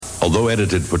Although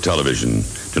edited for television,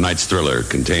 tonight's thriller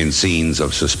contains scenes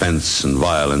of suspense and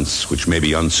violence which may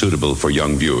be unsuitable for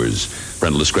young viewers.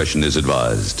 Parental discretion is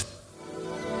advised.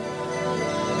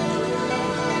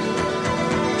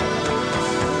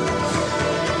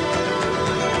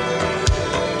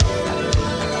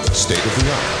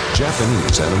 State-of-the-art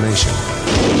Japanese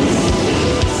animation.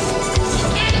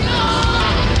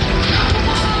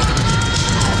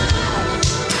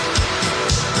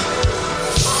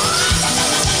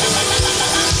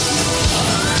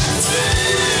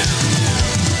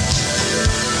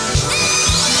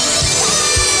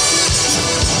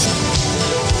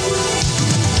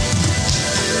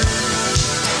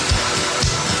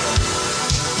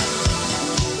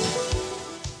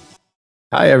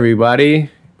 Hi, everybody.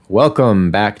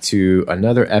 Welcome back to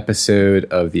another episode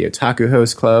of the Otaku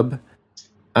Host Club.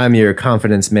 I'm your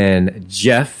confidence man,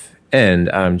 Jeff, and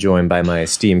I'm joined by my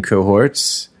esteemed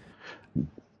cohorts.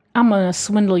 I'm going to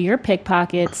swindle your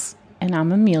pickpockets, and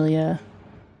I'm Amelia.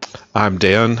 I'm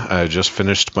Dan. I just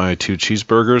finished my 2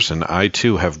 cheeseburgers, and I,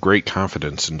 too, have great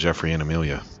confidence in Jeffrey and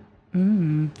Amelia.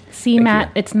 See,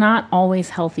 Matt, it's not always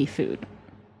healthy food.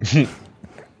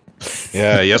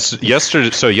 Yeah,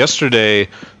 yesterday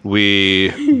we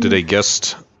did a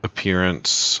guest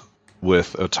appearance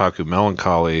with Otaku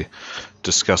Melancholy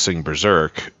discussing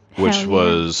Berserk, which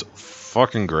was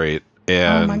fucking great.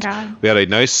 And oh my God. We had a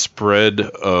nice spread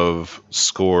of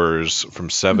scores from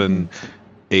 7,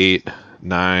 8,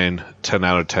 9, 10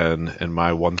 out of 10, and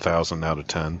my 1,000 out of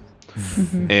 10.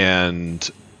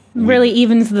 And really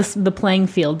evens the playing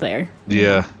field there.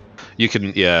 Yeah, you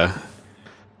can,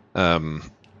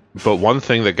 but one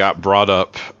thing that got brought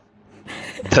up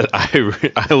that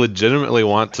I legitimately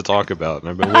want to talk about, and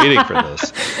I've been waiting for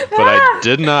this, but I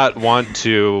did not want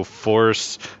to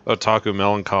force Otaku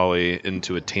Melancholy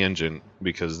into a tangent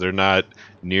because they're not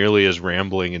nearly as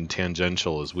rambling and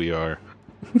tangential as we are.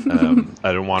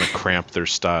 I don't want to cramp their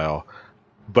style,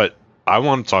 but I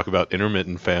want to talk about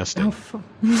intermittent fasting.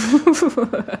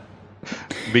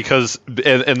 Because,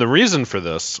 and the reason for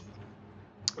this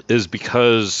is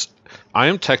because I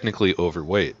am technically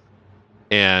overweight,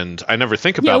 and I never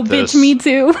think about this. Bitch, me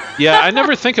too. Yeah, I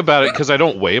never think about it because I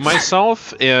don't weigh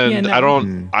myself, and I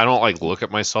don't like look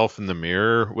at myself in the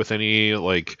mirror with any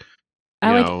like.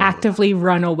 I actively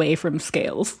run away from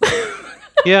scales.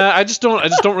 Yeah, I just don't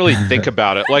really think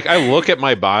about it. Like, I look at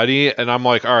my body and I'm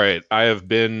like, all right, I have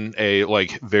been a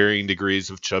like varying degrees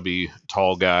of chubby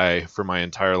tall guy for my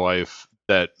entire life.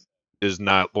 That is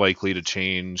not likely to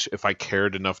change. If I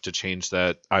cared enough to change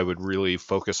that, I would really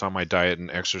focus on my diet and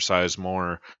exercise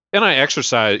more. And I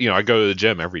exercise, I go to the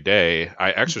gym every day. I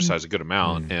exercise a good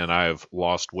amount, and I've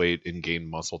lost weight and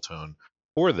gained muscle tone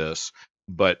for this.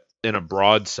 But in a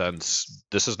broad sense,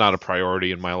 this is not a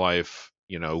priority in my life.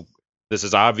 This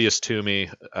is obvious to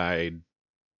me. I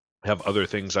have other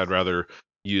things I'd rather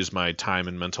use my time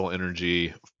and mental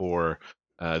energy for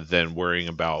than worrying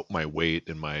about my weight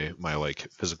and my like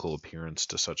physical appearance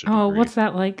to such a degree. Oh, what's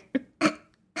that like?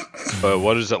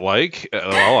 What is it like?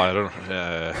 Well, I don't.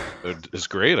 It's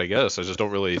great, I guess. I just don't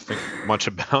really think much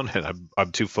about it.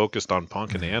 I'm too focused on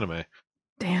punk and anime.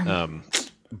 Damn.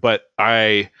 But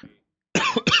my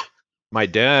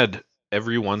dad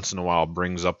every once in a while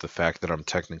brings up the fact that I'm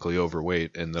technically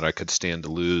overweight and that I could stand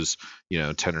to lose,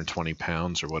 10 or 20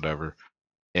 pounds or whatever.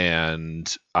 And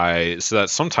so that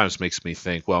sometimes makes me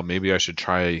think, well, maybe I should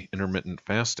try intermittent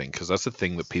fasting, because that's a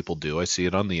thing that people do. I see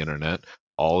it on the internet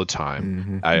all the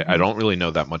time. I don't really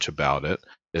know that much about it.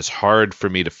 It's hard for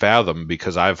me to fathom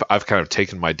because I've kind of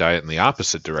taken my diet in the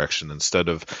opposite direction. Instead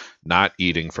of not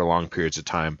eating for long periods of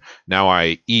time, now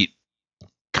I eat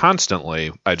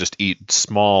constantly. I just eat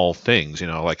small things,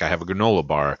 like I have a granola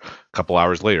bar. A couple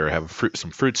hours later, I have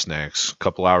some fruit snacks. A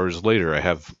couple hours later, I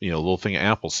have a little thing of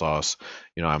applesauce.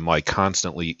 I'm like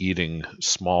constantly eating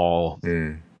small.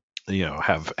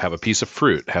 Have a piece of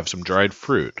fruit, have some dried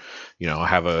fruit.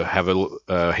 Have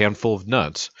a handful of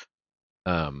nuts.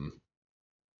 And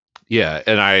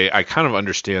I kind of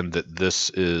understand that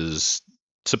this is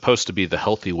supposed to be the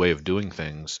healthy way of doing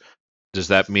things. Does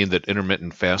that mean that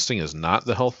intermittent fasting is not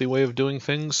the healthy way of doing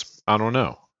things? I don't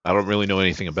know. I don't really know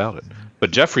anything about it.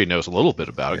 But Jeffrey knows a little bit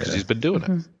about it because he's been doing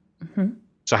it.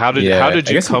 So how did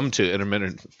you come to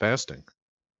intermittent fasting?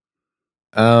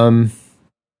 Well,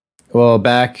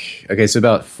 so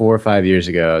about 4 or 5 years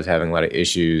ago, I was having a lot of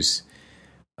issues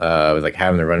with like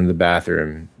having to run to the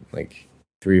bathroom like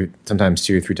sometimes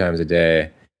 2 or 3 times a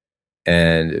day.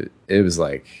 And it was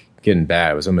like getting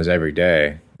bad. It was almost every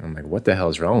day. I'm like, what the hell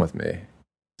is wrong with me?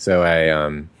 So I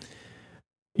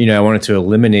wanted to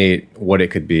eliminate what it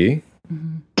could be,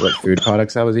 what food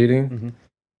products I was eating.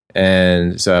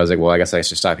 And so I was like, well, I guess I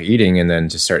should stop eating and then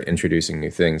just start introducing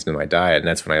new things into my diet. And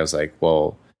that's when I was like,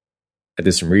 well, I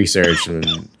did some research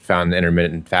and found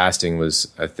intermittent fasting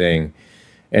was a thing.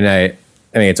 And I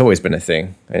mean, it's always been a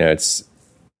thing. I know it's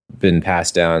been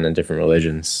passed down in different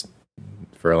religions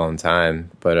for a long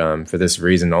time. But for this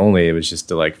reason only, it was just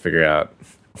to like figure out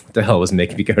what the hell was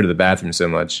making me go to the bathroom so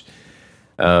much.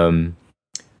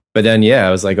 But then, yeah,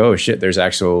 I was like, oh shit, there's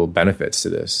actual benefits to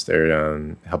this.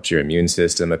 There helps your immune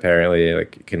system, apparently.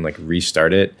 Like, it can like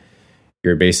restart it.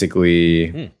 You're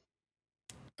basically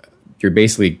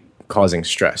causing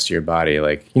stress to your body.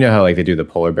 Like, you know how like they do the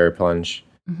polar bear plunge,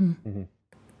 and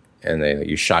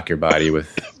you shock your body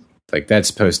with like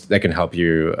that can help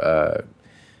you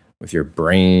with your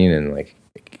brain, and like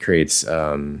it creates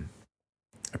a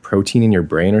protein in your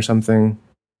brain or something.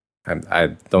 I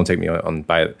don't take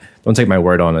my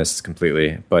word on this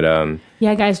completely, but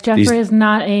yeah, guys, Jeffrey is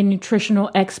not a nutritional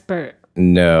expert.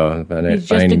 No, he's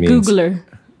just a Googler.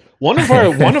 One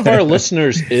of our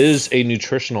listeners is a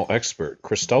nutritional expert.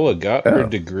 Christella got her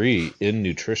degree in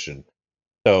nutrition.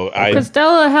 So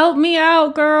Christella, help me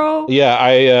out, girl. Yeah,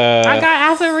 I got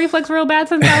acid reflux real bad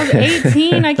since I was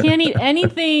 18. I can't eat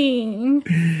anything.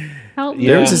 Help me.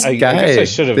 There was this guy. I guess I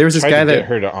should have there was this tried guy to that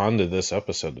get her onto this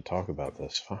episode to talk about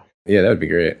this. Fuck. Yeah, that would be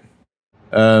great.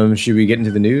 Should we get into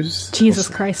the news? Jesus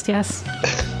Christ, yes.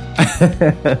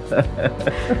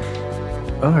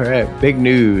 All right, big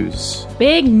news.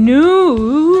 Big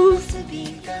news.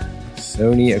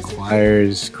 Sony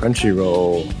acquires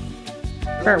Crunchyroll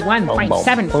for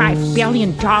 $1.75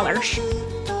 billion.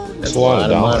 That's a lot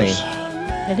of dollars.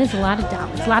 It is a lot of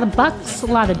dollars. A lot of bucks, a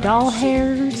lot of doll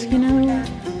hairs, you know.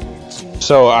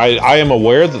 So I am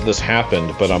aware that this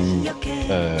happened, but I'm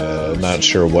not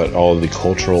sure what all of the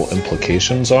cultural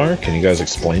implications are. Can you guys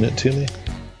explain it to me?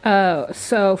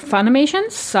 So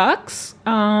Funimation sucks.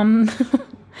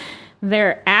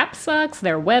 Their app sucks.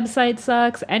 Their website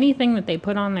sucks. Anything that they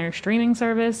put on their streaming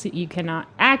service, you cannot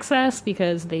access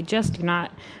because they just do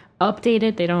not update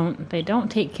it. They don't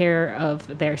take care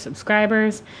of their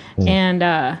subscribers, and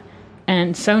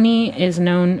Sony is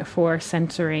known for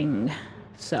censoring.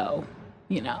 So,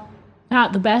 you know,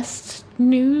 not the best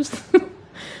news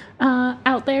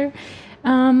out there.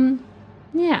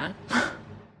 Yeah.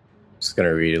 Just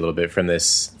gonna read a little bit from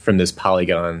this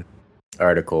Polygon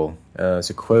article. It's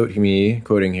a quote me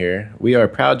quoting here. "We are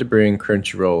proud to bring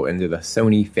Crunchyroll into the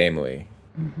Sony family.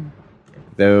 Mm-hmm.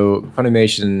 Though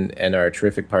Funimation and our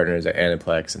terrific partners at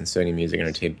Aniplex and Sony Music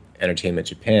Entertainment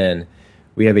Japan,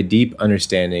 we have a deep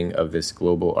understanding of this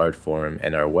global art form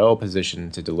and are well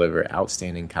positioned to deliver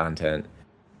outstanding content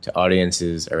to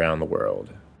audiences around the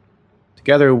world.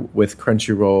 Together with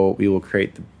Crunchyroll, we will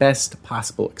create the best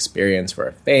possible experience for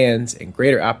our fans and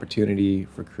greater opportunity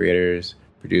for creators,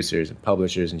 producers, and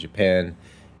publishers in Japan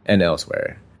and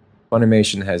elsewhere.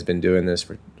 Funimation has been doing this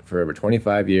for over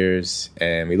 25 years,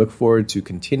 and we look forward to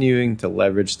continuing to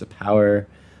leverage the power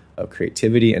of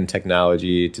creativity and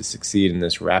technology to succeed in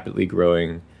this rapidly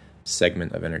growing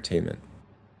segment of entertainment."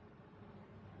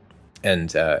 And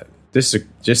this is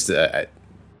just to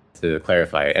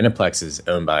clarify, Aniplex is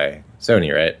owned by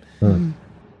Sony, right? Mm-hmm.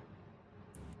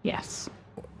 Yes.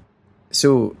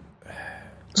 So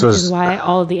which is why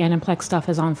all of the Aniplex stuff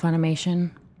is on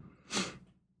Funimation.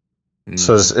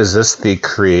 So is this the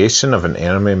creation of an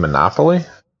anime monopoly?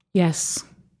 Yes.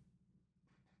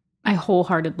 I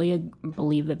wholeheartedly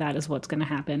believe that is what's going to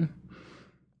happen.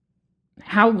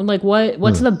 How, like,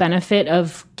 what's the benefit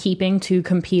of keeping two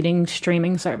competing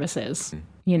streaming services?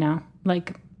 You know,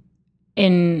 like,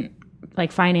 in,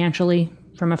 like, financially,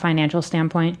 from a financial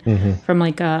standpoint, from,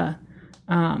 like, a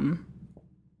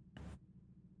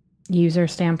user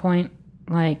standpoint,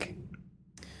 like,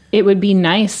 it would be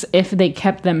nice if they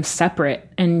kept them separate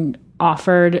and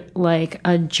offered like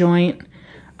a joint,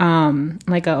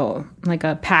 like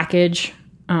a package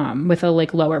with a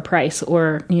like lower price,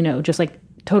 or, you know, just like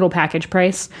total package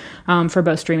price for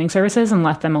both streaming services, and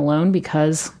left them alone,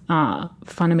 because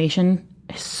Funimation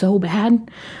is so bad.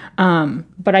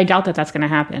 But I doubt that that's going to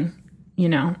happen. You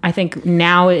know, I think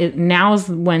now's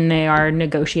when they are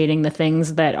negotiating the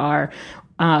things that are,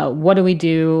 what do we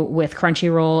do with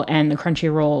Crunchyroll and the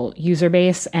Crunchyroll user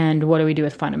base, and what do we do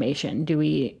with Funimation? Do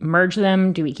we merge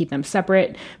them? Do we keep them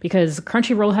separate? Because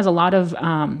Crunchyroll has a lot of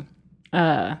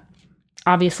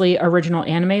obviously original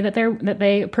anime that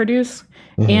they produce,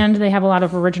 and they have a lot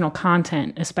of original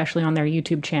content, especially on their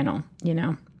YouTube channel. You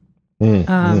know,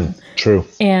 true.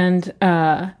 And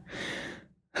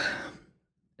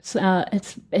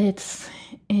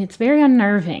it's very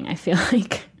unnerving, I feel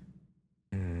like.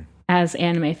 As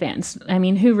anime fans, I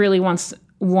mean, who really wants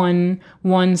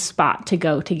one spot to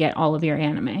go to get all of your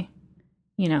anime.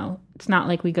 You know, it's not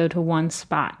like we go to one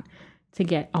spot to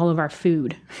get all of our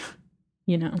food,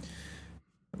 you know.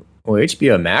 Well,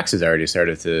 HBO Max has already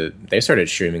started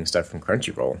streaming stuff from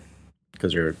Crunchyroll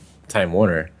because they're Time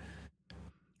Warner.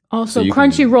 Also, so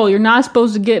Crunchyroll, you're not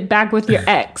supposed to get back with your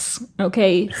ex,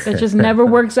 okay? That just never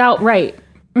works out right.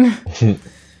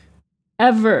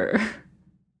 Ever.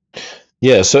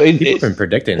 Yeah, so people have been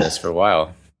predicting this for a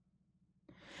while.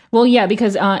 Well, yeah,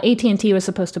 because AT&T was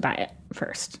supposed to buy it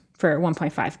first for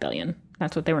 $1.5 billion.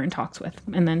 That's what they were in talks with.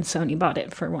 And then Sony bought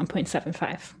it for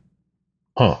 $1.75.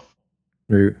 Huh.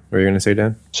 What were you going to say,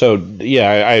 Dan? So,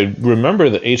 yeah, I remember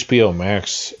that HBO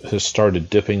Max has started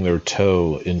dipping their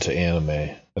toe into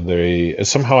anime.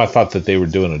 Somehow I thought that they were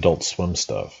doing Adult Swim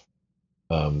stuff.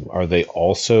 Are they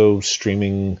also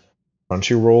streaming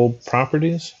Crunchyroll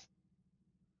properties?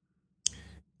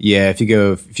 Yeah, if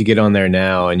you get on there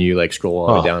now and you like scroll all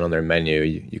the way down on their menu,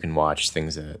 you can watch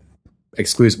things that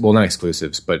not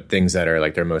exclusives, but things that are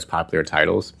like their most popular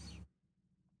titles.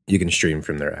 You can stream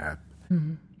from their app.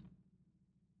 Mm-hmm.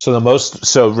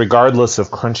 So regardless of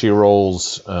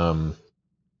Crunchyroll's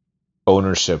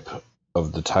ownership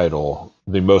of the title,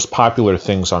 the most popular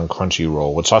things on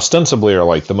Crunchyroll, which ostensibly are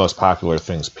like the most popular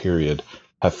things, period,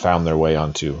 have found their way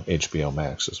onto HBO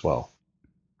Max as well.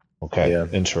 Okay, yeah.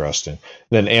 Interesting.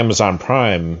 Then Amazon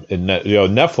Prime,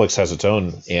 Netflix has its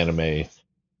own anime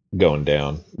going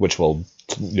down, which we're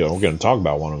going to talk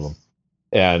about one of them.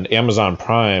 And Amazon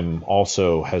Prime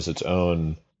also has its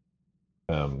own,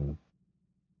 the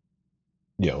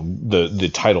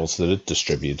titles that it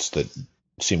distributes that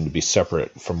seem to be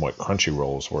separate from what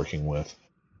Crunchyroll is working with.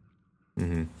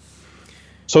 Mm-hmm.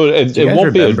 So it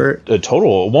won't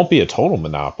be a total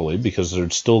monopoly because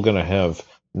they're still going to have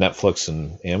Netflix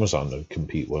and Amazon to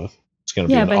compete with. It's going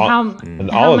to be an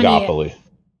oligopoly.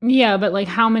 Yeah, but like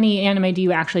how many anime do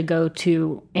you actually go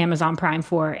to Amazon Prime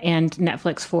for and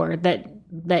Netflix for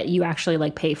that you actually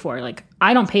like pay for? Like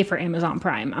I don't pay for Amazon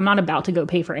Prime. I'm not about to go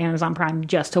pay for Amazon Prime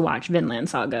just to watch Vinland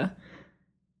Saga.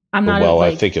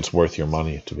 I think it's worth your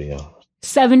money, to be honest.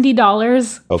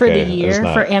 $70 for the year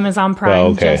for Amazon Prime. Well,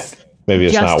 okay. Maybe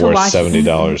it's not worth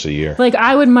 $70 a year. Like,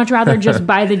 I would much rather just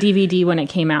buy the DVD when it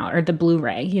came out or the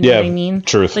Blu-ray. You know what I mean?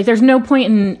 Truth. Like, there's no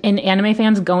point in anime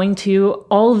fans going to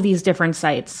all of these different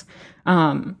sites.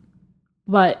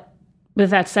 But with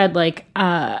that said, like,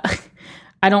 I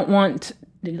don't want...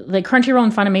 Like, Crunchyroll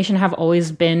and Funimation have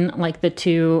always been, like, the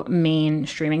two main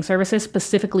streaming services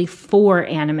specifically for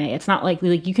anime. It's not like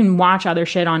you can watch other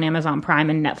shit on Amazon Prime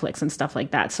and Netflix and stuff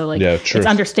like that. So, like, it's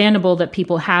understandable that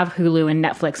people have Hulu and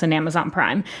Netflix and Amazon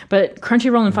Prime. But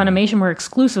Crunchyroll and Funimation were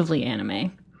exclusively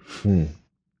anime.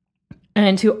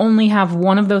 And to only have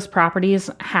one of those properties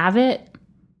have it,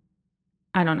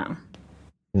 I don't know.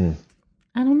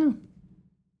 I don't know.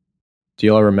 Do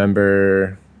you all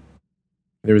remember...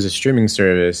 There was a streaming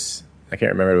service, I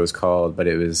can't remember what it was called, but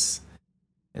it was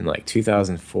in like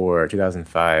 2004 or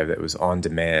 2005 that was on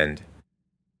demand.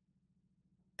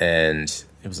 And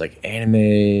it was like anime.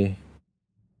 It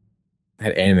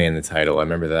had anime in the title. I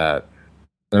remember that.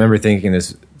 I remember thinking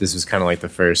this was kind of like the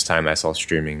first time I saw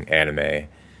streaming anime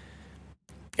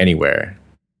anywhere.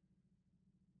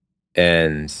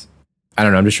 And I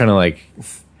don't know, I'm just trying to like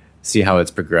see how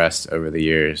it's progressed over the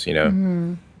years, you know?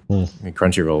 Mm-hmm. I mean,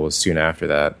 Crunchyroll was soon after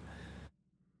that.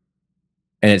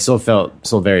 And it still felt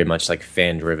very much like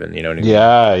fan driven, you know what I mean?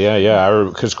 Yeah.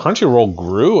 Because Crunchyroll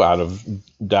grew out of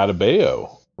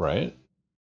Databeo, right?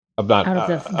 Out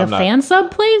of the fan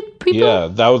sub people? Yeah,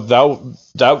 that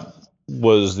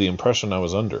was the impression I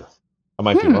was under. I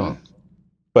might be wrong.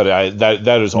 But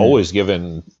that is always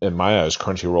given, in my eyes,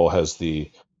 Crunchyroll has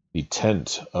the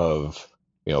tent of,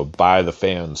 by the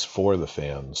fans for the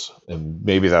fans. And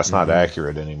maybe that's not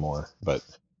accurate anymore, but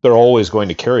they're always going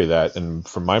to carry that. And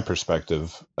from my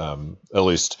perspective, at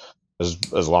least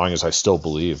as long as I still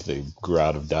believe they grew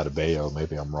out of Databeo,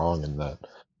 maybe I'm wrong in that.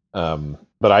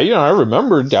 But I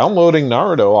remember downloading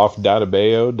Naruto off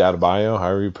Databeo,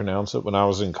 however you pronounce it, when I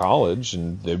was in college,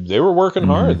 and they were working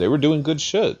hard. They were doing good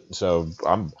shit. So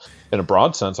I'm, in a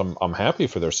broad sense, I'm happy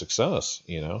for their success,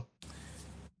 Yeah.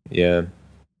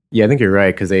 Yeah, I think you're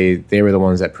right, because they were the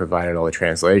ones that provided all the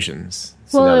translations.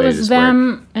 So well, it was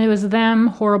them. It was them,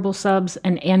 Horrible Subs,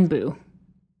 and Anbu.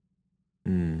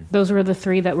 Those were the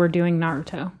three that were doing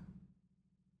Naruto.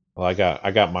 Well, I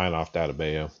got mine off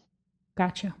Databeo.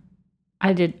 Gotcha.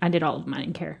 I did all of mine. I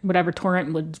didn't care. Whatever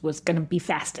torrent was going to be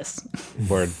fastest.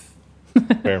 Word.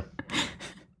 Fair.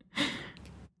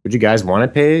 Would you guys want to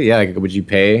pay? Yeah, like, would you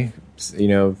pay?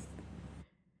 $20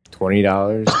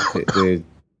 to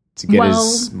to get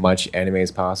as much anime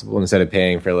as possible instead of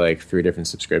paying for like 3 different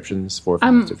subscriptions, 4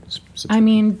 different subscriptions? I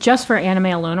mean, just for anime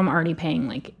alone, I'm already paying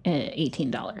like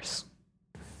 $18.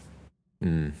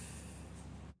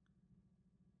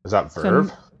 Is that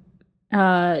Verve?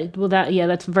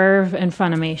 That's Verve and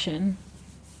Funimation.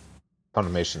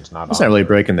 Funimation's not. It's not really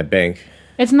breaking the bank.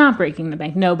 It's not breaking the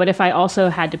bank, no. But if I also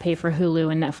had to pay for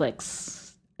Hulu and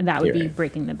Netflix, that would be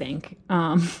breaking the bank.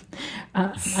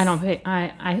 I don't pay.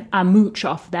 I mooch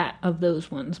off of those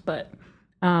ones, but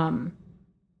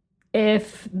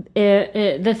if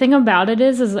the thing about it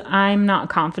is I'm not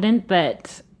confident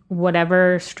that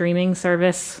whatever streaming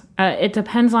service, it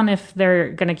depends on if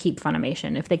they're going to keep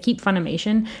Funimation. If they keep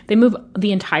Funimation, they move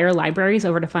the entire libraries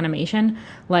over to Funimation.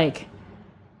 Like,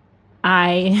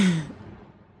 I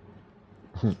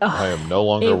am no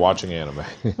longer watching anime.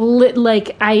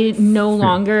 I no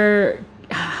longer.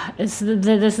 This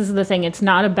is the thing. It's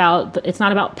not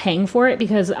about paying for it,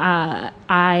 because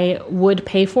I would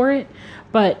pay for it,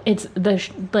 but it's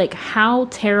how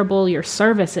terrible your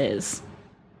service is.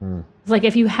 It's like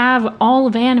if you have all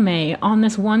of anime on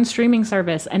this one streaming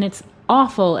service and it's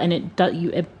awful and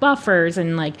it buffers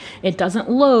and like it doesn't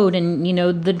load, and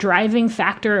the driving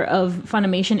factor of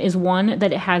Funimation is 1,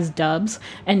 that it has dubs,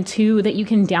 and 2, that you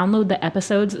can download the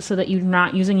episodes so that you're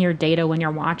not using your data when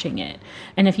you're watching it.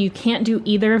 And if you can't do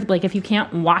either, like if you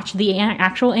can't watch the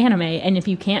actual anime and if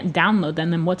you can't download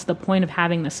them, then what's the point of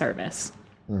having the service?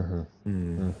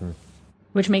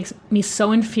 Which makes me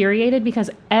so infuriated,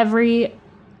 because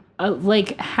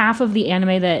half of the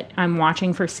anime that I'm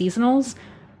watching for seasonals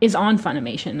is on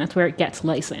Funimation. That's where it gets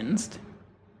licensed.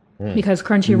 Because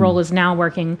Crunchyroll is now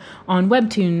working on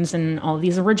webtoons and all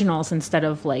these originals instead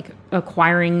of like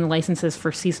acquiring licenses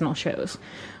for seasonal shows.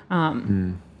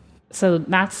 So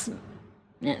that's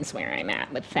where I'm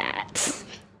at with that.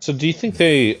 So do you think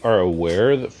they are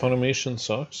aware that Funimation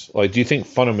sucks? Like, do you think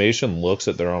Funimation looks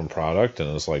at their own product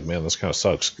and is like, man, this kind of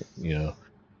sucks,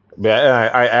 But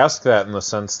I ask that in the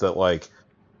sense that, like,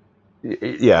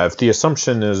 yeah, if the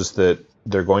assumption is that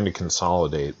they're going to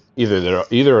consolidate, either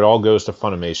it all goes to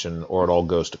Funimation or it all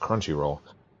goes to Crunchyroll,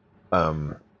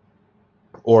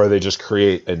 or they just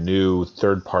create a new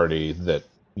third party that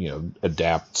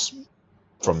adapts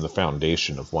from the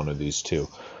foundation of one of these two.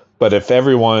 But if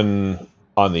everyone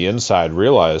on the inside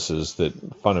realizes that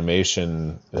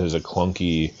Funimation is a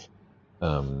clunky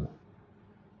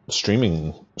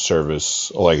streaming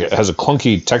service, like it has a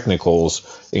clunky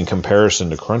technicals in comparison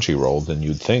to Crunchyroll, then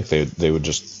you'd think they would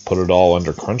just put it all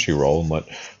under Crunchyroll and let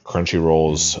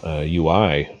Crunchyroll's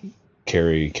UI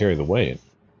carry the weight.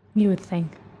 You would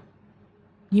think.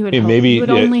 You would hope. Maybe you would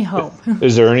only hope.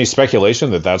 Is there any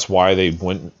speculation that that's why they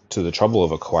went to the trouble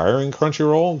of acquiring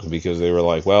Crunchyroll? Because they were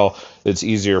like, well, it's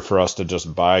easier for us to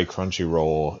just buy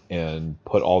Crunchyroll and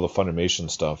put all the Funimation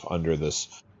stuff under this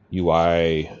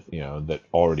UI, that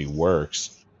already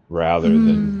works, rather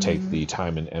than take the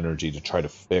time and energy to try to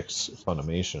fix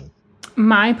Funimation.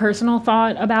 My personal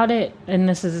thought about it, and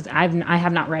this is, I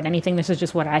have not read anything, this is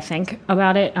just what I think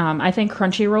about it. I think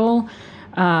Crunchyroll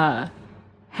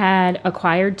had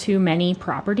acquired too many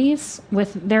properties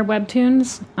with their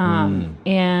webtoons,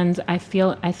 and I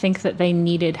think that they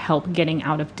needed help getting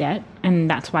out of debt, and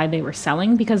that's why they were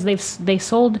selling, because they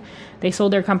sold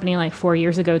their company like 4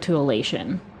 years ago to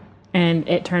Elation. And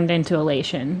it turned into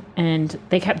Elation, and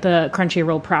they kept the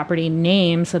Crunchyroll property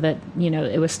name so that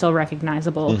it was still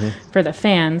recognizable for the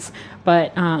fans.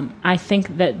 But I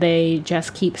think that they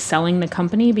just keep selling the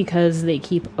company because they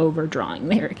keep overdrawing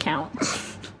their account.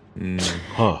 And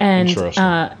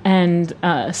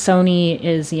Sony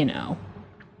is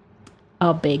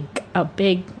a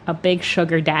big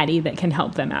sugar daddy that can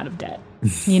help them out of debt.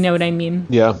 You know what I mean?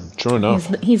 Yeah, true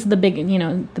enough. He's the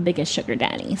biggest sugar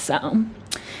daddy. So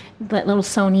let little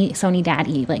Sony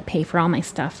daddy pay for all my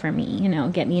stuff for me.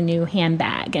 Get me a new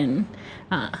handbag and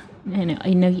a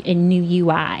new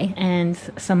UI and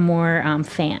some more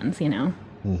fans.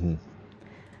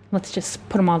 Let's just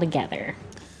put them all together.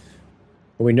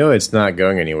 Well, we know it's not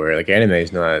going anywhere. Like, anime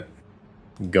is not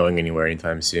going anywhere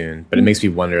anytime soon. But it makes me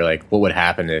wonder, what would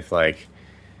happen if it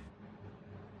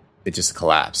just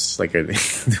collapsed? Or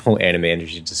the whole anime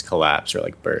industry just collapsed or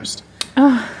burst.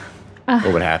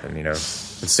 What would happen?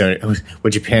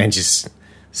 Would Japan just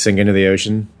sink into the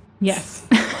ocean? Yes.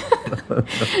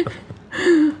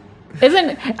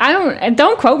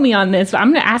 Don't quote me on this, but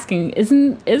I'm asking, is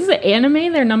the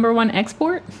anime their number one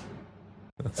export?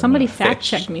 Somebody fact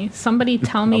check me. Somebody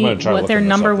tell me what their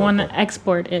number one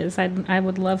export is. I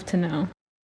would love to know.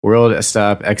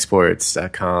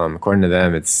 WorldStopExports.com. According to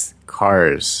them, it's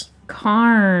cars.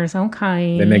 Cars,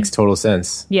 okay. That makes total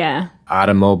sense. Yeah.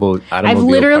 Automobile I've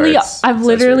literally parts,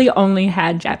 only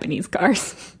had Japanese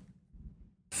cars.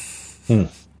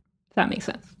 That makes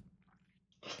sense.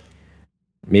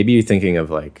 Maybe you're thinking of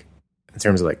like in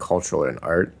terms of like cultural and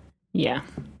art. Yeah.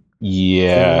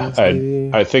 Yeah,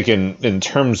 Maybe. I think in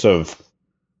terms of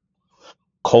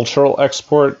cultural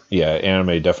export, yeah,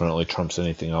 anime definitely trumps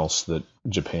anything else that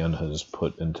Japan has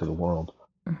put into the world.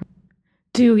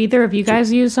 Do either of you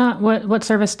guys use what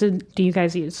service do you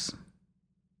guys use?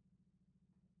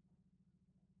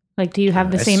 Like, do you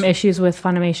have the same issues with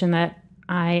Funimation that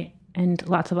I and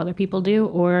lots of other people do,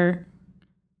 or?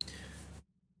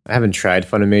 I haven't tried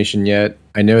Funimation yet.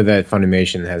 I know that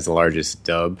Funimation has the largest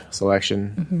dub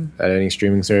selection at any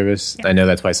streaming service. Yeah. I know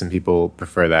that's why some people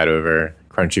prefer that over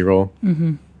Crunchyroll.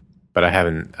 But I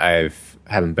haven't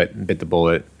bit the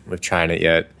bullet with trying it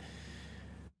yet.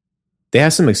 They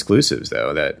have some exclusives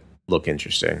though that look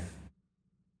interesting.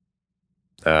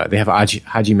 They have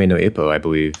Hajime no Ippo, I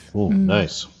believe. Ooh,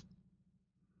 nice.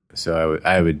 So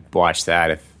I would watch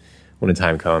that if when the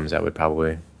time comes. I would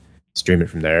probably stream it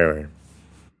from there.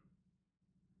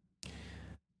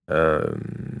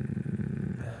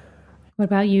 What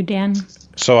about you, Dan?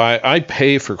 So I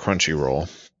pay for Crunchyroll,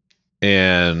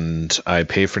 and I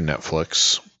pay for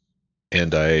Netflix,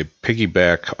 and I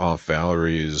piggyback off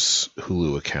Valerie's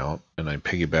Hulu account, and I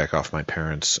piggyback off my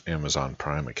parents' Amazon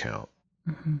Prime account.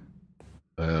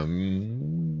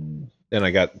 And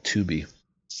I got Tubi,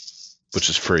 which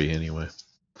is free anyway.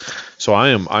 So I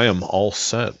am all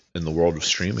set in the world of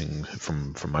streaming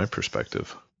from my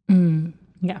perspective.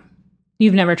 Yeah.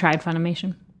 You've never tried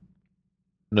Funimation?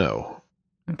 No.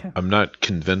 Okay. I'm not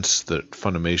convinced that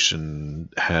Funimation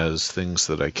has things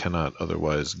that I cannot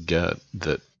otherwise get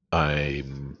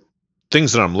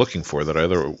things that I'm looking for that I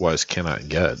otherwise cannot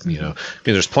get. You know, I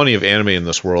mean, there's plenty of anime in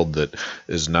this world that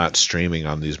is not streaming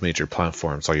on these major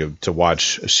platforms. Like to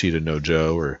watch Ashita no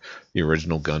Joe or the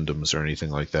original Gundams or anything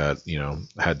like that, you know,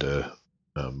 had to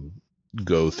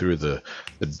go through the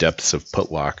depths of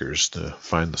putlockers to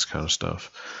find this kind of stuff.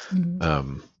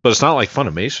 But it's not like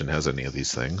Funimation has any of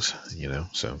these things, you know.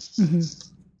 So.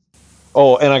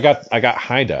 Oh, and I got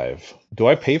High Dive. Do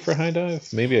I pay for High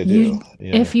Dive? Maybe I do.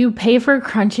 If you pay for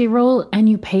Crunchyroll and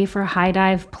you pay for High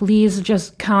Dive, please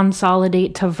just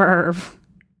consolidate to Verve.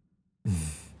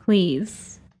 Please.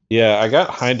 Yeah, I got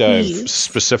High Dive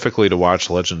specifically to watch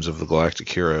Legends of the Galactic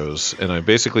Heroes, and I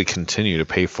basically continue to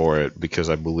pay for it because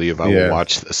I believe I will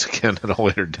watch this again at a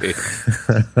later date.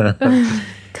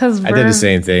 Because I did the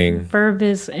same thing. Verve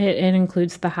it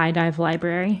includes the High Dive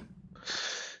library.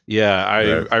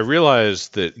 Yeah, I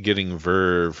realized that getting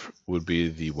Verve would be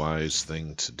the wise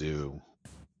thing to do.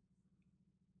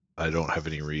 I don't have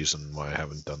any reason why I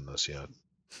haven't done this yet.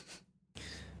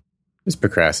 Just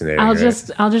procrastinating. I'll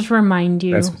just remind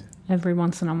you every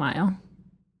once in a while.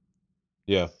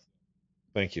 Yeah.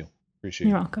 Thank you. Appreciate it.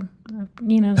 You're welcome.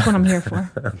 You know, that's what I'm here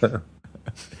for.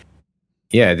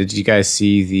 Yeah, did you guys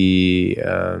see the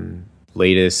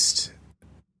latest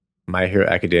My Hero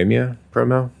Academia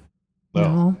promo?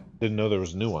 No. Didn't know there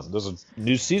was a new one. There's a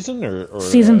new season or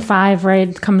season 5, right?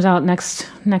 It comes out next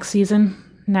season.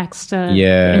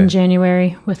 In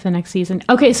January with the next season.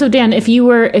 Okay, so Dan, if you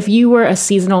were a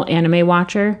seasonal anime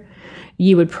watcher,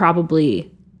 you would probably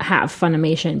have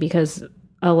Funimation because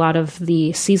a lot of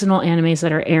the seasonal animes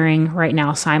that are airing right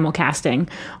now, simulcasting,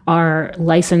 are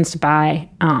licensed by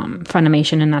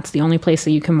Funimation, and that's the only place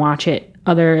that you can watch it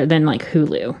other than like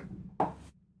Hulu.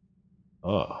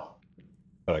 Oh,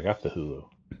 but I got the Hulu.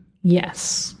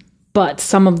 Yes, but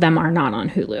some of them are not on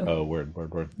Hulu. Oh, word.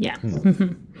 Yeah.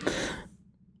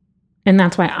 And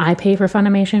that's why I pay for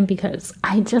Funimation, because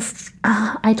I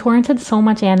torrented so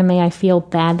much anime, I feel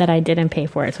bad that I didn't pay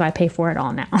for it, so I pay for it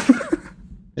all now.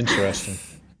 Interesting.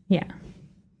 Yeah.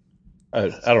 I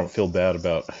don't feel bad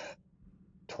about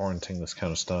torrenting this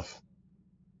kind of stuff.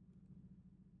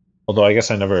 Although I guess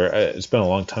it's been a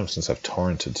long time since I've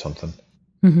torrented something.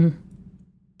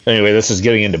 Anyway, this is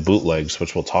getting into bootlegs,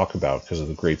 which we'll talk about because of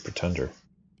The Great Pretender.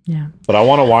 Yeah. But I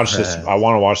want to watch this. I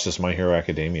want to watch this My Hero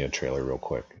Academia trailer real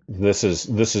quick. This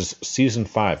is season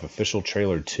 5, official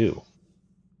trailer 2.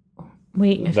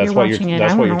 Wait, if you're watching it,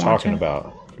 that's what you're talking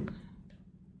about.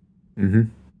 Mm-hmm.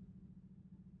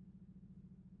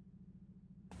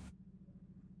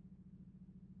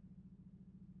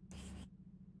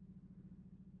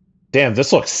 Damn,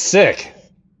 this looks sick.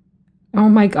 Oh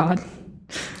my god.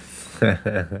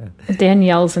 Dan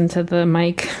yells into the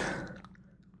mic.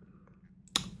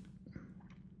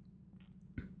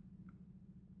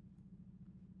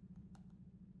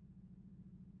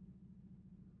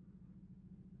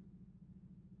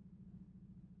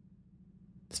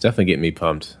 It's definitely getting me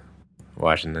pumped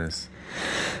watching this.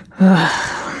 But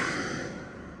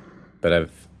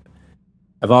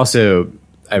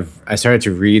I started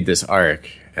to read this arc,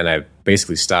 and I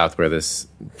basically stopped where this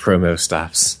promo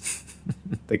stops.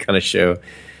 They kind of show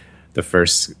the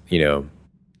first,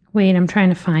 Wait, I'm trying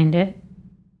to find it.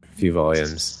 few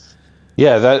volumes.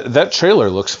 Yeah, that trailer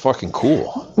looks fucking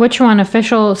cool. Which one?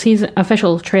 Official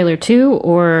trailer 2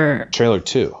 or Trailer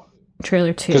 2.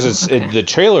 trailer 2? Because the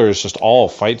trailer is just all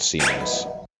fight scenes.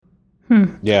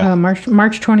 Yeah, March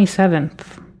 27th.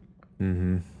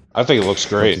 I think it looks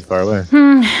Too great. far away.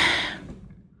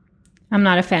 I'm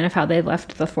not a fan of how they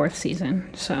left the 4th season,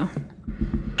 so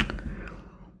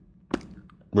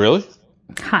Really?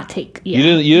 hot take. Yeah.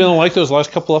 You didn't like those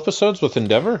last couple episodes with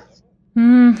Endeavor?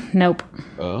 Nope.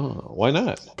 Oh, why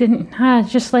not? Didn't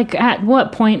just like, at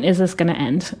what point is this going to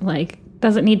end? Like,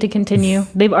 does it need to continue?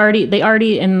 They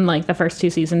already in like the first 2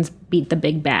 seasons beat the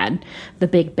big bad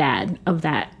of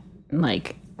that,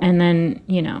 like, and then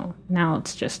now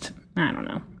it's just, I don't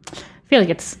know. I feel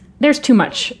like there's too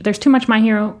much My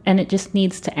Hero, and it just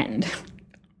needs to end.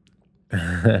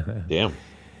 Damn.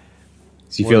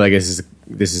 So you feel like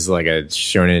this is like a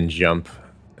Shonen Jump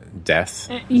death?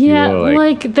 if you Yeah, will?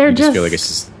 like they're you just feel like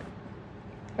it's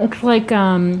like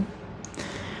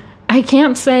I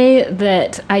can't say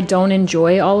that I don't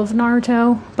enjoy all of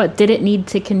Naruto, but did it need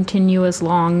to continue as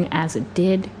long as it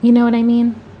did? You know what I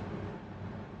mean?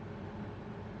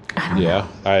 Yeah,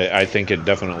 I think it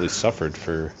definitely suffered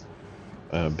for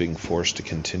being forced to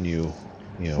continue,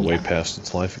 way past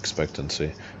its life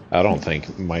expectancy. I don't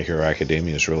think My Hero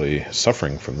Academia is really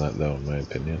suffering from that, though, in my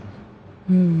opinion.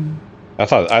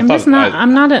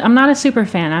 I'm not a super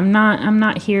fan. I'm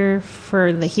not here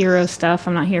for the hero stuff.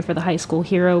 I'm not here for the high school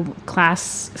hero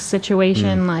class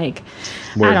situation. Like,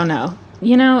 I don't know.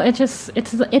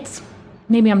 It's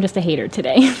maybe I'm just a hater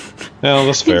today. No,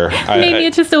 that's fair. Maybe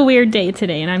it's just a weird day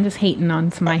today, and I'm just hating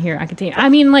on My Hero Academia. I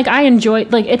mean, like, I enjoy,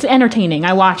 like, it's entertaining.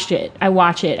 I watch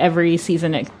it every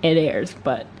season it airs,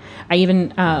 but I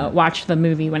even watched the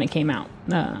movie when it came out.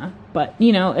 But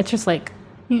it's just like,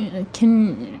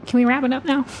 can we wrap it up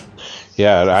now?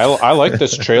 Yeah, I like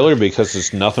this trailer because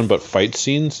it's nothing but fight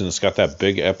scenes, and it's got that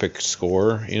big epic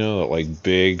score, that like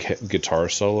big guitar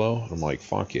solo. I'm like,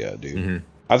 fuck yeah, dude. Mm-hmm.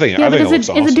 I think but it looks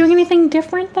awesome. Is it doing anything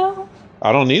different though?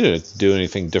 I don't need to do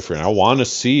anything different. I want to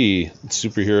see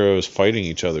superheroes fighting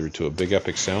each other to a big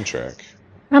epic soundtrack.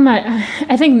 I'm not.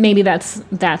 I think maybe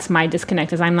that's my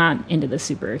disconnect, is I'm not into the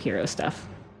superhero stuff.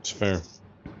 It's fair.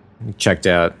 checked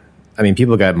out. I mean,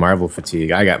 people got Marvel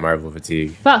fatigue. I got Marvel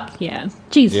fatigue. Fuck yeah,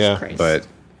 Jesus Christ!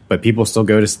 But people still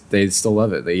go to. They still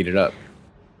love it. They eat it up.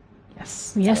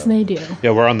 Yes, they do. Yeah,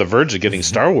 we're on the verge of getting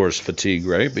Star Wars fatigue,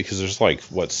 right? Because there's like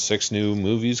 6 new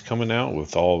movies coming out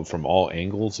with from all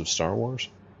angles of Star Wars.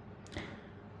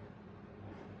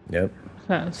 Yep.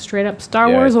 So straight up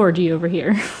Star Wars orgy over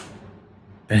here.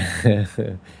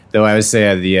 Though I would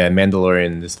say the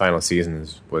Mandalorian this final season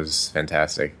was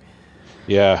fantastic.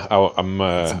 Yeah, I gotta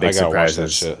watch that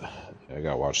surprises. shit. I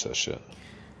gotta watch that shit.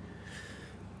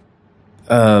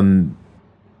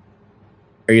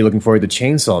 Are you looking forward to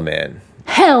Chainsaw Man?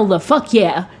 Hell the fuck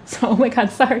yeah! So, oh my god,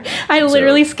 sorry. I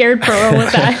literally scared Pearl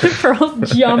with that. Pearl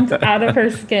jumped out of her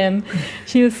skin.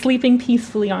 She was sleeping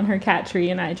peacefully on her cat tree,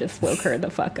 and I just woke her the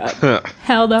fuck up.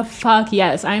 Hell the fuck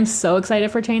yes! I'm so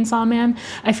excited for Chainsaw Man.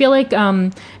 I feel like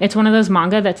it's one of those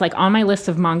manga that's like on my list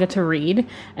of manga to read,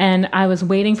 and I was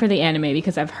waiting for the anime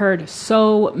because I've heard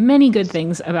so many good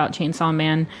things about Chainsaw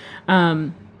Man.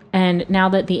 And now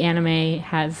that the anime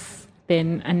has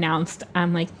been announced,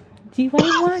 I'm like, do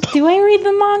I read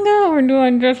the manga or do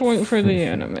I just wait for the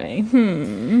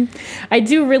anime? I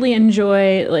do really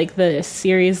enjoy like the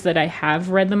series that I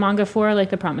have read the manga for, like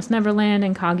The Promised Neverland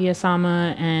and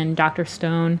Kaguya-sama and Dr.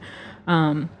 Stone.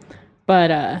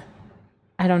 But I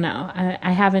don't know.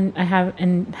 I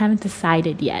haven't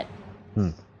decided yet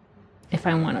if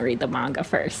I want to read the manga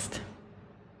first.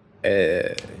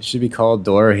 It should be called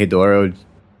Dorohedoro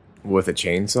with a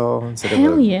chainsaw instead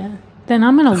Hell of a... yeah. Then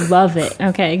I'm gonna love it,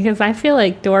 okay? Because I feel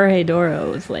like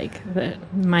Dorohedoro is like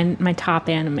my top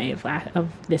anime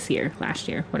of this year, last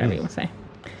year, whatever you want to say.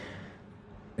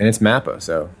 And it's Mappa,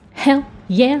 so... Hell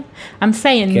yeah! I'm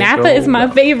saying Can't Mappa go is my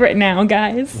wrong. favorite now,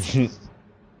 guys.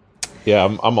 Yeah,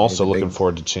 I'm also looking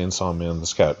forward to Chainsaw Man.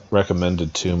 This got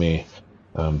recommended to me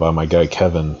by my guy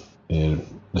Kevin. And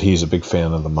he's a big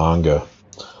fan of the manga,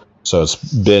 so it's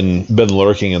been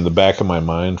lurking in the back of my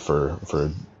mind for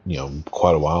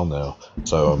quite a while now.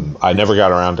 So I never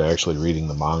got around to actually reading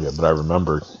the manga, but I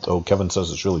remember. Oh, Kevin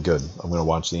says it's really good. I'm going to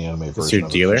watch the anime version. your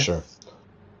of dealer? It for sure.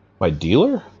 My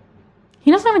dealer?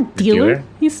 He doesn't have a dealer. dealer?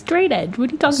 He's straight edge.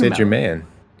 What are you talking Said about? your man.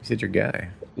 You said your guy.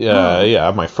 Yeah,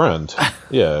 yeah, my friend.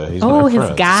 Yeah, he's Oh, my his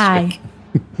friend. guy.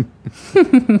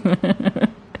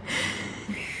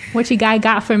 What you guy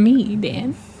got for me,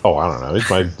 Dan? Oh, I don't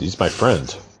know. He's my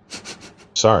friend.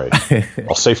 Sorry,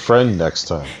 I'll say friend next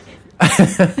time.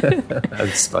 I'm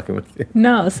just fucking with you.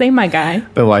 No, say my guy.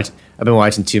 I've been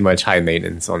watching too much High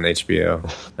Maintenance on HBO.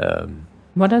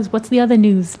 What's the other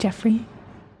news, Jeffrey?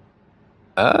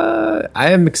 I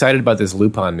am excited about this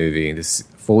Lupin movie. This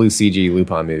fully CG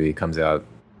Lupin movie comes out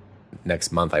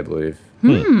next month, I believe.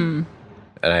 And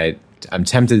I'm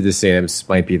tempted to say this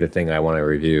might be the thing I want to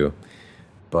review,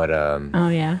 but Oh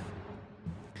yeah.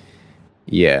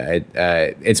 yeah,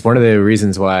 it's one of the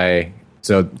reasons why.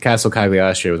 So Castle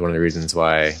Cagliostro was one of the reasons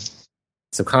why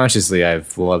subconsciously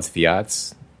I've loved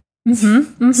Fiats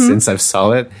since I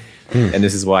saw it, and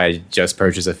this is why I just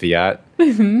purchased a Fiat.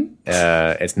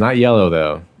 It's not yellow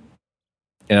though,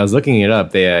 and I was looking it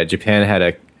up.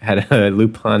 Japan had a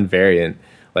Lupin variant,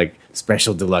 like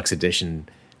special deluxe edition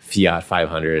Fiat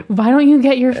 500. Why don't you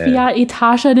get your Fiat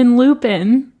Itasha and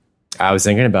Lupin? I was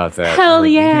thinking about that. Hell I'm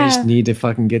like, yeah. You guys need to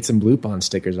fucking get some Lupin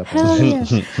stickers up. Hell yeah.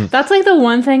 That's like the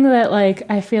one thing that like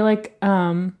I feel like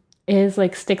is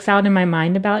like sticks out in my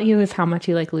mind about you is how much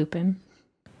you like Lupin.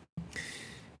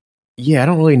 Yeah, I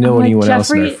don't really know I'm like, anyone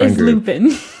else in Jeffrey our friend is group.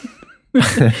 Lupin.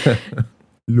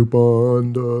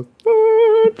 Lupin the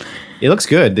Third. It looks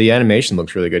good. The animation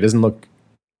looks really good. It doesn't look.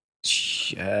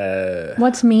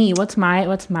 What's me? What's my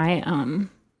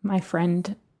my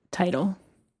friend title?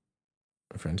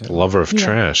 Lover of Yeah.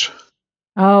 trash.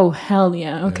 Oh hell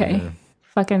yeah! Okay,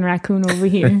 fucking raccoon over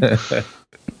here.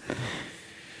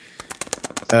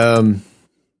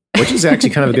 Which is actually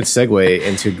kind of a good segue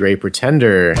into Great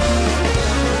Pretender.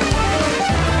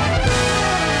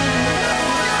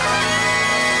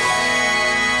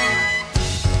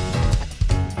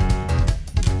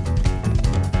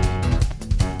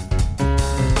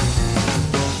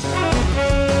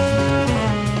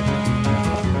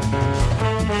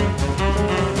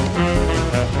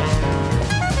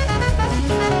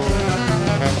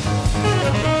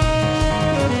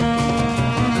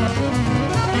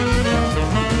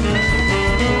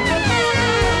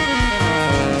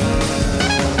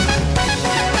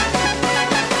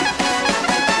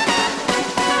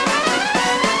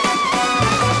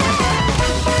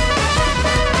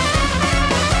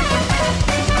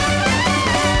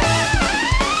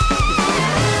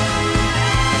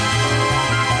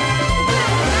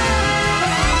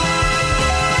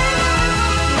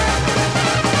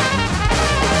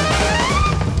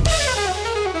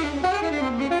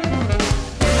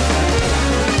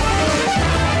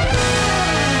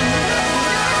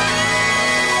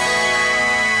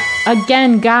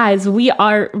 Again, guys, we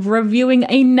are reviewing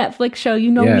a Netflix show.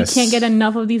 You know, Yes. we can't get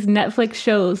enough of these Netflix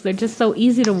shows. They're just so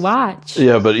easy to watch.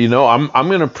 Yeah, but you know, I'm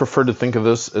gonna prefer to think of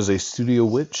this as a Studio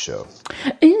Wit show.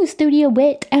 Ooh, Studio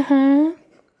Wit. Uh-huh.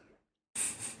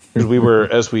 Because we were,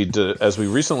 as we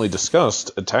recently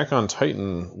discussed, Attack on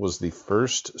Titan was the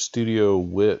first Studio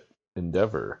Wit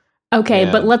endeavor. Okay,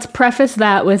 Yeah. but let's preface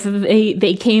that with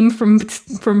they came from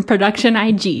Production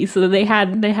IG, so they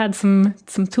had some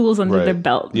tools under their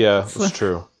belt. Yeah, So that's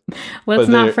true. let's But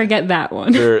not they're- forget that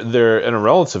one. They're in a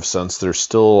relative sense, they're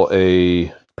still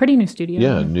a Pretty new studio.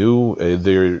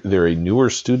 they're a newer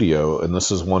studio, and this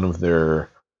is one of their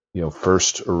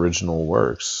first original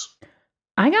works.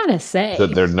 I gotta say,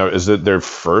 Is it their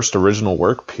first original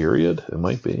work? Period. It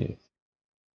might be.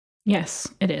 yes,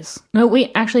 it is. No,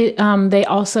 wait, actually, they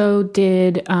also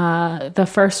did the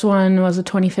first one was a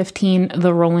 2015,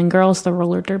 The Rolling Girls, the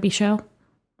roller derby show.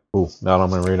 Oh, not on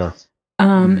my radar.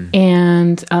 And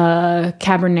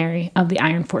Cabernet of the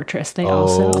Iron Fortress. They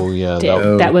also yeah,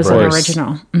 did. That was of an course.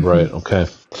 original. Mhm. right. Okay,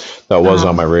 that was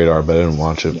on my radar, but I didn't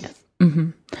watch it.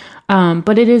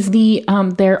 But it is the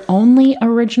their only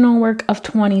original work of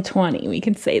 2020. We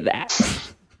can say that.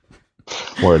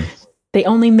 Word. They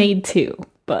only made 2,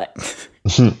 but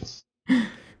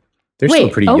They're still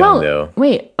pretty young, though.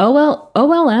 Wait,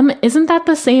 OLM, isn't that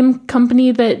the same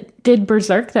company that did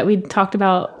Berserk that we talked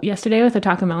about yesterday with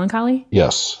Attack on Melancholy?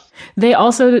 Yes. They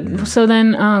also, so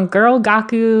then Girl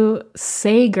Gaku,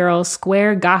 Say Girl,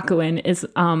 Square Gakuen is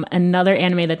another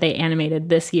anime that they animated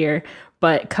this year,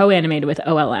 but co-animated with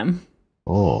OLM.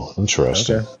 Oh,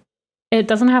 interesting. Okay. It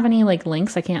doesn't have any like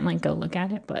links. I can't like go look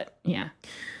at it, but yeah.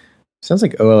 Sounds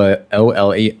like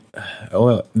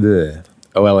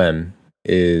OLM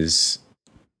is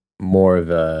more of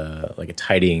a like a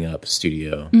tidying up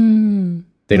studio.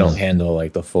 They don't handle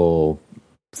like the full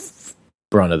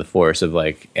brunt of the force of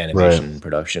like animation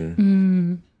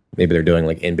production. Maybe they're doing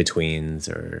like in betweens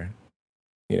or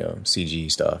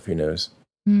CG stuff. Who knows?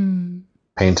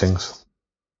 Paintings.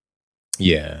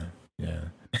 Yeah.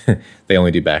 They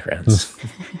only do backgrounds.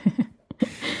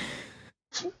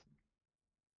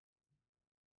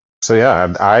 So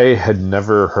yeah, I had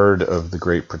never heard of The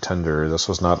Great Pretender. This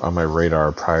was not on my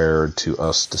radar prior to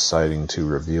us deciding to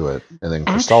review it. And then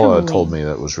Kristalla told me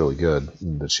that it was really good,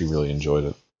 and that she really enjoyed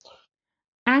it.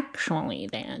 Actually,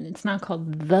 Dan, it's not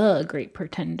called The Great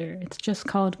Pretender. It's just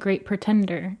called Great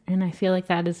Pretender. And I feel like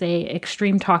that is a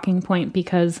extreme talking point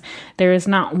because there is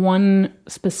not one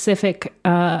specific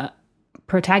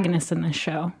protagonist in this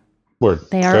show.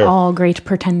 They are all great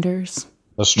pretenders.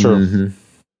 That's true. Mm-hmm.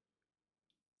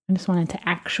 I just wanted to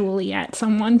actually at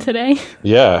someone today.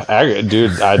 Yeah,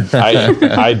 dude,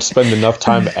 I'd spend enough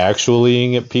time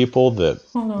actuallying at people that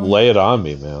lay it on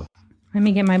me, man. Let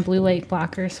me get my blue light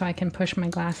blocker so I can push my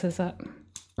glasses up.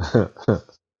 All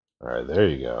right, there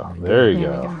you go. There you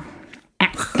go.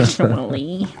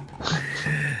 Actually.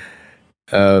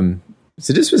 So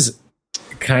this was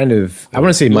kind of, I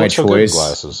want to say my choice.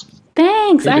 Glasses.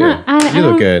 Thanks. You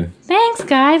look good. Thanks,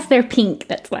 guys. They're pink.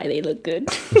 That's why they look good.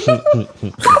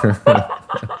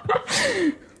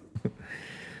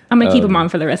 I'm going to keep them on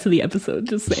for the rest of the episode,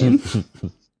 just saying.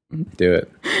 Do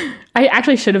it. I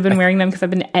actually should have been wearing them because I've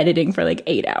been editing for like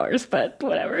 8 hours, but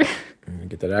whatever.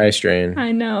 Get that eye strain.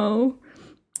 I know.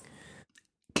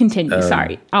 Continue.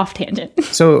 Sorry. Off tangent.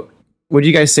 So would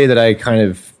you guys say that I kind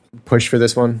of pushed for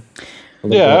this one?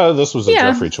 Yeah, this was a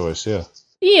Jeffrey choice, yeah.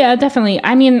 Yeah, definitely.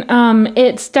 I mean,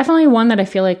 it's definitely one that I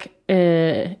feel like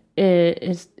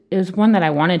is one that I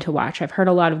wanted to watch. I've heard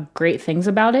a lot of great things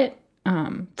about it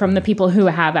from the people who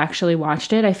have actually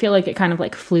watched it. I feel like it kind of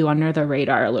like flew under the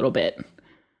radar a little bit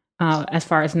as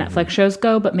far as Netflix shows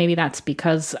go, but maybe that's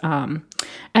because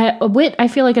WIT, I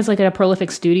feel like, is like a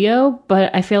prolific studio,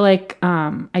 but I feel like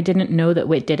I didn't know that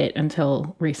WIT did it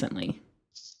until recently.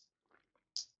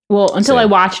 Well, until I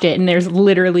watched it, and there's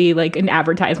literally like an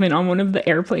advertisement on one of the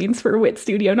airplanes for WIT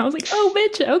Studio, and I was like, "Oh,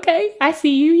 bitch, okay, I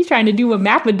see you. He's trying to do what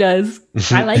Mappa does.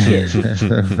 I like it."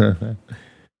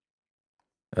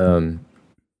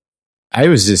 I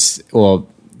was just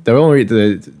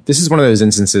this is one of those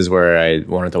instances where I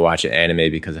wanted to watch an anime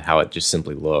because of how it just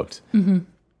simply looked. Mm-hmm.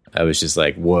 I was just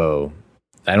like, "Whoa!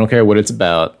 I don't care what it's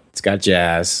about. It's got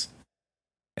jazz,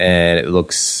 and it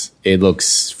looks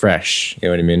fresh." You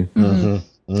know what I mean? Mm-hmm.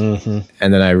 Mm-hmm.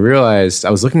 And then I realized I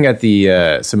was looking at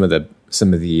the some of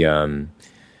the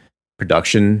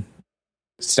production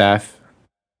staff,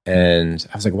 and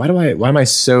I was like, why am I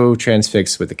so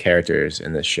transfixed with the characters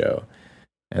in this show?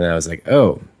 And I was like,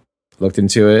 looked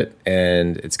into it,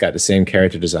 and it's got the same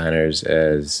character designers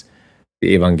as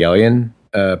the Evangelion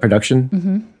production.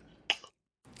 Mm-hmm.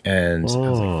 And I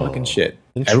was like, fucking shit.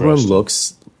 Everyone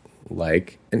looks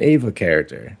like an Eva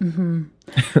character. Mm-hmm.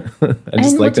 I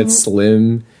just like that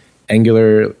slim,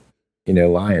 angular,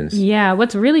 lines. Yeah,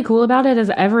 what's really cool about it is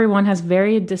everyone has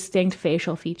very distinct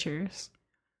facial features.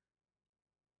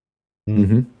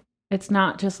 Mm-hmm. It's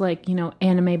not just like,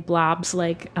 anime blobs.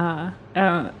 Like, I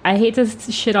hate to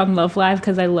shit on Love Live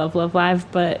because I love Love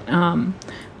Live, but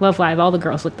Love Live, all the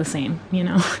girls look the same,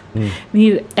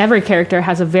 Every character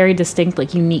has a very distinct,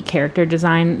 like, unique character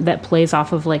design that plays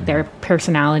off of, like, their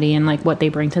personality and, like, what they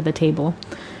bring to the table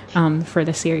for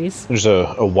the series. There's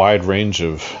a wide range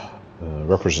of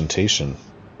representation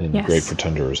in Great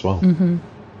Pretender as well. Mm-hmm.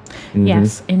 Mm-hmm.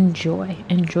 Yes, enjoy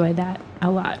that a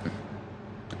lot.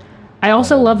 I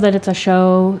also love that it's a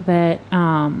show that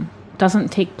doesn't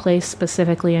take place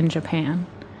specifically in Japan.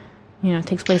 It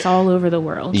takes place all over the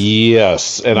world.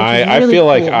 Yes, and I feel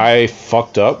like I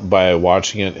fucked up by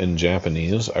watching it in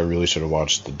Japanese. I really should have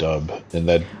watched the dub.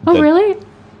 And really?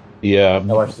 Yeah. I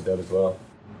watched the dub as well.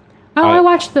 Oh, I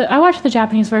watched the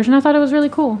Japanese version. I thought it was really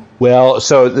cool. Well,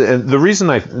 so the reason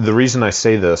I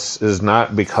say this is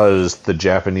not because the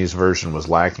Japanese version was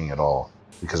lacking at all,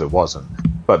 because it wasn't,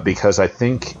 but because I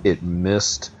think it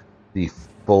missed the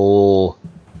full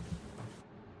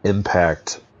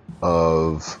impact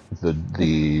of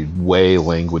the way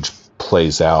language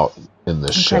plays out in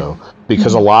this show.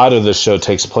 Because a lot of this show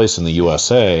takes place in the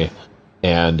USA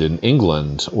and in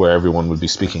England, where everyone would be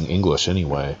speaking English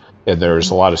anyway. And there's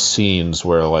a lot of scenes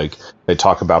where, like, they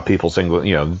talk about people's English,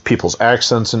 people's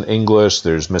accents in English.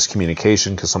 There's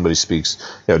miscommunication because somebody speaks,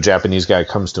 Japanese guy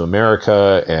comes to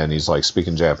America and he's like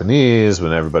speaking Japanese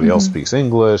when everybody else speaks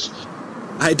English.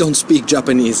 I don't speak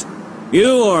Japanese.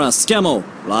 You are a scammer,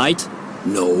 right?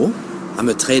 No, I'm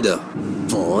a trader.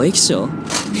 Like so.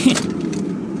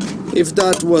 If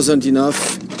that wasn't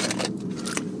enough,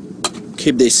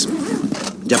 keep this.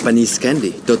 Japanese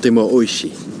candy, totemo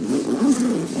oishi.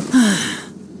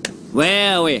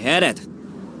 Where are we headed?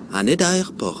 Haneda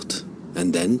Airport,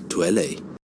 and then to LA.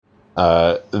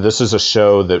 This is a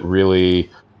show that really,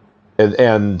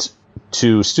 and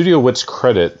to Studio Wit's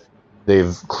credit,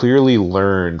 they've clearly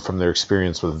learned from their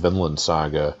experience with Vinland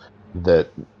Saga that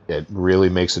it really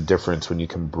makes a difference when you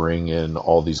can bring in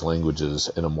all these languages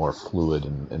in a more fluid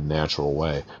and natural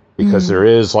way. Because there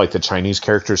is, like, the Chinese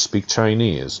characters speak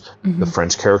Chinese, the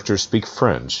French characters speak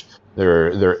French.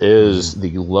 There is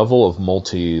the level of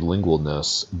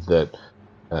multilingualness that,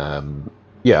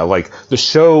 like, the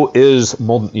show is,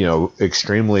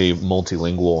 extremely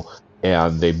multilingual,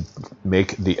 and they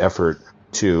make the effort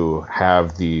to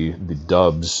have the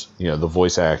dubs, the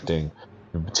voice acting,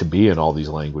 to be in all these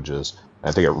languages.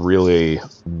 I think it really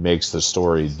makes the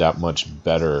story that much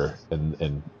better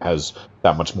and has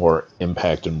that much more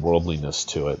impact and worldliness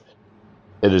to it.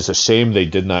 It is a shame they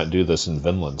did not do this in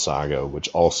Vinland Saga, which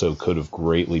also could have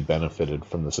greatly benefited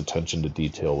from this attention to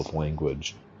detail with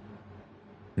language.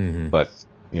 Mm-hmm. But,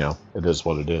 it is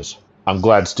what it is. I'm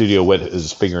glad Studio Wit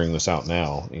is figuring this out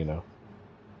now,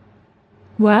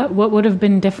 What would have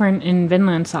been different in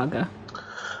Vinland Saga?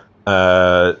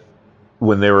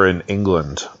 When they were in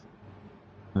England,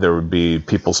 there would be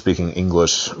people speaking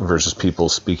English versus people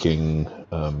speaking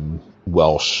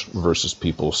Welsh versus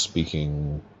people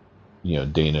speaking,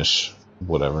 Danish,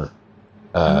 whatever.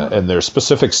 And there are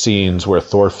specific scenes where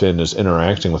Thorfinn is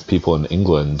interacting with people in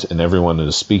England, and everyone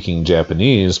is speaking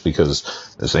Japanese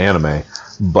because it's anime.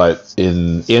 But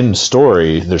in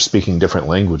story, they're speaking different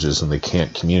languages, and they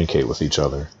can't communicate with each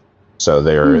other. So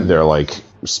they're like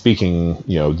speaking.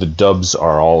 The dubs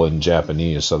are all in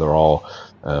Japanese, so they're all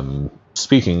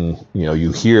speaking.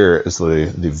 You hear as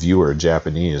the viewer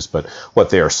Japanese, but what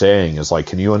they are saying is like,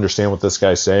 can you understand what this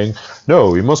guy's saying?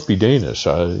 No, he must be Danish.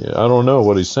 I don't know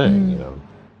what he's saying.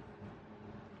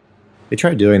 They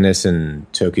tried doing this in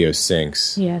Tokyo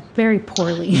Sinks. Yeah, very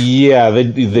poorly. Yeah, they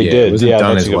did. It wasn't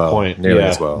done that's as a good well. point. Nearly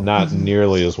as well. Not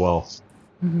nearly as well.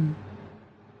 Mm-hmm.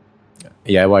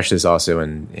 Yeah, I watched this also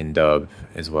in dub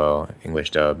as well,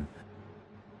 English dub.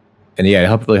 And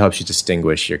yeah, it really helps you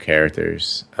distinguish your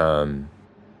characters.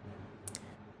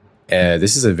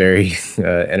 This is a very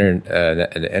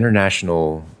an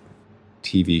international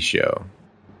TV show,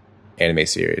 anime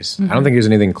series. Mm-hmm. I don't think there's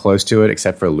anything close to it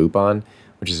except for Lupin,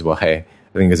 which is why I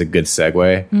think is a good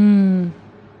segue.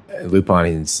 Lupin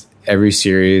is every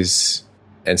series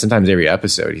and sometimes every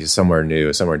episode, he's somewhere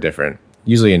new, somewhere different.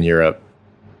 Usually in Europe,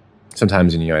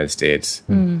 sometimes in the United States.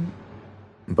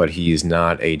 But he's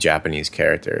not a Japanese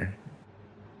character.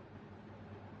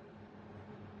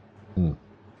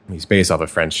 He's based off a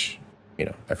French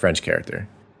character,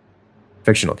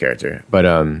 fictional character. But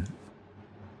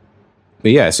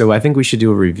yeah, so I think we should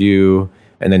do a review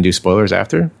and then do spoilers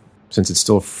after, since it's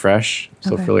still fresh,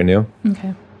 still fairly new.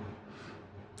 Okay.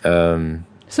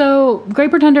 So Great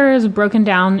Pretender is broken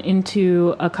down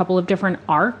into a couple of different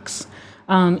arcs.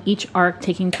 Each arc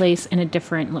taking place in a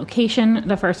different location.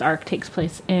 The first arc takes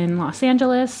place in Los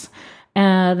Angeles.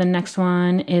 The next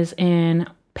one is in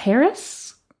Paris.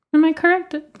 Am I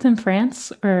correct? It's in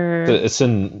France or it's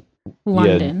in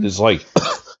London. Yeah, it's like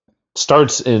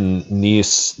starts in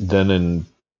Nice, then in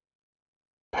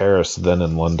Paris, then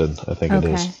in London. I think it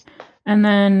is. And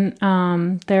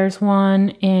then there's one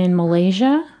in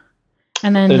Malaysia.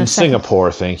 And then in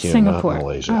Singapore, thank you, Singapore. not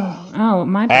Malaysia. Oh,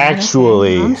 my bad.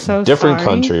 Actually, I'm so different sorry.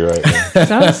 country right now.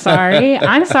 So sorry.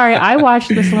 I'm sorry. I watched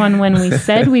this one when we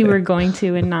said we were going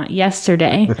to and not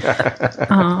yesterday.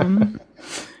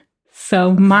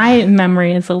 So my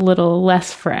memory is a little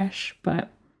less fresh. But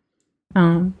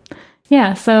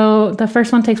yeah, so the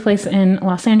first one takes place in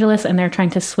Los Angeles, and they're trying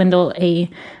to swindle a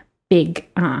big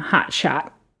hot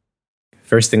shot.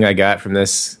 First thing I got from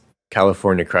this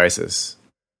California Crisis,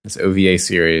 this OVA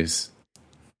series,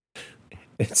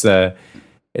 it's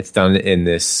done in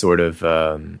this sort of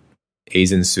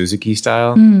Eizen Suzuki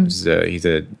style. He's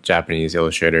a Japanese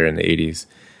illustrator in the 80s,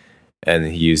 and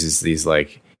he uses these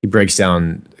he breaks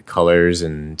down colors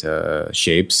and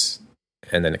shapes,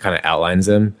 and then it kind of outlines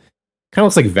them. Kind of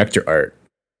looks like vector art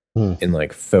in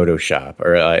Photoshop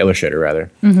or Illustrator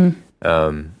rather.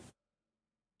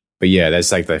 But yeah, that's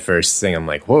the first thing. I'm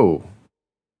like, whoa,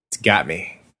 it's got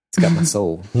me. It's got my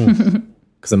soul.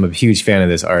 Because I'm a huge fan of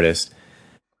this artist.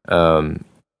 But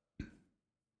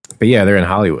yeah, they're in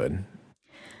Hollywood.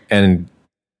 And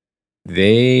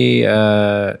they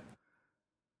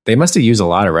must have used a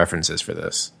lot of references for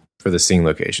this, for the scene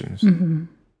locations. Did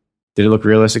it look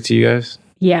realistic to you guys?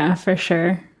 Yeah, for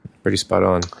sure. Pretty spot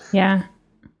on. Yeah.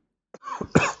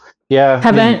 Yeah.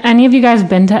 Have any of you guys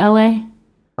been to LA?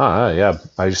 Yeah.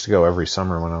 I used to go every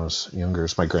summer when I was younger.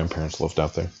 My grandparents lived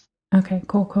out there. Okay,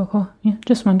 cool. Yeah,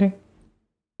 just wondering.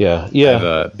 Yeah.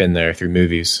 I've been there through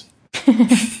movies.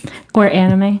 Or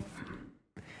anime.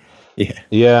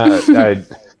 Yeah, I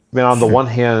mean, on the one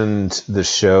hand, the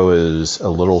show is a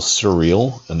little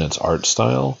surreal in its art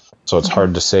style, so it's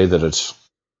hard to say that it's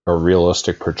a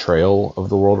realistic portrayal of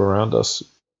the world around us.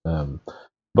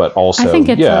 But also, I think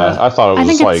it's I thought it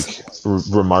was it's-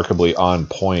 remarkably on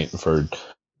point for,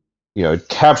 it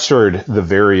captured the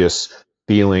various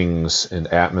feelings and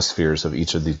atmospheres of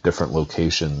each of these different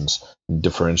locations,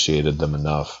 differentiated them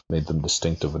enough, made them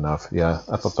distinctive enough. Yeah,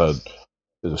 I thought that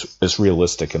it's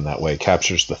realistic in that way,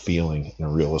 captures the feeling in a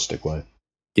realistic way.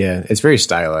 Yeah, it's very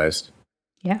stylized.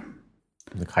 Yeah.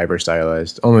 Like hyper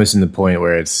stylized, almost in the point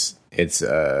where it's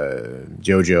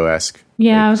JoJo-esque.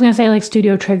 Yeah, I was going to say like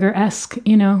Studio Trigger-esque,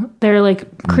 they're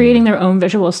like creating their own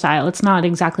visual style. It's not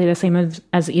exactly the same as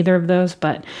either of those,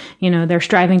 but they're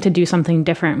striving to do something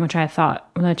different, which I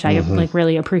like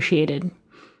really appreciated.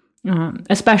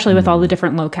 Especially with all the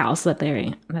different locales that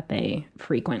they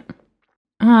frequent.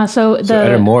 So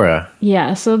Edamura.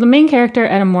 Yeah, so the main character,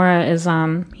 Edamura, is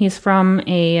he's from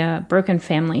a broken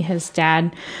family. His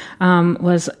dad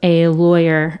was a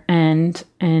lawyer, and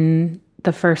in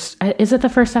the first, is it the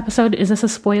first episode? Is this a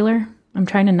spoiler? I'm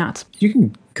trying to not. You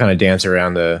can kind of dance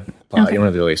around the plot. Okay. You don't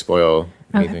have to really spoil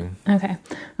anything. Okay.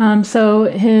 So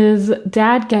his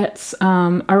dad gets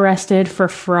arrested for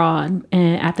fraud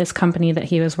at this company that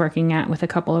he was working at with a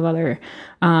couple of other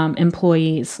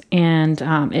employees, and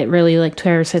it really like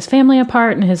tears his family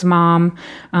apart. And his mom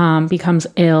becomes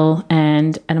ill,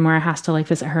 and Edamura has to like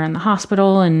visit her in the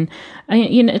hospital. And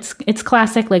it's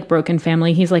classic like broken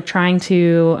family. He's like trying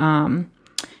to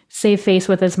save face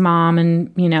with his mom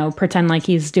and pretend like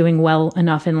he's doing well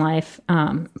enough in life.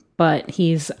 But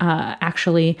he's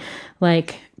actually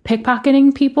like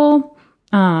pickpocketing people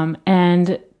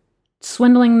and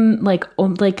swindling, like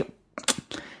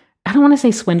I don't want to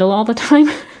say swindle all the time.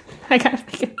 I gotta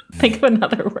think of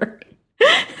another word.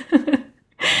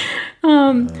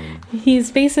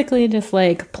 He's basically just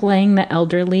like playing the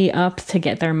elderly up to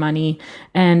get their money,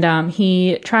 and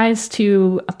he tries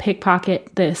to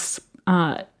pickpocket this.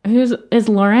 Is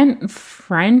Laurent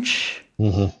French?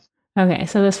 Mm-hmm. Okay,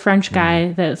 so this French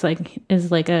guy is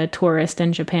like a tourist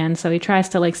in Japan, so he tries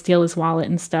to like steal his wallet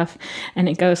and stuff, and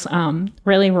it goes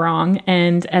really wrong,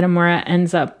 and Edamura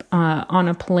ends up on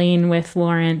a plane with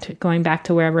Laurent, going back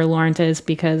to wherever Laurent is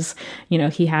because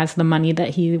he has the money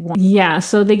that he wants. Yeah,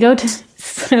 so they go to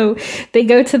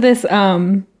this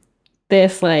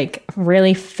like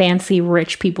really fancy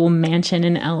rich people mansion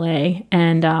in LA,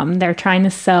 and they're trying to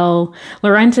sell.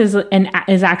 Laurent is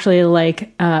actually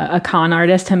like a con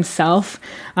artist himself,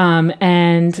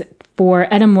 and for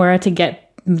Edamura to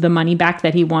get the money back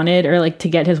that he wanted, or like to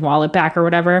get his wallet back or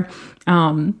whatever,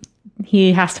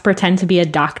 he has to pretend to be a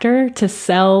doctor to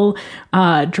sell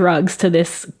drugs to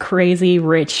this crazy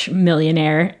rich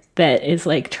millionaire that is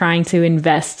like trying to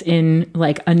invest in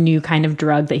like a new kind of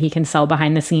drug that he can sell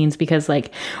behind the scenes, because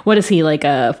like, what is he, like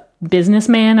a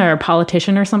businessman or a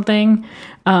politician or something? He's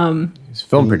a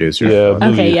film producer. Yeah.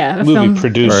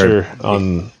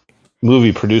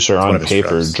 Movie producer on paper,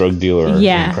 drugs. drug dealer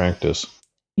in practice.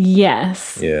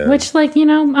 Yes. Yeah. Which, like,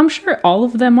 I'm sure all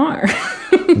of them are.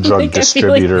 Drug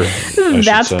distributor.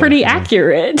 That's pretty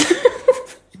accurate.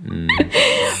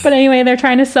 But anyway, they're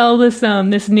trying to sell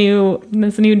this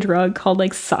new drug called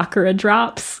like Sakura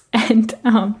Drops, and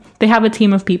they have a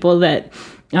team of people that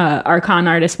are con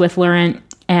artists with Laurent,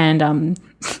 and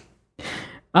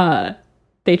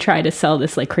they try to sell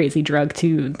this like crazy drug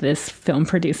to this film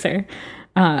producer,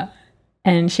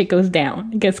 and shit goes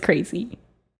down. It gets crazy.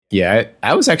 Yeah,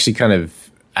 I was actually kind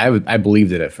of I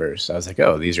believed it at first. I was like,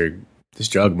 oh, this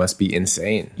drug must be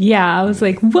insane. Yeah, I was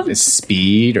like, what? Is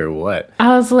speed or what?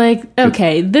 I was like,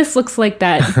 okay, this looks like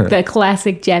the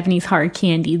classic Japanese hard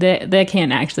candy. That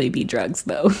can't actually be drugs,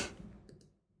 though.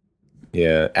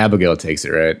 Yeah, Abigail takes it,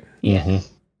 right? Yeah.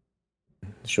 Mm-hmm.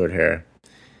 Short hair.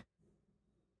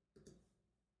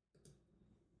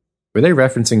 Were they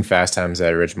referencing Fast Times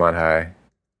at Ridgemont High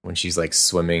when she's like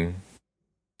swimming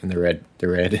in the red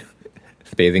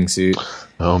bathing suit?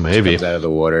 Oh, maybe. She comes out of the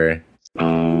water.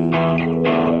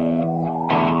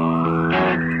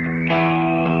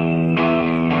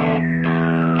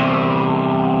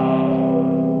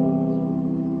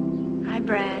 Hi,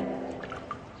 Brad.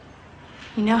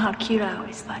 You know how cute I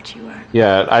always thought you were.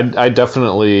 Yeah, I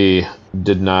definitely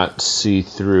did not see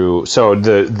through. So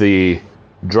the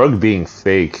drug being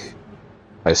fake,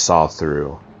 I saw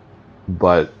through,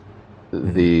 but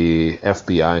the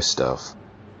FBI stuff,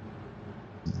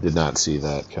 did not see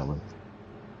that coming.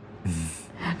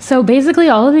 So basically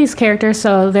all of these characters,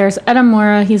 so there's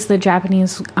Edamura, he's the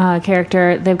Japanese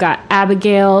character. They've got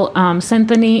Abigail,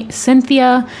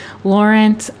 Cynthia,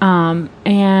 Laurent,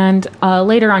 and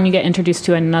later on you get introduced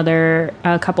to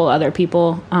a couple other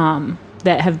people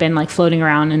that have been like floating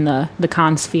around in the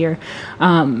con sphere.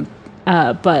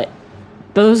 But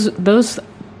those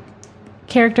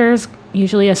characters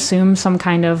usually assume some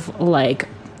kind of like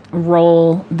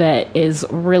role that is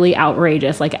really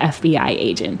outrageous, like FBI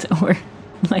agent or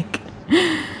like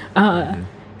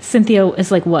Cynthia is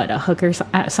like what, a hooker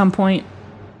at some point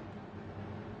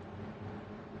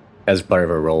as part of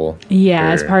her role.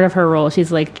 Yeah, as part of her role,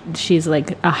 she's like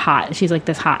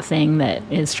this hot thing that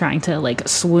is trying to like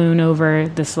swoon over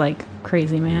this like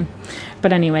crazy man.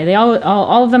 But anyway, they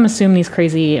all of them assume these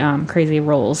crazy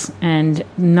roles, and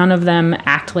none of them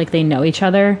act like they know each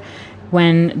other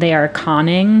when they are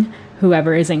conning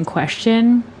whoever is in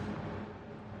question.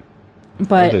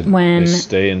 But when they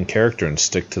stay in character and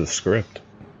stick to the script.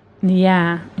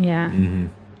 Yeah. Mm-hmm.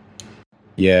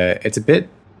 Yeah, it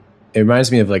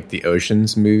reminds me of like the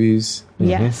Ocean's movies.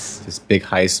 Yes. Just big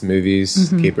heist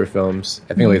movies, caper films.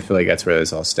 I think I feel like that's where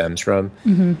this all stems from.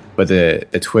 But the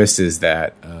twist is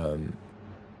that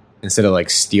instead of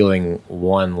like stealing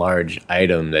one large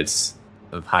item that's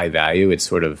of high value,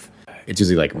 it's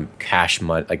usually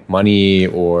like money,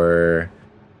 or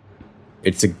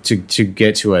it's to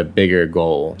get to a bigger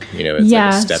goal. It's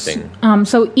like a stepping.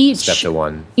 So step to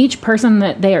one. Each person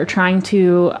that they are trying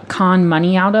to con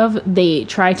money out of, they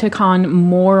try to con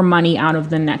more money out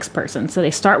of the next person. So they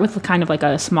start with kind of like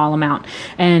a small amount,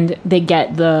 and they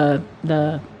get the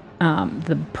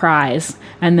prize,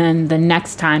 and then the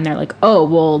next time they're like, oh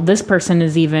well, this person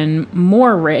is even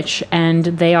more rich and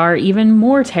they are even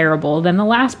more terrible than the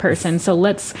last person, so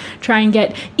let's try and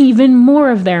get even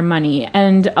more of their money.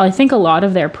 And I think a lot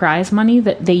of their prize money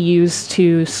that they use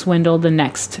to swindle the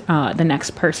next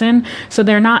person, so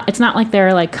it's not like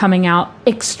they're like coming out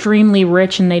extremely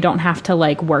rich and they don't have to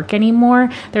like work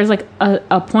anymore. There's like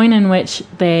a point in which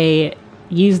they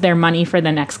use their money for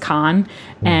the next con,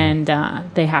 and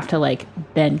they have to like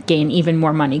then gain even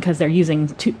more money because they're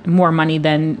using more money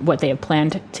than what they have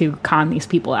planned to con these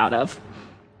people out of.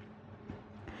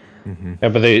 Yeah,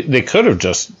 but they could have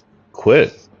just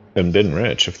quit and been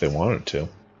rich if they wanted to.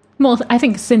 Well, I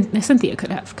think Cynthia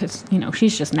could have, because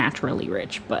she's just naturally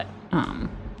rich, but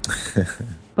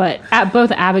but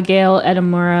both Abigail,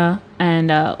 Edamura, and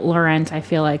Laurent, I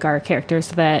feel like are characters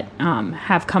that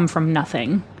have come from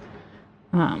nothing.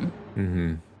 Well,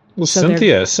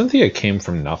 so Cynthia came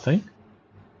from nothing.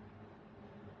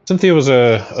 Cynthia was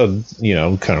a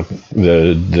kind of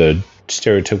the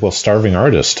stereotypical starving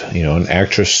artist, an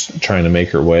actress trying to make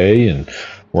her way and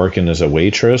working as a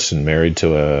waitress, and married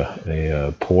to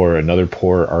another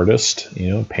poor artist,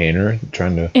 painter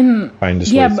trying to find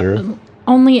his way through.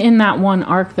 Only in that one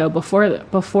arc though.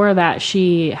 Before that,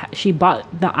 she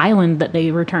bought the island that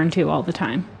they return to all the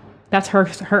time. That's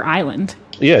her island.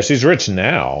 Yeah, she's rich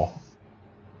now.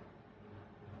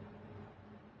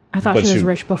 I thought she was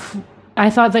rich before. I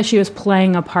thought that she was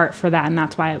playing a part for that, and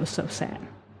that's why it was so sad.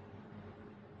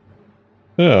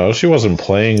 No, she wasn't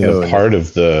playing the part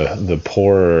of the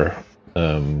poor,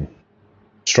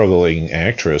 struggling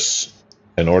actress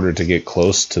in order to get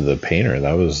close to the painter.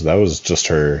 That was just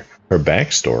her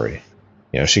backstory.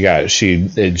 She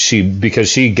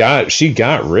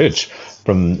got rich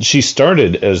from. She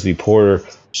started as the poor,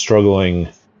 struggling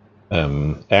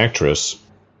actress,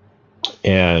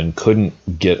 and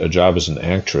couldn't get a job as an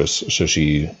actress, so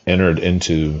she entered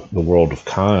into the world of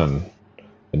con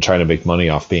and trying to make money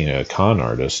off being a con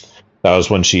artist. That was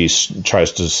when she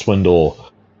tries to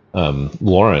swindle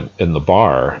Laurent in the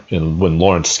bar, and when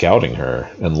Laurent's scouting her,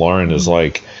 and Laurent is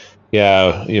like,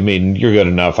 yeah, I mean, you're good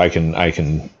enough, I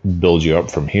can build you up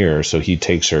from here. So he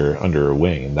takes her under her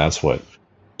wing, and that's what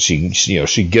she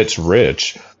gets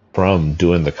rich from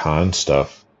doing the con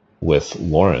stuff with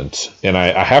Laurent. And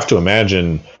I have to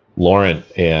imagine Laurent,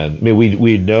 and I mean,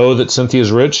 we know that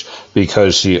Cynthia's rich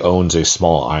because she owns a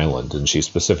small island, and she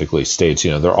specifically states,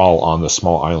 they're all on the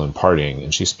small island partying,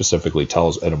 and she specifically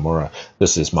tells Edamura,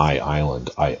 this is my island,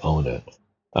 I own it.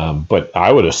 But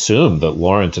I would assume that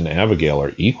Laurent and Abigail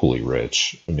are equally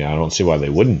rich. I mean, I don't see why they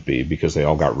wouldn't be, because they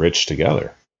all got rich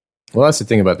together. Well, that's the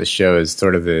thing about the show, is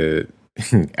sort of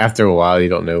after a while, you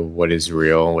don't know what is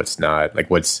real and what's not, like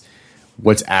what's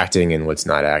acting and what's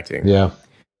not acting. Yeah.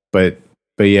 But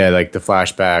yeah, like the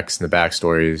flashbacks and the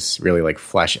backstories really like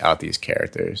flesh out these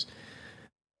characters.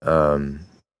 And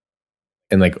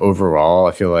like overall,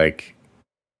 I feel like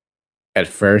at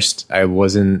first I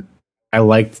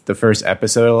liked the first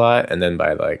episode a lot, and then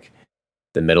by like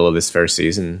the middle of this first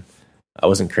season, I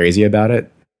wasn't crazy about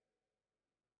it.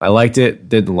 I liked it,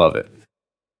 didn't love it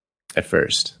at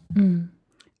first.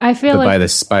 I feel But like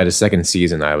by the second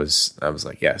season, I was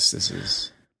like, yes,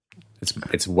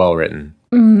 it's well written.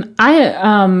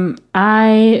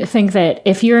 I think that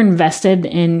if you're invested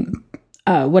in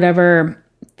whatever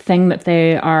thing that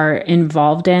they are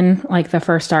involved in, like the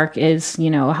first arc is,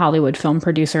 a Hollywood film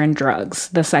producer and drugs.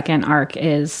 The second arc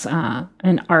is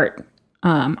an art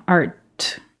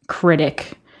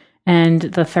critic, and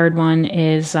the third one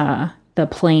is the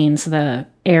planes, the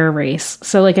air race.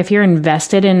 So like if you're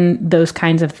invested in those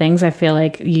kinds of things, I feel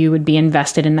like you would be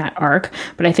invested in that arc.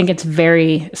 But I think it's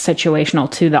very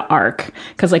situational to the arc,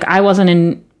 because like I wasn't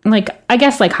in, like, I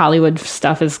guess like Hollywood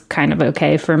stuff is kind of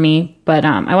okay for me, but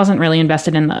I wasn't really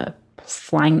invested in the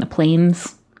flying the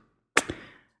planes.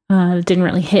 It didn't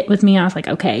really hit with me. I was like,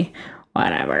 okay,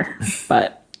 whatever.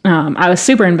 But I was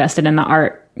super invested in the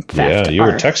art theft. Yeah, you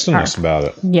were texting us about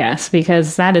it. Yes,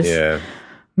 because that is,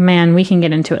 man, we can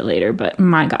get into it later, but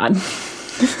my God.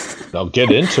 Now get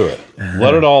into it.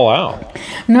 Let it all out.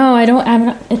 No, I don't.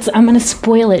 I'm going to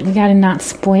spoil it. We got to not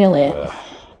spoil it.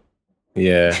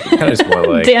 Yeah, kind of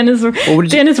spoil like Dan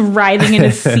is writhing in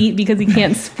his seat because he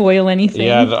can't spoil anything.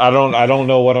 Yeah, I don't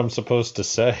know what I'm supposed to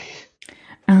say.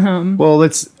 Well,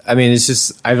 it's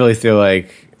just, I really feel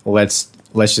like let's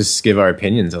just give our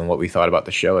opinions on what we thought about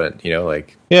the show, and what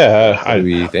do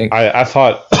we think? I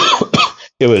thought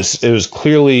it was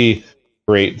clearly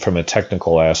great from a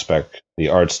technical aspect. The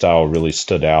art style really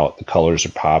stood out. The colors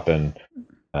are popping.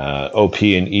 OP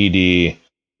and ED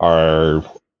are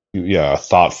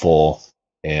thoughtful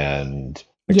and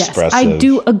expressive. Yes, I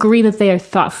do agree that they are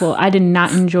thoughtful. I did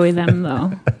not enjoy them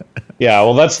though. Yeah,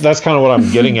 well, that's kind of what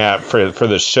I'm getting at for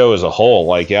this show as a whole.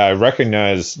 Like, I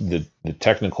recognize the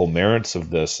technical merits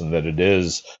of this, and that it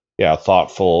is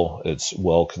thoughtful. It's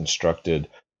well constructed,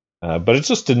 but it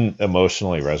just didn't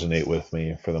emotionally resonate with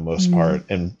me for the most part.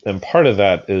 And part of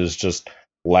that is just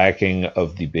lacking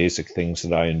of the basic things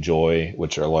that I enjoy,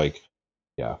 which are like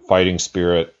fighting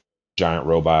spirit, giant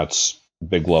robots,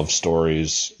 big love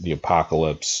stories, the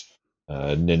apocalypse,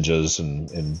 ninjas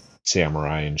and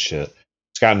samurai and shit.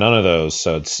 It's got none of those,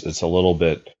 so it's a little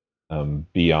bit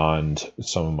beyond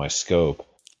some of my scope.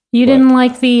 You didn't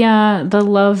like the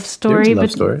love story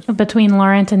between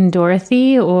Laurent and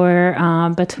Dorothy,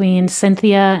 or between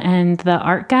Cynthia and the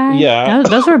art guy? Yeah.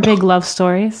 Those were big love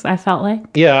stories, I felt like.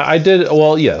 Yeah, I did.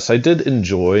 Well, yes, I did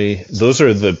enjoy. Those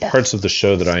are the parts of the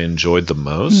show that I enjoyed the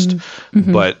most,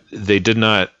 but they did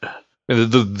not.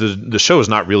 The show is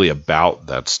not really about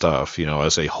that stuff,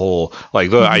 as a whole. Like,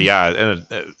 and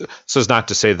this is not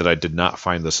to say that I did not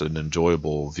find this an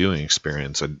enjoyable viewing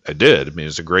experience. I did. I mean,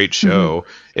 it's a great show,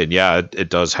 and it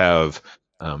does have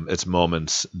its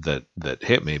moments that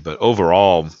hit me. But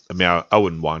overall, I mean, I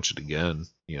wouldn't watch it again.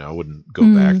 I wouldn't go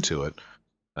back to it.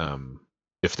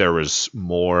 If there was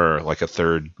more, like a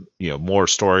third, more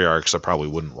story arcs, I probably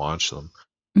wouldn't watch them.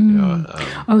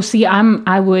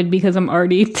 I would, because I'm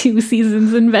already 2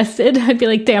 seasons invested. I'd be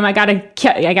like, damn, I gotta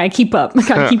keep up. I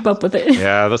gotta keep up with it.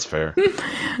 Yeah, that's fair.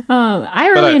 I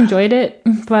really enjoyed it,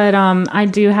 but I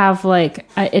do have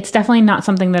it's definitely not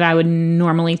something that I would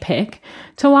normally pick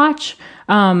to watch.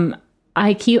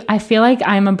 I feel like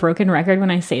I'm a broken record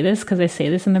when I say this, because I say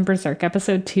this in the Berserk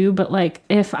episode too. But like,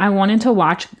 if I wanted to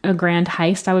watch a grand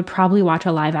heist, I would probably watch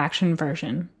a live action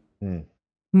version.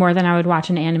 More than I would watch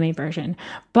an anime version.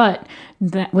 But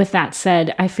with that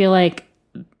said, I feel like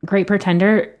Great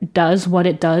Pretender does what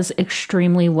it does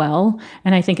extremely well.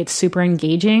 And I think it's super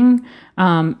engaging,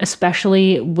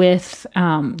 especially with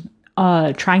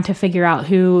trying to figure out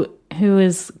who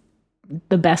is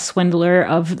the best swindler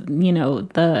of,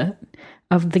 the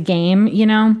game,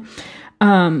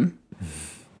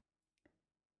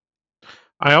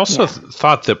 I also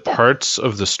thought that parts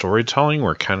of the storytelling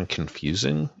were kind of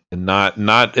confusing, and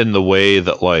not in the way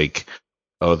that like,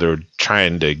 oh, they're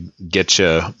trying to get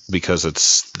you because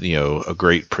it's, a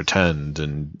great pretend,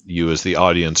 and you as the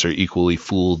audience are equally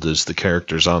fooled as the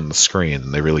characters on the screen,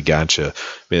 and they really got you. I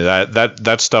mean,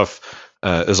 that stuff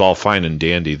is all fine and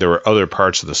dandy. There were other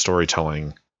parts of the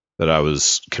storytelling that I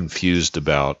was confused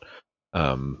about.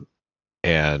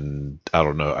 And I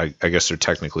don't know. I guess they're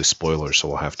technically spoilers, so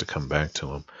we'll have to come back to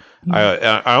them.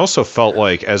 I also felt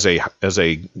like as a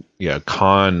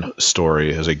con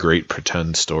story, as a great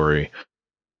pretend story,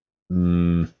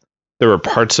 there were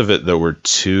parts of it that were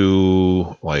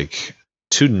too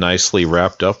nicely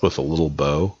wrapped up with a little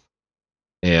bow,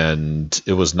 and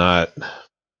it was not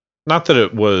that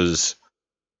it was.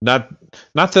 Not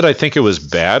that I think it was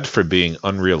bad for being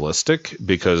unrealistic,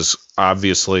 because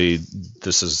obviously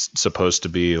this is supposed to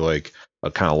be like a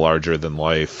kind of larger than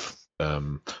life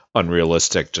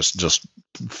unrealistic, just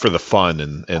for the fun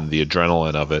and the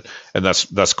adrenaline of it, and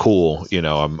that's cool.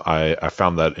 I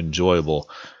found that enjoyable,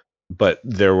 but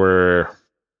there were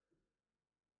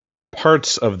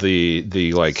parts of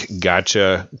the like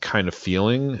gotcha kind of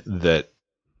feeling that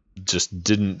just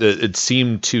didn't. It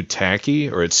seemed too tacky,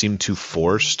 or it seemed too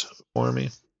forced for me.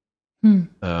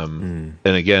 And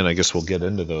again, I guess we'll get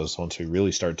into those once we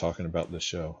really start talking about this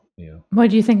show. What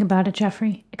do you think about it,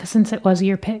 Jeffrey? Because since it was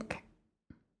your pick.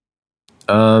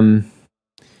 I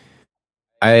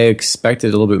expected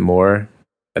a little bit more.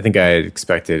 I think I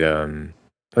expected.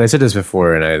 I said this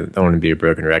before, and I don't want to be a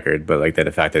broken record, but like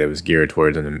the fact that it was geared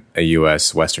towards a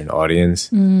U.S. Western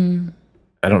audience.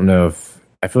 I don't know if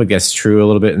I feel like that's true a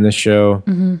little bit in this show.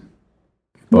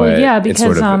 But well, yeah,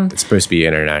 because it's supposed to be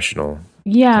international.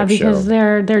 Yeah, because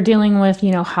show. they're dealing with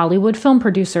Hollywood film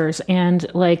producers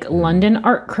and like London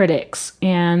art critics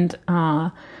and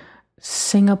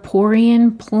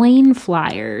Singaporean plane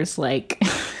flyers. Like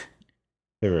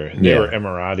they were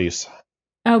Emiratis.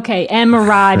 Okay,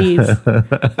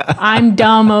 Emiratis. I'm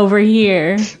dumb over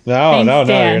here. No, Thanks,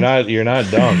 Dan. you're not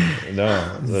dumb.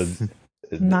 No.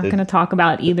 I'm not going to talk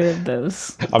about either of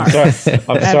those. I'm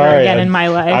sorry. Again in my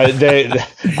life.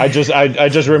 I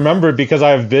just remembered because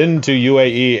I've been to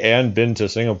UAE and been to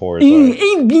Singapore. So.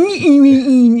 I've been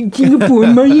in Singapore.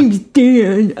 My name's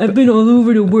Dan. I've been all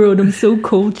over the world. I'm so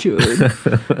cultured.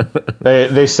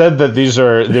 They said that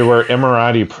they were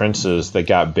Emirati princes that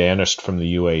got banished from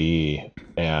the UAE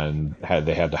and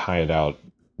they had to hide out.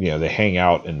 They hang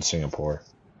out in Singapore.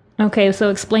 Okay, so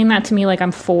explain that to me like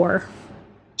I'm 4.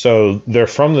 So they're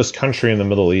from this country in the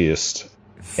Middle East,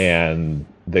 and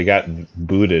they got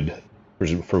booted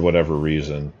for whatever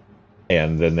reason,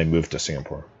 and then they moved to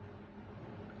Singapore.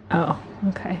 Oh,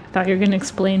 okay. I thought you were going to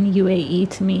explain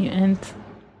UAE to me. And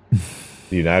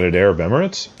the United Arab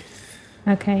Emirates?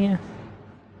 Okay, yeah.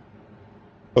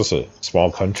 That's a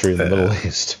small country in the Middle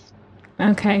East.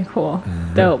 Okay, cool.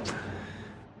 Dope.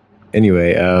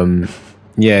 Anyway,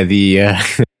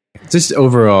 just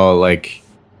overall, like,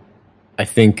 I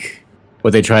think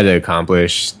what they tried to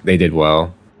accomplish, they did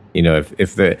well.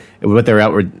 If they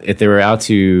were out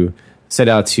to set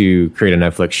out to create a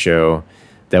Netflix show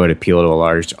that would appeal to a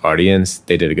large audience,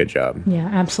 they did a good job. Yeah,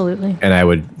 absolutely. And I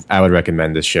would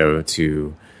recommend this show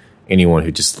to anyone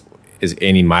who just is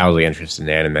any mildly interested in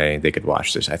anime. They could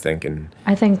watch this, I think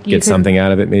get something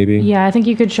out of it, maybe. Yeah, I think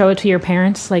you could show it to your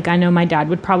parents. Like, I know my dad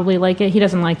would probably like it. He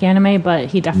doesn't like anime, but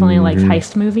he definitely likes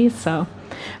heist movies, so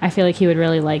I feel like he would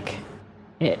really like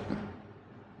it.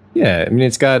 Yeah, I mean,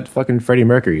 it's got fucking Freddie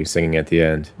Mercury singing at the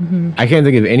end. I can't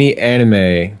think of any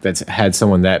anime that's had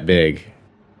someone that big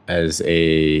as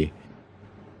a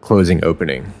closing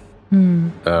opening.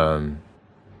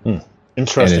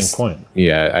 Interesting point.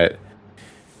 Yeah,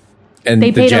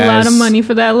 they paid a lot of money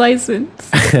for that license.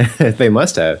 They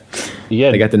must have.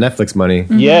 Yeah, they got the Netflix money.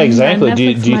 Yeah, exactly. Do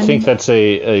you think that's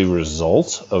a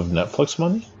result of Netflix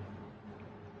money?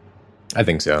 I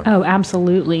think so. Oh,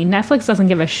 absolutely. Netflix doesn't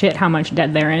give a shit how much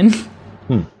debt they're in.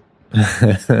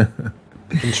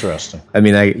 Interesting. I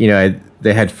mean,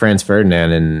 they had Franz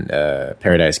Ferdinand in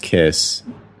Paradise Kiss,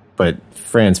 but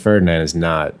Franz Ferdinand is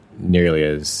not nearly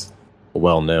as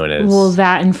well known as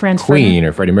that and Franz Queen Ferdinand.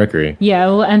 or Freddie Mercury. Yeah,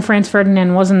 well, and Franz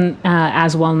Ferdinand wasn't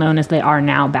as well known as they are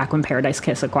now back when Paradise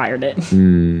Kiss acquired it.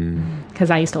 Because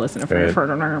I used to listen to Franz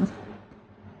Ferdinand.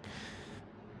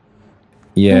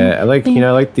 Yeah, I like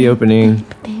the opening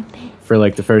for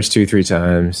like the first 2-3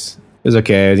 times. It was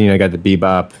okay. I got the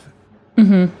bebop.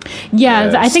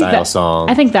 Yeah, I think that song.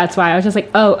 I think that's why I was just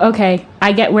like, oh, okay,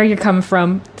 I get where you're coming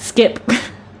from. Skip.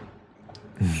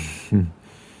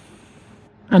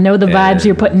 I know the vibes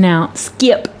you're putting out.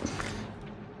 Skip.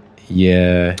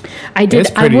 Yeah, I did.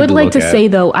 I would like to say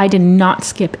though, I did not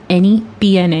skip any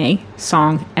BNA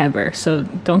song ever. So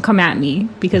don't come at me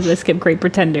because I skipped Great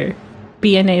Pretender.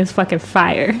 BNA is fucking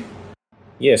fire.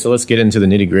 Yeah, so let's get into the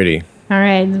nitty gritty. All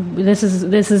right, this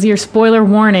is your spoiler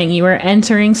warning. You are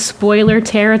entering spoiler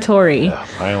territory. Yeah,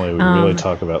 finally, we really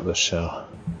talk about this show.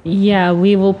 Yeah,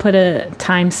 we will put a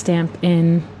timestamp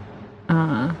in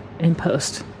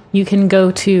post. You can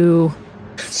go to.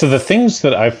 So the things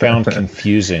that I found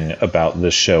confusing about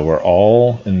this show were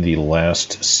all in the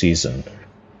last season.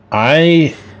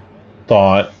 I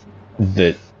thought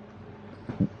that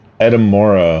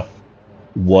Edamura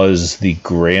was the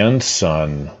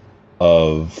grandson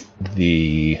of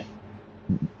the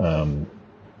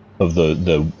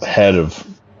head of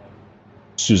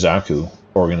Suzaku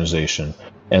organization,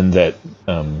 and that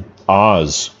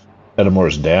Oz,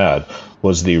 Edamura's dad,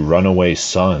 was the runaway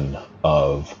son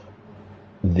of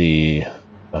the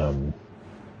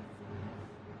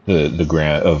the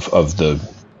grant of the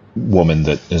woman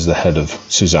that is the head of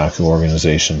Suzaku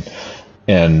organization.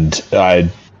 And I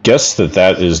guess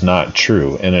that is not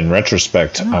true. And in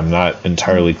retrospect, I'm not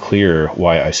entirely clear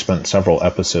why I spent several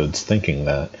episodes thinking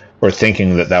that, or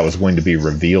thinking that that was going to be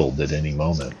revealed at any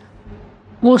moment.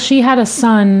 Well, she had a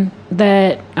son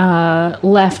that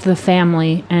left the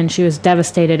family, and she was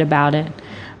devastated about it.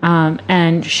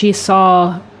 And she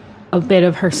saw a bit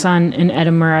of her son in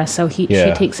Edamura, so she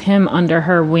takes him under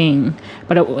her wing,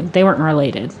 but they weren't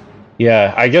related.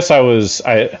 Yeah, I guess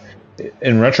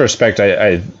in retrospect,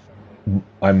 I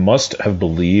must have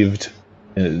believed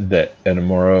that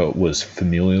Edamura was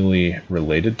familially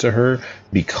related to her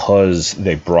because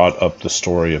they brought up the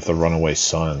story of the runaway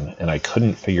son, and I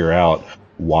couldn't figure out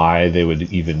why they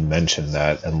would even mention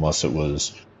that unless it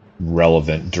was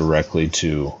relevant directly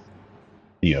to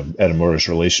Edamura's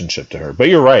relationship to her. But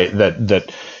you're right that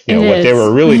what they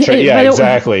were really trying. Yeah,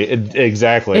 exactly. It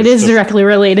is directly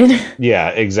related. Yeah,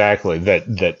 exactly. That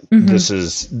this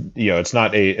is it's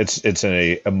not it's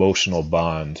an emotional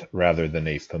bond rather than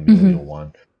a familial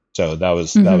one. So that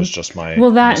was just my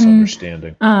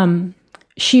misunderstanding.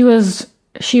 She was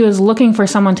looking for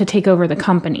someone to take over the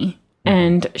company,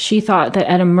 and she thought that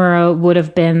Edamura would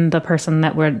have been the person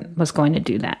that was going to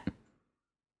do that.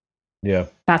 Yeah.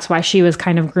 That's why she was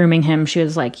kind of grooming him. She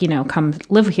was like, come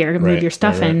live here, move your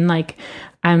stuff in. Like,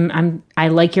 I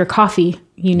like your coffee.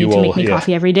 You need to make me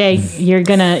coffee every day. You're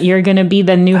gonna be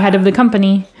the new head of the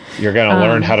company. You're gonna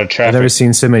learn how to traffic. I've never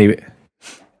seen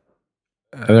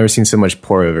so much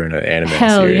pour over in an anime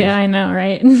series. Yeah, I know,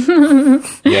 right?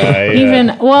 Yeah.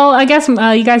 Even I guess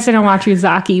you guys didn't watch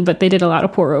Uzaki, but they did a lot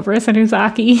of pour overs in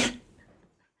Uzaki.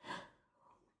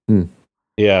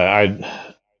 Yeah,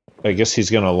 I guess he's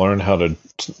going to learn how to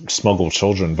smuggle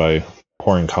children by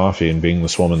pouring coffee and being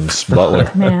this woman's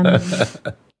butler. Man. So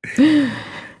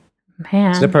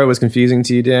that part was confusing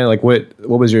to you, Dan? Like, what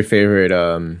was your favorite?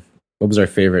 What was our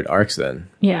favorite arcs then?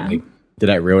 Yeah. Like, did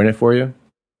I ruin it for you?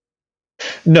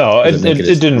 No, it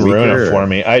didn't ruin it for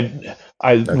me.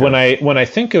 When I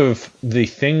think of the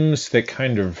things that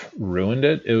kind of ruined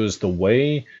it, it was the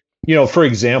way, for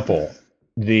example,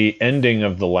 the ending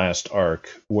of the last arc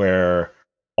where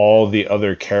all the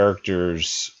other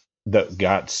characters that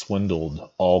got swindled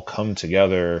all come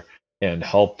together and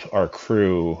help our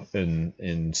crew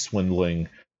in swindling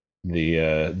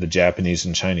the Japanese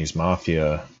and Chinese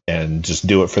mafia, and just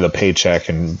do it for the paycheck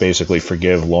and basically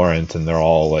forgive Laurent. And they're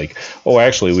all like, oh,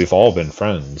 actually, we've all been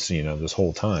friends, this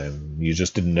whole time. You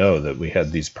just didn't know that we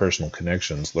had these personal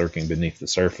connections lurking beneath the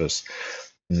surface.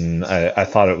 And I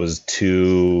thought it was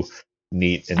too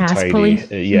neat and tidy.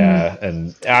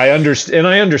 And I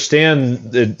understand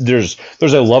that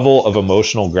there's a level of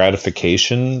emotional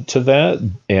gratification to that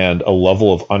and a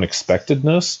level of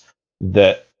unexpectedness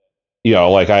that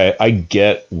I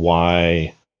get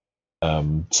why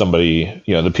somebody,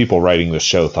 the people writing the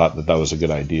show thought that was a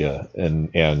good idea,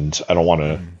 and I don't want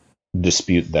to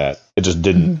dispute that. It just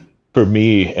didn't for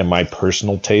me and my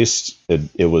personal taste.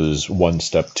 It was one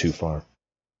step too far.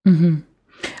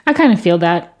 I kind of feel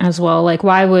that as well. Like,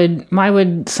 why would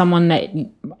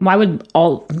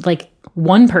all, like,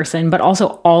 one person, but also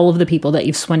all of the people that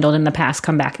you've swindled in the past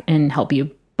come back and help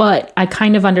you? But I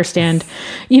kind of understand,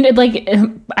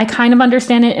 I kind of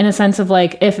understand it in a sense of,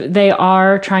 like, if they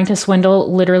are trying to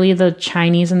swindle literally the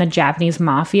Chinese and the Japanese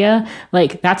mafia,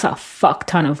 like, that's a fuck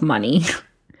ton of money.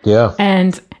 Yeah.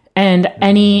 And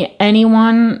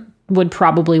anyone would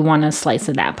probably want a slice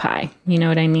of that pie. You know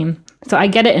what I mean? So I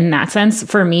get it in that sense.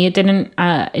 For me, it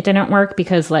didn't work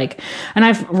because, like, and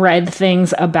I've read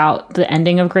things about the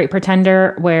ending of Great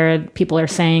Pretender where people are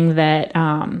saying that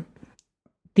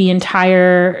the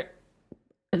entire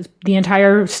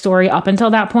story up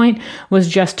until that point was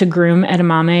just to groom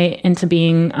Edamame into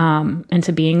being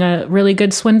a really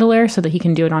good swindler so that he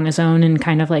can do it on his own and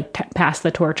kind of like pass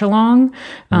the torch along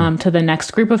to the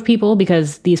next group of people,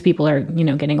 because these people are,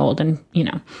 getting old and,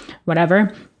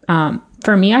 whatever.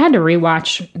 For me, I had to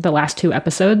rewatch the last 2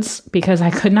 episodes because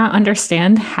I could not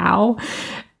understand how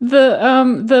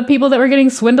the people that were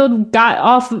getting swindled got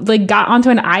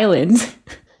onto an island.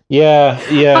 Yeah.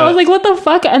 I was like, what the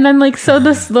fuck? And then, like, so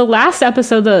the last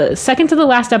episode, the second to the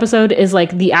last episode is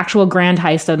like the actual grand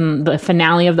heist and the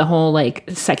finale of the whole, like,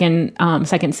 second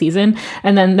season.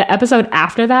 And then the episode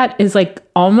after that is like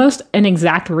almost an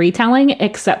exact retelling,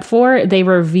 except for they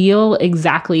reveal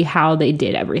exactly how they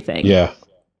did everything. Yeah.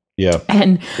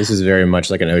 And this is very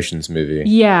much like an Ocean's movie.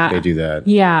 Yeah. They do that.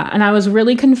 Yeah. And I was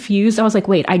really confused. I was like,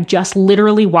 wait, I just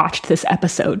literally watched this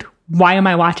episode. Why am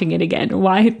I watching it again?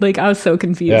 Why? Like, I was so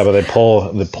confused. Yeah, but they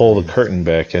pull the curtain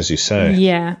back, as you say.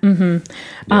 Yeah. Mm-hmm.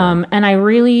 Yeah. And I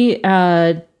really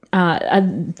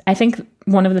I think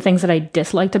one of the things that I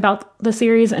disliked about the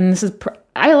series, and this is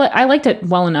I liked it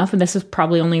well enough, and this is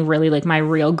probably only really like my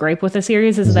real gripe with the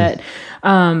series, is that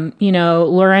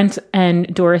Laurent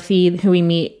and Dorothy, who we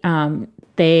meet,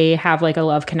 they have like a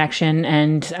love connection,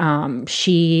 and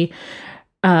she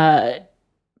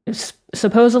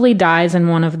supposedly dies in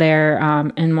one of their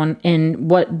in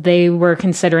what they were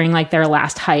considering like their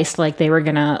last heist. Like they were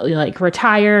gonna like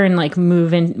retire and like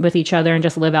move in with each other and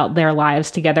just live out their lives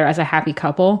together as a happy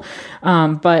couple.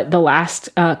 But the last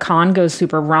con goes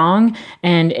super wrong,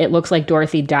 and it looks like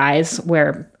Dorothy dies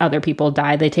where other people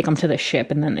die. They take them to the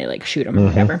ship and then they like shoot them or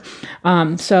whatever.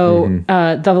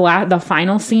 The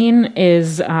final scene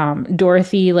is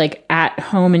Dorothy like at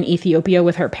home in Ethiopia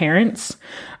with her parents.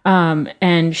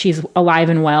 And she's alive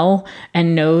and well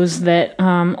and knows that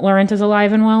Laurent is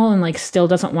alive and well, and like still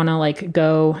doesn't want to like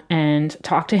go and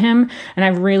talk to him. And I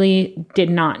really did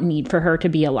not need for her to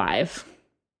be alive.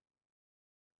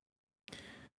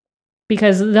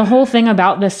 Because the whole thing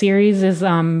about the series is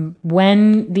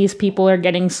when these people are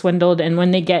getting swindled and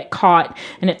when they get caught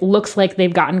and it looks like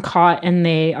they've gotten caught and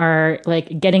they are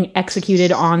like getting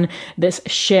executed on this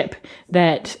ship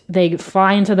that they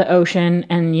fly into the ocean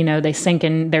and, you know, they sink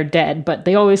and they're dead, but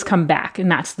they always come back.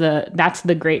 And that's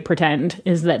the great pretend,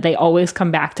 is that they always come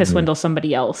back to swindle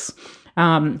somebody else.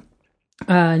 And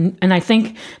I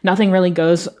think nothing really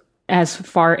goes as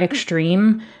far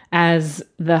extreme as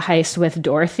the heist with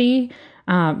Dorothy.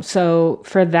 So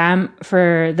for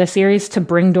the series to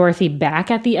bring Dorothy back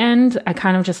at the end, I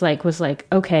kind of just like was like,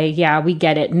 okay, yeah, we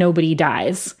get it. Nobody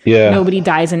dies. Yeah. Nobody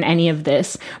dies in any of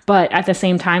this. But at the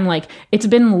same time, like it's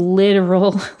been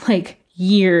literal like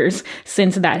years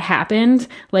since that happened.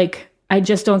 Like I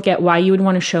just don't get why you would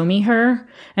want to show me her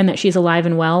and that she's alive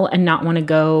and well and not want to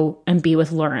go and be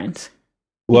with Laurent.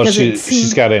 Well,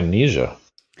 she's got amnesia.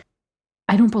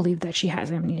 I don't believe that she has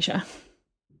amnesia.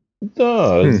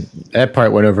 That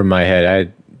part went over my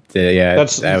head. That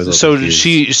was so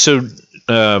she's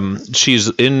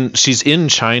in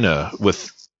China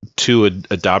with two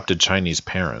adopted Chinese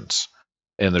parents,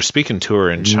 and they're speaking to her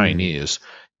in Chinese,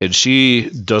 and she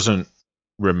doesn't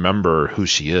remember who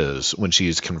she is when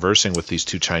she's conversing with these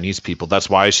two Chinese people. That's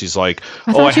why she's like,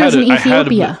 she's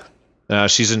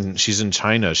in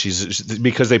China. She's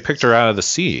because they picked her out of the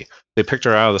sea. They picked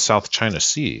her out of the South China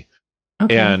Sea.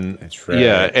 Okay. And that's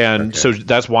right. So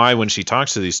that's why when she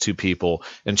talks to these two people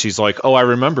and she's like, "Oh, I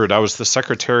remembered I was the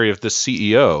secretary of this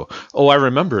CEO. Oh, I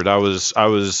remembered I was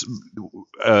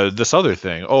this other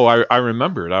thing. Oh, I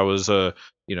remembered I was a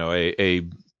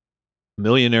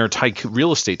millionaire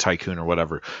real estate tycoon or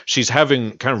whatever." She's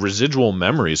having kind of residual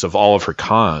memories of all of her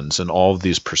cons and all of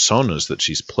these personas that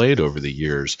she's played over the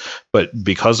years, but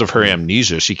because of her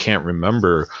amnesia, she can't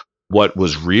remember what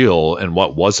was real and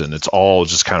what wasn't. It's all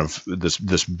just kind of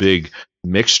this big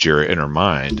mixture in her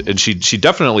mind. And she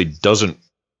definitely doesn't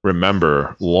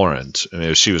remember Laurent. I mean,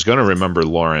 if she was going to remember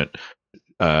Laurent,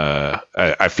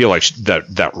 I feel like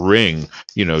that ring,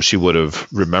 she would have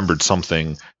remembered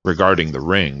something regarding the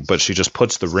ring, but she just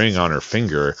puts the ring on her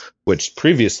finger, which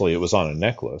previously it was on a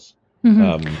necklace.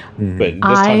 But this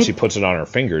time she puts it on her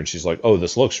finger and she's like, "Oh,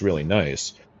 this looks really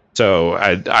nice." So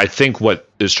I think what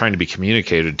is trying to be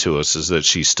communicated to us is that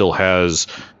she still has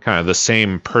kind of the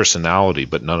same personality,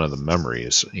 but none of the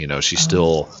memories. She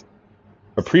still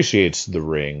appreciates the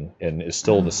ring and is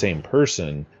still the same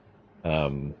person,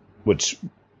 which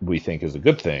we think is a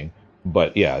good thing.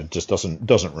 But yeah, just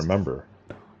doesn't remember.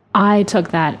 I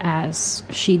took that as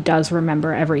she does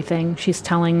remember everything. She's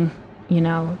telling,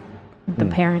 the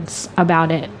parents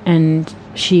about it, and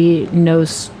she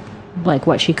knows like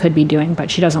what she could be doing, but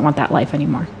she doesn't want that life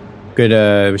anymore. Good.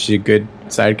 Was she a good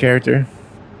side character?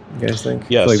 You guys think?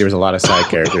 Yes. I feel like there was a lot of side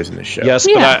characters in the show. Yes,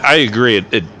 yeah. But I agree.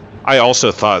 I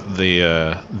also thought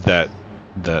that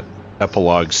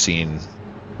epilogue scene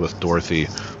with Dorothy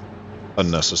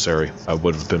unnecessary. I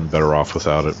would have been better off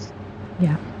without it.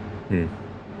 Yeah.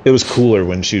 It was cooler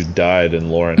when she died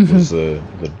and Laurent was the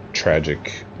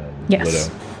tragic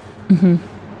widow.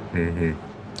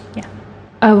 Yeah.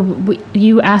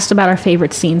 You asked about our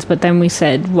favorite scenes, but then we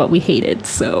said what we hated.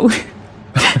 So.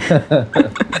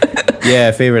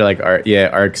 Yeah, favorite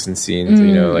arcs and scenes.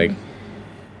 Like.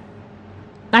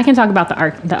 I can talk about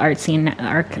the art scene.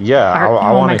 Yeah,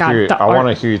 I want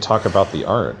to hear you talk about the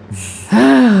art.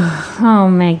 Oh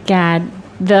my god.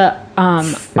 The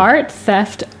art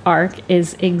theft arc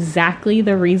is exactly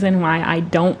the reason why I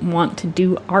don't want to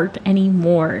do art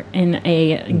anymore in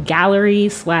a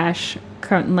gallery /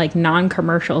 like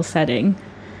non-commercial setting.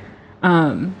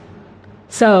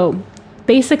 So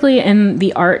basically in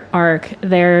the art arc,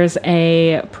 there's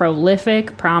a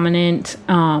prolific, prominent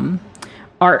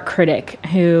art critic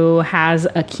who has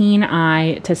a keen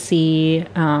eye to see,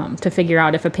 to figure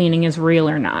out if a painting is real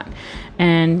or not.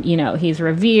 And, you know, he's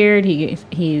revered.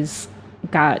 He's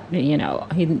got, you know,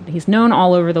 he's known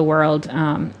all over the world,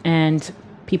 and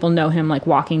people know him like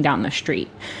walking down the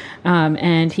street.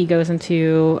 And he goes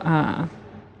into,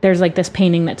 there's like this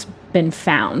painting that's been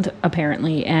found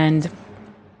apparently, and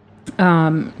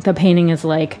the painting is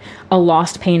like a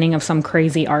lost painting of some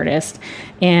crazy artist,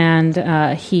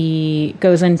 and he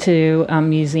goes into a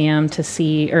museum to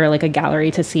see, or like a gallery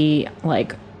to see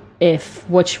like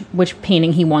which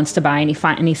painting he wants to buy,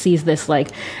 and he sees this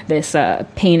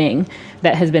painting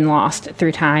that has been lost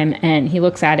through time, and he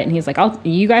looks at it and he's like,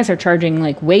 you guys are charging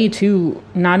like way too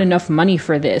not enough money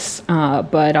for this,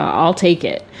 but I'll take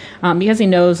it, because he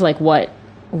knows like what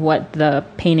the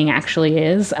painting actually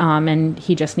is, and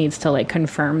he just needs to like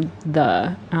confirm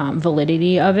the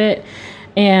validity of it.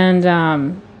 And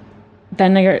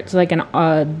then there's like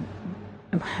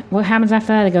what happens after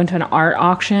that? They go into an art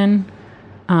auction,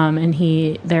 and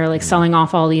they're like selling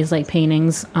off all these like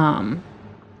paintings,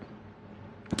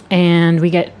 and we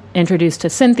get introduced to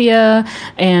Cynthia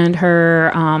and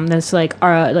her this like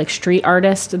street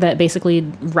artist that basically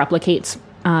replicates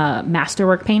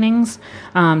masterwork paintings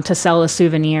to sell as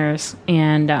souvenirs.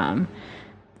 And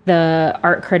the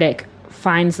art critic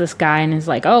finds this guy and is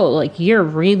like, oh, like you're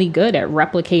really good at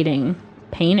replicating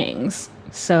paintings,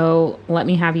 so let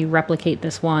me have you replicate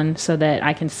this one so that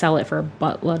I can sell it for a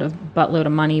buttload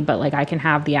of money, but like I can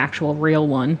have the actual real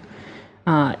one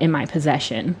in my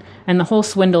possession. And the whole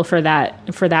swindle for that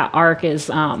arc is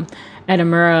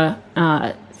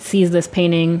Edamura sees this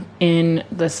painting in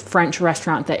this French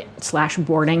restaurant /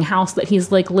 boarding house that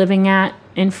he's like living at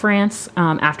in France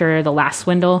after the last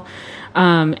swindle.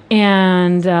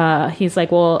 And he's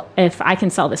like, well, if I can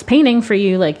sell this painting for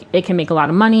you, like it can make a lot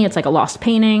of money. It's like a lost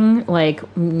painting. Like,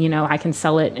 you know, I can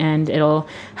sell it and it'll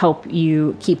help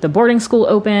you keep the boarding school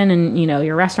open and, you know,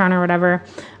 your restaurant or whatever.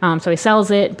 So he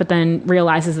sells it, but then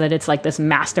realizes that it's like this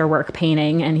masterwork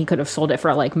painting and he could have sold it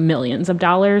for like millions of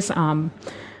dollars. So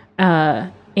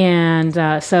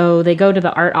they go to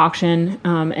the art auction,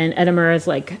 and Edamura is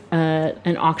like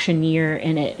an auctioneer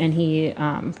in it, and he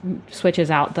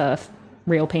switches out the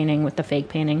real painting with the fake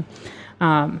painting.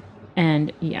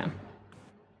 And yeah.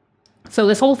 So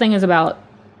this whole thing is about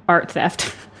art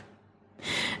theft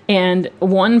and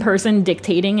one person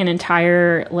dictating an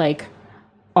entire like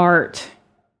art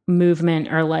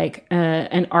movement or like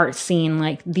an art scene.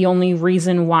 Like the only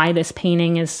reason why this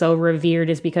painting is so revered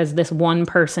is because this one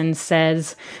person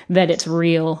says that it's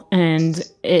real, and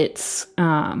it's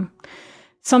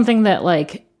something that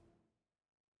like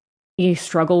you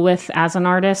struggle with as an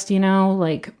artist, you know,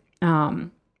 like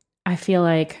I feel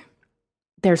like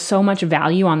there's so much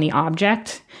value on the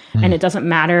object, and it doesn't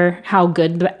matter how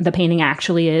good the painting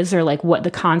actually is or like what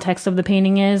the context of the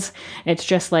painting is. It's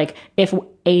just like if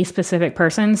a specific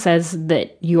person says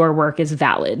that your work is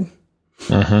valid,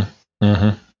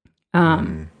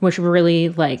 which really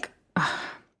like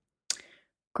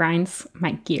grinds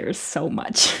my gears so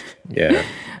much. Yeah.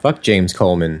 Fuck James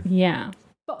Coleman. Yeah.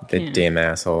 Fuck that him. Damn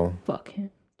asshole. Fuck him.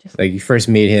 Just like you first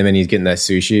meet him and he's getting that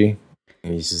sushi.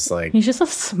 And he's just a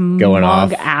smug going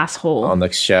off asshole on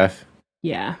the chef.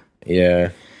 Yeah.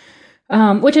 Yeah.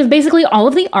 Which is basically all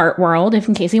of the art world, if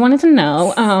in case you wanted to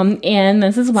know. And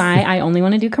this is why I only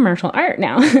want to do commercial art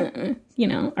now. You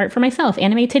know, art for myself.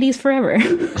 Anime titties forever.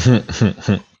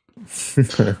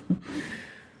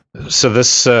 So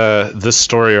this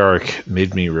story arc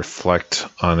made me reflect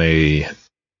on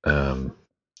an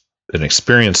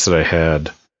experience that I had,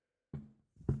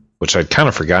 which I'd kind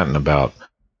of forgotten about.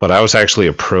 But I was actually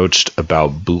approached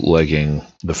about bootlegging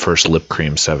the first Lip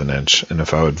Cream 7-inch, and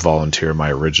if I would volunteer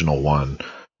my original one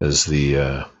as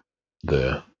the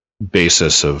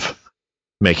basis of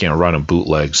making a run of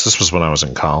bootlegs. This was when I was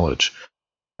in college.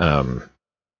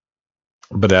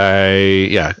 But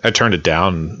I turned it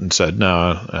down and said, no,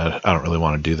 I don't really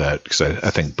want to do that because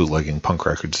I think bootlegging punk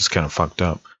records is kind of fucked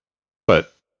up.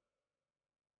 But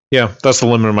yeah, that's the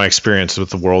limit of my experience with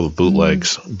the world of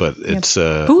bootlegs. But it's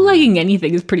bootlegging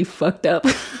anything is pretty fucked up,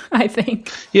 I think.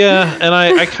 Yeah, and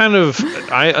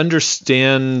I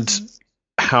understand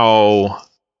how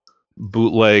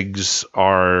bootlegs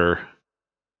are.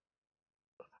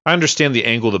 I understand the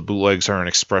angle that bootlegs are an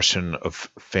expression of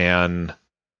fan,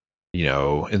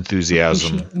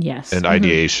 enthusiasm and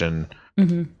ideation.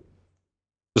 Mm-hmm.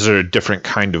 Those are a different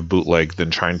kind of bootleg than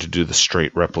trying to do the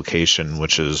straight replication,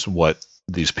 which is what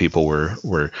these people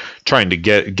were trying to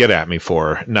get at me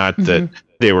for. Not that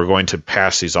they were going to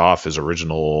pass these off as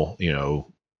original,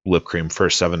 Lip Cream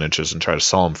first 7 inches and try to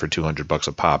sell them for $200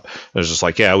 a pop. It was just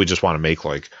like, yeah, we just want to make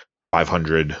like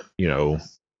 500,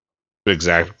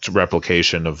 exact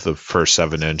replication of the first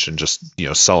 7-inch and just,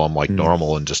 sell them like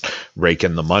normal and just rake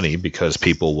in the money because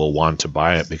people will want to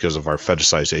buy it because of our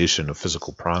fetishization of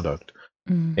physical product.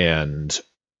 And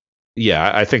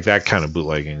yeah, I think that kind of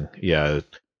bootlegging,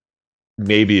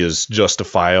 maybe is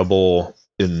justifiable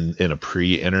in a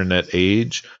pre-internet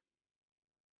age,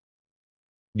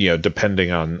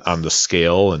 depending on the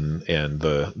scale and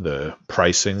the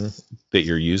pricing that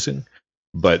you're using.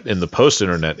 But in the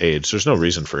post-internet age, there's no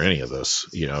reason for any of this.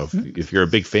 If you're a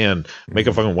big fan, make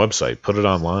a fucking website, put it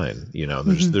online.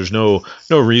 There's no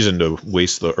reason to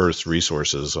waste the Earth's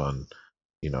resources on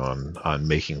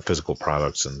making physical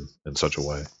products in such a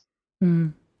way.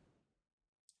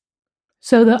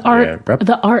 So the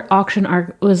art auction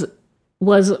arc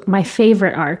was my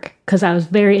favorite arc because I was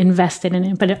very invested in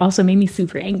it, but it also made me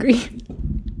super angry.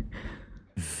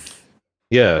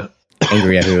 Yeah,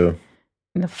 angry at who?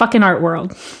 In the fucking art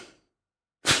world.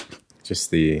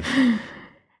 Just the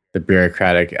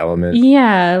bureaucratic element.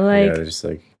 Yeah, just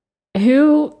like,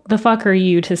 who the fuck are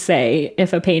you to say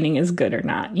if a painting is good or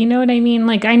not? You know what I mean?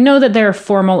 Like, I know that there are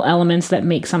formal elements that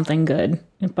make something good,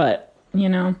 but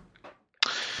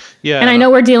Yeah. And I know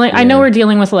we're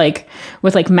dealing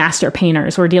with master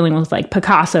painters. We're dealing with like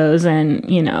Picassos and,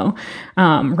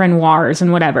 Renoirs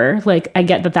and whatever. Like, I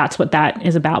get that that's what that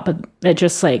is about, but it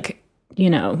just like,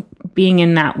 being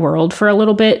in that world for a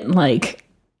little bit, like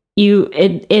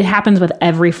it happens with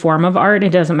every form of art.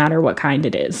 It doesn't matter what kind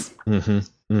it is.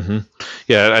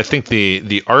 Yeah. I think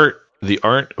the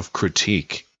art of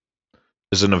critique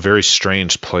is in a very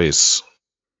strange place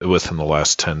within the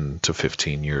last 10 to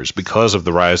 15 years because of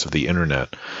the rise of the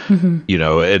internet. And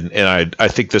I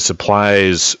think this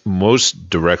applies most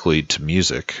directly to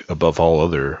music above all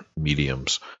other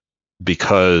mediums,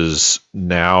 because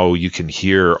now you can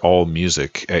hear all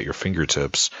music at your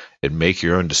fingertips and make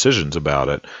your own decisions about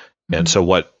it. And so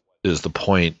what is the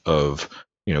point of,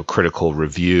 critical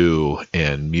review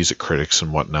and music critics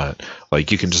and whatnot?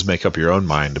 Like, you can just make up your own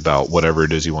mind about whatever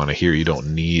it is you want to hear. You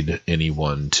don't need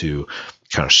anyone to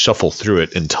kind of shuffle through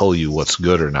it and tell you what's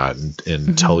good or not,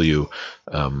 and tell you,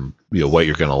 what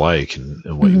you're going to like and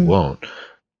what you won't.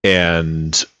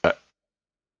 And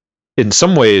in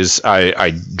some ways,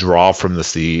 I draw from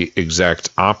this the exact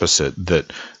opposite,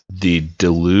 that the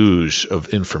deluge of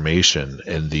information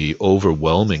and the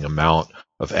overwhelming amount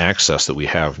of access that we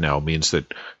have now means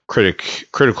that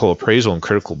critical appraisal and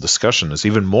critical discussion is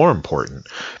even more important,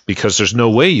 because there's no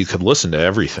way you could listen to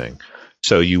everything.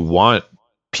 So you want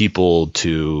people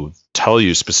to tell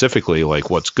you specifically like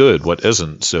what's good, what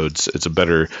isn't. So it's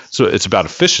about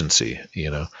efficiency,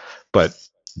 but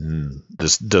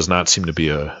this does not seem to be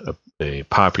a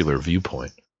popular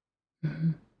viewpoint.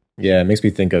 Yeah, it makes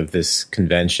me think of this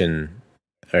convention,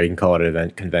 or you can call it an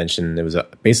event convention. It was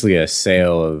basically a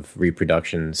sale of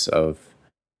reproductions of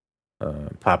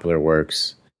popular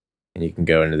works, and you can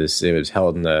go into this. It was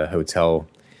held in the hotel.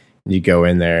 And you go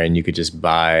in there, and you could just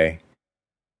buy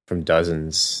from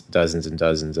dozens and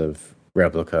dozens of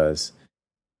replicas.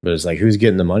 But it's like, who's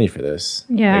getting the money for this?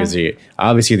 Yeah,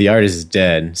 obviously the artist is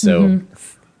dead, so.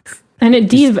 And it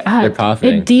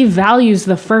devalues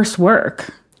the first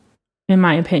work, in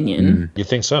my opinion. You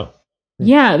think so?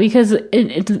 Yeah, because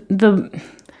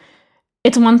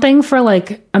it's one thing for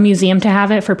like a museum to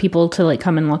have it for people to like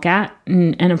come and look at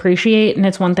and appreciate, and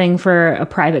it's one thing for a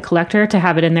private collector to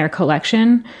have it in their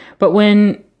collection. But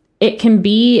when it can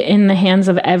be in the hands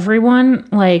of everyone,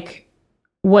 like,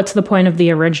 what's the point of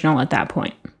the original at that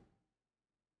point?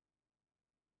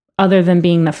 Other than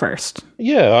being the first.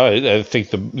 Yeah, I think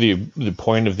the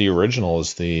point of the original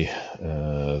is the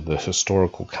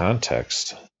historical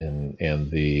context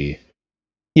and the.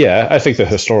 Yeah, I think the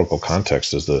historical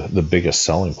context is the biggest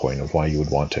selling point of why you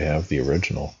would want to have the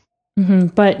original.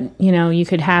 But you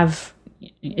could have,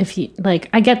 if you like,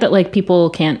 I get that like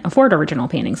people can't afford original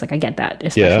paintings. Like, I get that,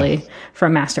 especially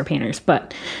from master painters.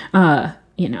 But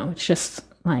it's just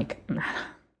like.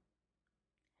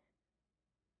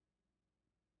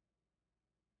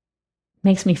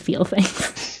 Makes me feel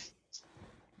things.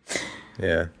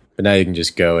 Yeah. But now you can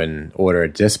just go and order a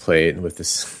disc plate with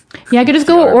this. Yeah, I could just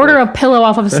go order a pillow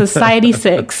off of Society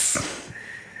 6.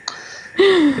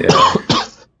 Yeah.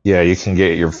 Yeah, you can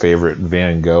get your favorite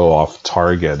Van Gogh off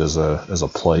Target as a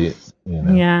plate.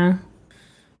 Yeah.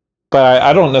 But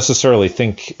I don't necessarily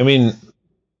think. I mean,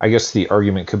 I guess the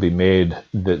argument could be made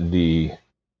that the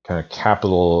kind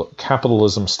of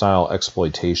capitalism style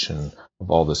exploitation of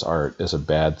all this art is a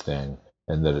bad thing,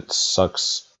 and that it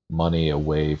sucks money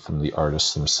away from the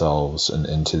artists themselves and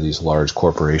into these large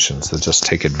corporations that just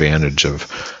take advantage of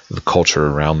the culture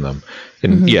around them.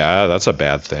 And yeah, that's a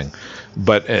bad thing.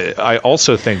 But I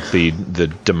also think the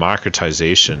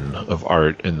democratization of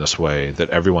art in this way, that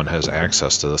everyone has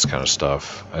access to this kind of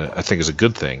stuff, I think is a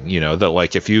good thing. You know, that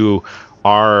like if you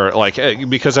are like,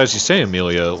 because as you say,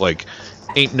 Amelia, like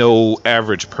ain't no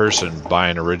average person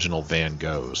buying original Van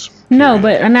Goghs. No,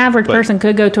 but an average person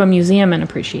could go to a museum and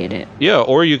appreciate it. Yeah,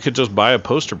 or you could just buy a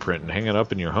poster print and hang it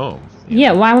up in your home.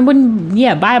 Yeah, why wouldn't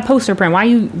buy a poster print? Why are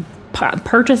you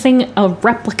purchasing a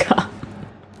replica?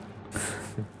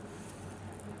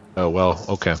 Oh, well,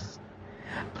 okay.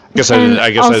 I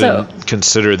didn't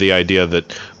consider the idea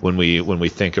that when we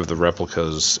think of the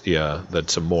replicas,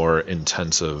 that's a more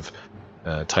intensive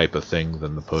type of thing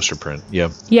than the poster print.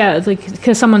 Yeah. Yeah, it's like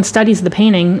because someone studies the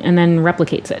painting and then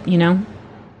replicates it, you know?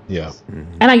 Yeah.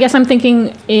 Mm-hmm. And I guess I'm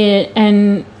thinking it,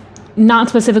 and not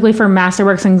specifically for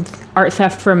masterworks and art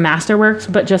theft for masterworks,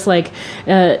 but just like,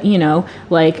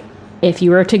 like if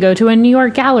you were to go to a New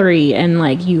York gallery and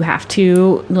like you have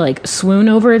to like swoon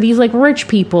over these like rich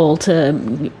people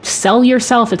to sell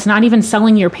yourself. It's not even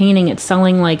selling your painting. It's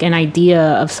selling like an idea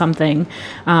of something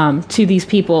to these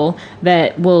people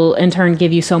that will in turn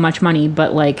give you so much money.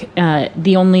 But like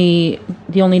the only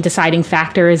deciding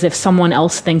factor is if someone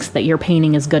else thinks that your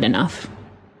painting is good enough.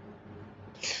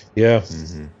 Yeah.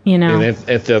 Mm-hmm. You know, and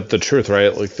at the truth,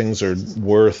 right? Like things are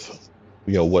worth,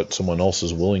 what someone else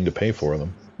is willing to pay for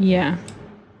them. Yeah.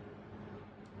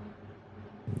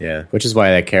 Yeah, which is why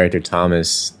that character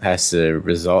Thomas has to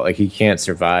result, like he can't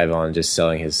survive on just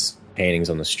selling his paintings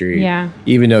on the street. Yeah.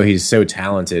 Even though he's so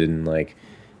talented and like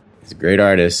he's a great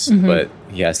artist, but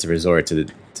he has to resort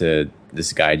to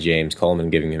this guy James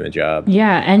Coleman giving him a job.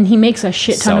 Yeah, and he makes a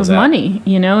shit ton of money,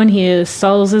 and he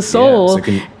sells his soul,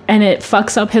 and it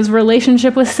fucks up his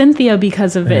relationship with Cynthia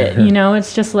because of it.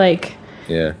 It's just like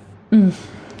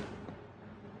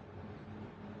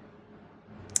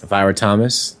If I were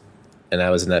Thomas and I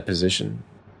was in that position,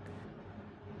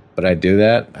 would I do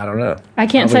that? I don't know. I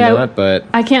can't but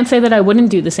I can't say that I wouldn't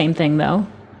do the same thing though.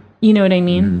 You know what I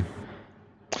mean?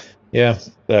 Yeah,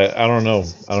 I don't know.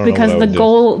 Because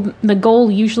the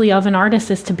goal usually of an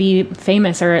artist is to be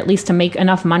famous, or at least to make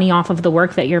enough money off of the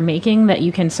work that you're making that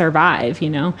you can survive.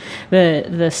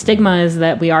 The stigma is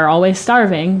that we are always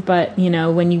starving, but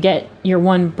when you get your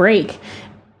one break,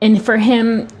 and for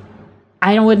him,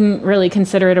 I wouldn't really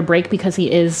consider it a break because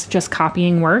he is just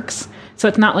copying works. So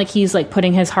it's not like he's like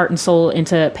putting his heart and soul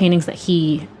into paintings that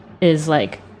he is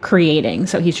like creating.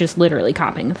 So he's just literally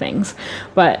copying things.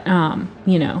 But,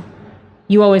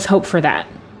 you always hope for that.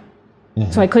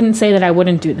 Mm-hmm. So I couldn't say that I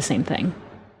wouldn't do the same thing.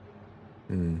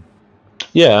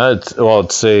 Yeah,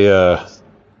 it's a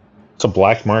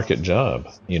black market job.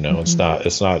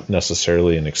 It's not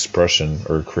necessarily an expression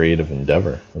or a creative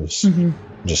endeavor. It's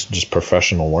just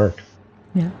professional work.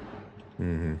 Yeah.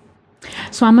 Mm-hmm.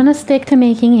 So I'm gonna stick to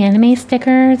making anime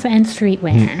stickers and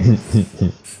streetwear.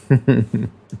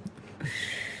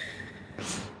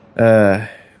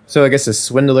 So I guess the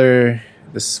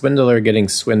swindler getting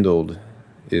swindled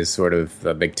is sort of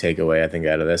the big takeaway I think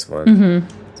out of this one.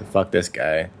 Mm-hmm. So fuck this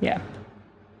guy. Yeah.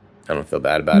 I don't feel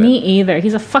bad about Me it. Me either.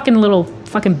 He's a fucking little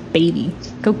fucking baby.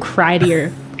 Go cry to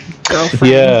your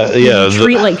girlfriend. Yeah. You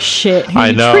treat like shit.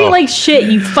 I know. Treat like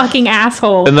shit, you fucking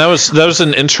asshole. And that was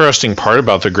an interesting part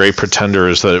about The Great Pretender,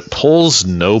 is that it pulls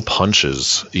no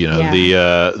punches.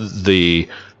 The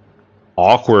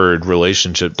awkward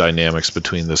relationship dynamics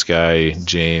between this guy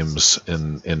James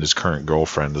and his current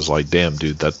girlfriend is like, damn,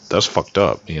 dude, that's fucked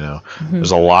up.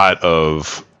 There's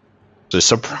a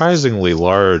surprisingly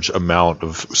large amount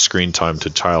of screen time to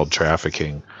child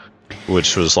trafficking,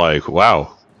 which was like,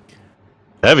 wow.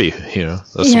 Heavy,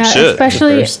 that's some shit.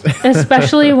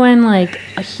 Especially when like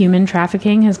human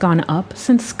trafficking has gone up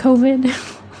since COVID.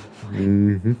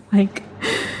 Mm-hmm. Like,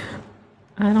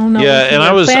 I don't know. Yeah, if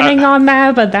I was planning on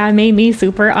that, but that made me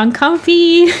super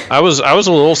uncomfy. I was a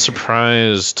little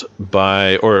surprised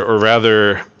by, or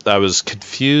rather, I was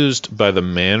confused by the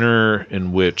manner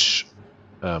in which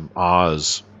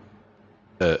Oz,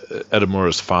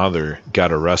 Edamura's father,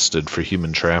 got arrested for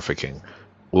human trafficking.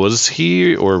 Was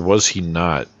he or was he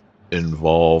not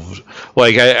involved?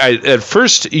 Like I at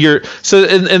first and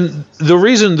the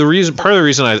reason part of the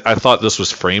reason I thought this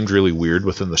was framed really weird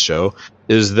within the show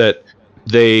is that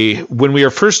when we are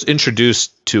first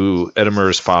introduced to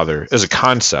Edamura's father as a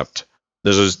concept,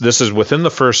 this is within the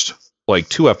first like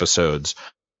 2 episodes,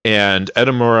 and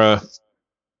Edamura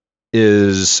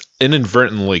is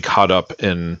inadvertently caught up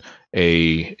in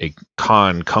a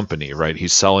con company, right?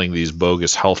 He's selling these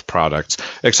bogus health products,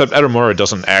 except Edamura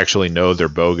doesn't actually know they're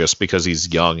bogus because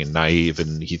he's young and naive,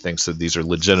 and he thinks that these are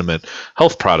legitimate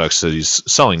health products that he's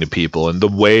selling to people. And the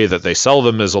way that they sell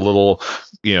them is a little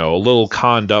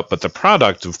conned up, but the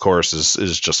product, of course,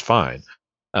 is just fine.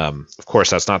 Of course,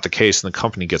 that's not the case, and the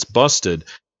company gets busted,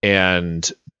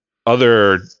 and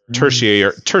other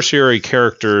tertiary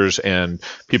characters and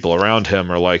people around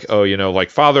him are like, oh,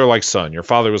 like father, like son. Your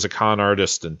father was a con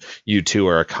artist, and you too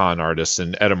are a con artist.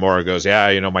 And Edamura goes,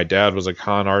 yeah, my dad was a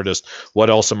con artist. What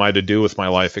else am I to do with my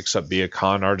life except be a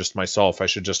con artist myself? I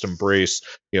should just embrace,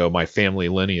 my family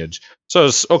lineage. So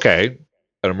it's okay.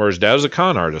 Edamura's dad is a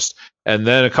con artist. And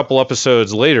then a couple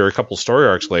story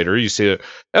arcs later, you see that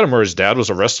Edamura's dad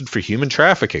was arrested for human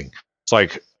trafficking. It's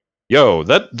like, yo,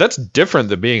 that's different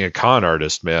than being a con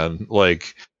artist, man.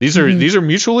 Like these are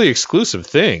mutually exclusive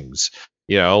things.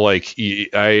 What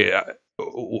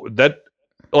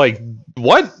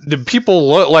do people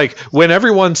look like when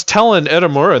everyone's telling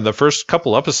Edamura in the first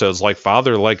couple episodes, like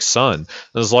father, like son?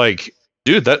 It's like,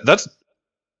 dude, that's.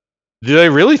 Do they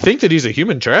really think that he's a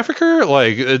human trafficker?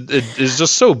 Like it is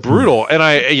just so brutal. And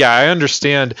I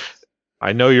understand.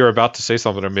 I know you're about to say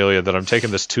something, Amelia, that I'm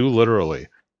taking this too literally.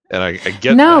 And I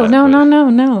get no. I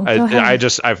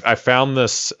found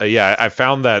this. I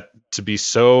found that to be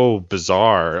so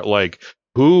bizarre. Like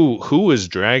who is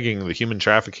dragging the human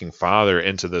trafficking father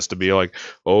into this to be like,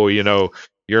 oh,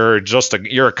 you're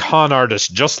a con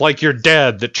artist, just like your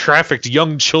dad that trafficked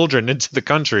young children into the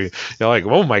country. You're like,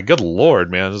 oh my good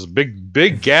Lord, man, there's a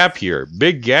big gap here,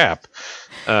 big gap.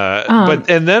 But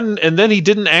then he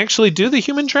didn't actually do the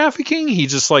human trafficking. He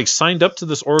just like signed up to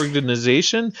this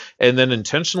organization and then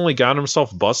intentionally got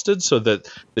himself busted so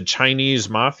that the Chinese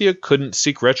mafia couldn't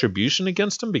seek retribution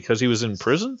against him because he was in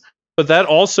prison. But that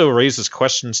also raises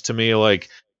questions to me, like,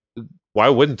 why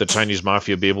wouldn't the Chinese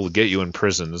mafia be able to get you in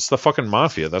prison? It's the fucking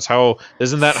mafia.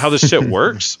 Isn't that how this shit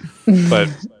works? But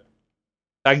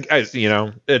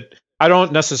I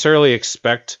don't necessarily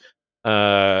expect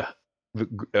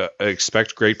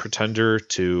Great Pretender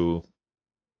to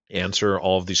answer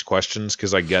all of these questions,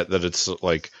 because I get that it's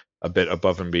like a bit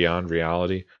above and beyond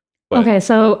reality. But okay,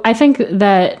 so I think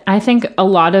a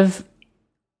lot of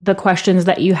the questions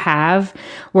that you have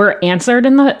were answered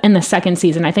in the second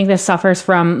season. I think this suffers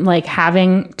from like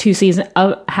having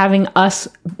having us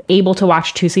able to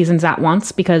watch 2 seasons at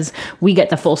once, because we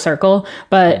get the full circle.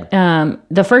 But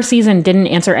the first season didn't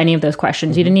answer any of those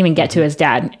questions. You didn't even get to his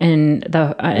dad in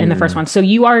the first one. So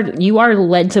you are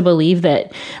led to believe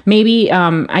that maybe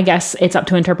I guess it's up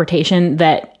to interpretation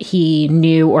that he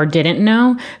knew or didn't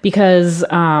know, because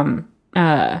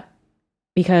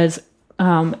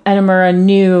Edamura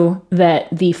knew that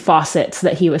the faucets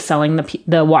that he was selling,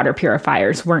 the water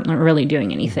purifiers, weren't really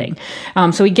doing anything.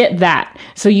 So we get that.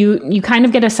 So you kind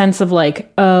of get a sense of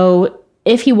like, oh,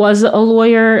 if he was a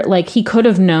lawyer, like he could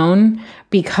have known,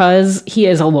 because he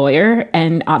is a lawyer,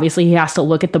 and obviously he has to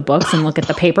look at the books and look at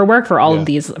the paperwork for all of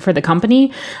these for the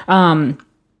company. But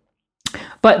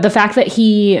the fact that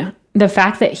he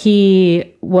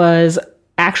was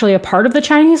actually a part of the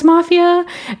Chinese mafia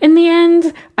in the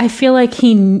end, I feel like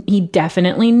he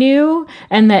definitely knew,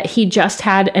 and that he just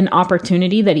had an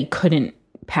opportunity that he couldn't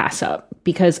pass up,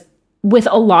 because with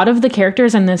a lot of the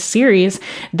characters in this series,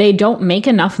 they don't make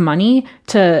enough money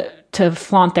to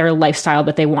flaunt their lifestyle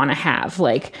that they want to have.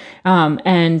 Like,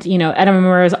 and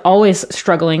Edamura is always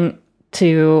struggling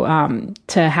to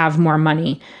have more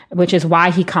money, which is why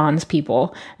he cons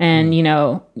people. And,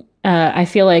 I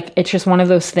feel like it's just one of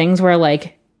those things where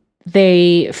like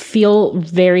they feel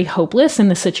very hopeless in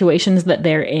the situations that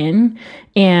they're in,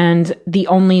 and the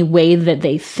only way that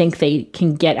they think they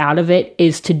can get out of it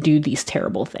is to do these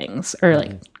terrible things, or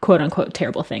like quote unquote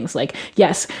terrible things. Like,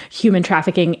 yes, human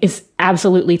trafficking is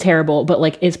absolutely terrible, but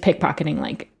like, is pickpocketing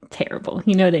like terrible?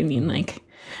 You know what I mean? Like,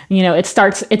 it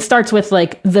starts with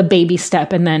like the baby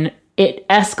step, and then it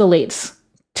escalates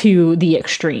to the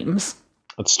extremes.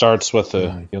 It starts with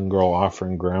a young girl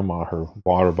offering grandma her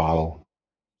water bottle.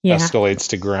 Yeah. Escalates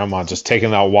to grandma just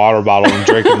taking that water bottle and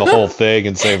drinking the whole thing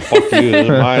and saying, fuck you, this is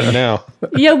mine now.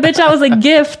 Yo, bitch, I was a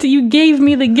gift. You gave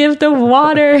me the gift of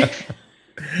water.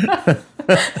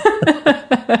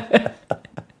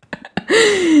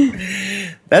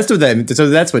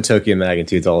 That's what Tokyo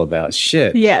Magnitude's all about.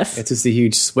 Shit. Yes. It's just a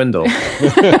huge swindle.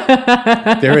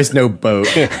 There is no boat.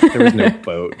 There is no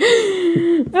boat.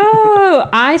 Oh,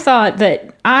 I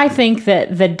think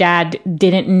that the dad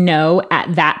didn't know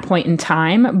at that point in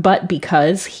time, but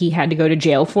because he had to go to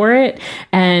jail for it.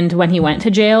 And when he went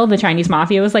to jail, the Chinese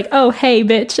mafia was like, "Oh, hey,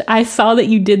 bitch, I saw that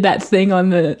you did that thing on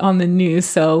the news.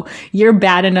 So you're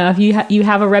bad enough. You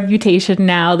have a reputation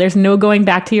now. There's no going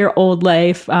back to your old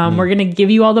life. We're going to give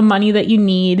you all the money that you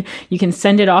need. You can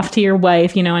send it off to your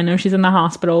wife. You know, I know she's in the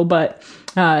hospital, but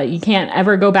you can't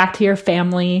ever go back to your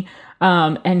family."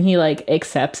 And he like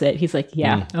accepts it. He's like,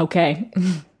 yeah, okay.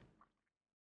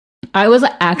 I was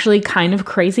actually kind of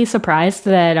crazy surprised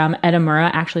that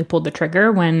Edamura actually pulled the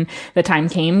trigger when the time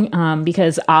came,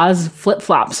 because Oz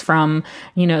flip-flops from,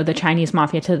 you know, the Chinese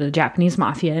mafia to the Japanese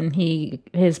mafia, and he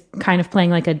is kind of playing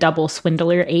like a double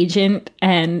swindler agent.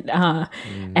 And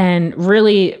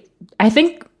really, I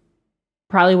think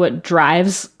probably what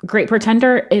drives Great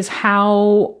Pretender is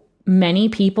how many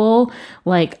people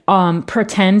like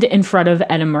pretend in front of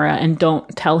Edamura and don't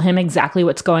tell him exactly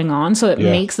what's going on, so it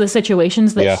makes the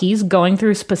situations that he's going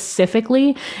through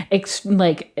specifically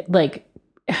like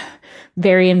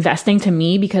very investing to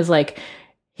me, because like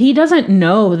he doesn't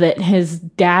know that his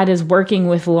dad is working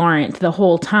with Laurent the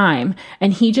whole time,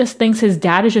 and he just thinks his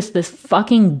dad is just this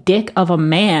fucking dick of a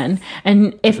man.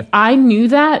 And if I knew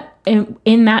that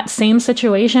in that same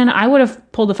situation, I would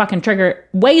have pulled the fucking trigger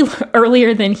way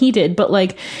earlier than he did. But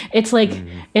like, it's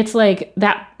like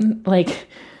that, like,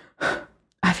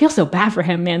 I feel so bad for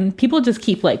him, man. People just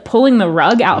keep like pulling the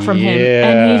rug out from him,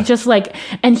 and he's just like,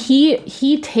 and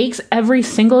he takes every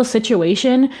single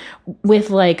situation with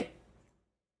like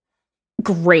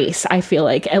grace. I feel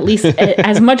like at least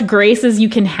as much grace as you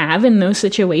can have in those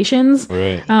situations.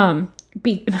 Right.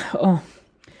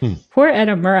 Poor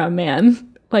Edamura, man.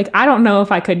 Like, I don't know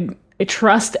if I could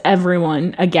trust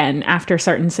everyone again after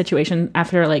certain situations,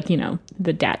 after like, you know,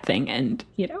 the dad thing, and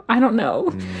you know, I don't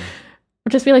know. Or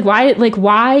just be like,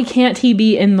 why can't he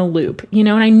be in the loop? You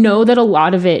know, and I know that a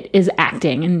lot of it is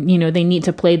acting, and you know, they need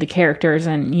to play the characters,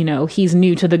 and you know, he's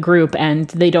new to the group and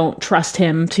they don't trust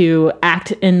him to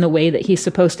act in the way that he's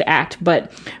supposed to act. But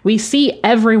we see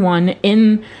everyone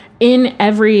in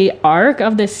every arc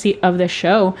of this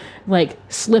show like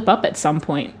slip up at some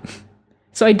point.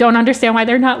 So I don't understand why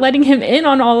they're not letting him in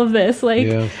on all of this. Like,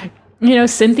 you know,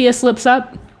 Cynthia slips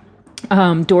up.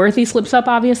 Dorothy slips up,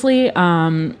 obviously.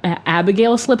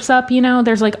 Abigail slips up, you know.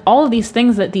 There's like all of these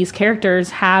things that these characters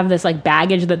have, this like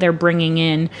baggage that they're bringing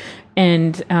in.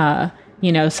 And,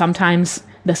 you know, sometimes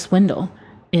the swindle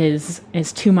is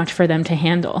too much for them to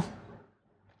handle.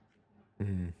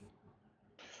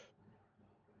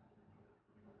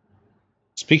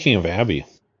 Speaking of Abby,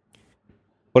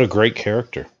 what a great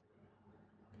character.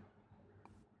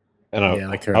 And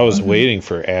I was waiting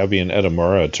for Abby and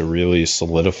Edamura to really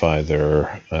solidify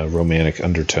their romantic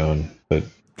undertone, but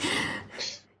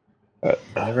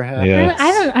never happened. Yeah.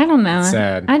 I don't know.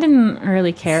 Sad. I didn't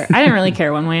really care. I didn't really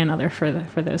care one way or another for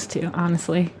those two,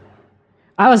 honestly.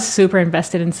 I was super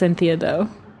invested in Cynthia, though.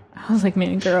 I was like,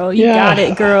 man, girl, you got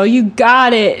it, girl, you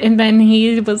got it. And then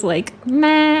he was like, nah,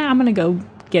 I'm gonna go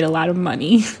get a lot of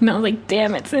money. And I was like,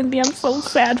 damn it, Cynthia, I'm so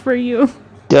sad for you.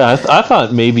 Yeah, I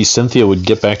thought maybe Cynthia would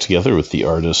get back together with the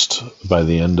artist by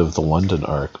the end of the London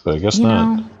arc, but I guess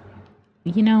not.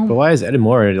 You know. But why is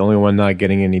Edamura the only one not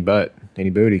getting any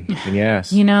booty, any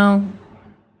ass? You know,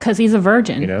 because he's a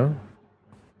virgin. You know?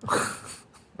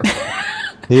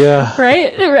 Yeah.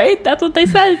 Right? That's what they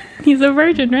said. He's a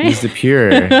virgin, right? He's the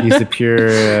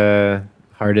pure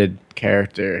hearted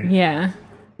character. Yeah.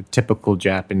 Typical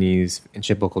Japanese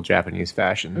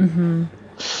fashion. Mm-hmm.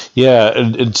 Yeah,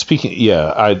 and speaking,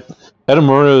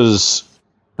 Edamura's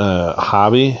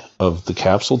hobby of the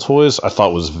capsule toys I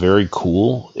thought was very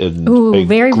cool and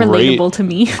very relatable to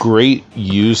me. Great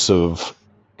use of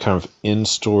kind of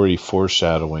in-story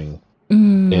foreshadowing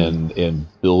and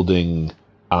building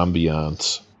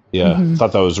ambiance. Yeah, I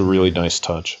thought that was a really nice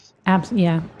touch. Absolutely,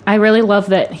 yeah. I really love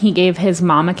that he gave his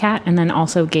mom a cat and then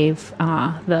also gave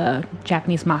the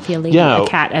Japanese mafia lady a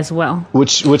cat as well.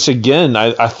 Which again,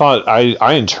 I thought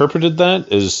I interpreted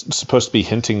that as supposed to be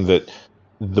hinting that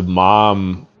the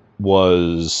mom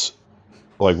was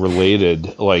like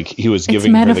related, like he was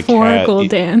giving her the cat. It's metaphorical,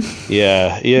 Dan.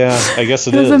 Yeah, I guess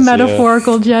it is. It was a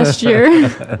metaphorical gesture.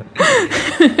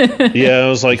 Yeah, I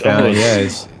was like,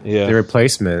 the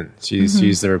replacement.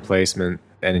 She's the replacement,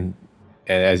 and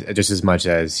as just as much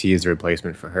as he is the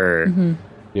replacement for her. Mm-hmm.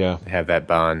 Yeah, have that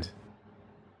bond.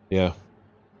 Yeah.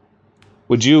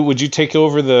 Would you take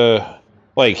over the,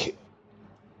 like,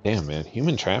 damn man,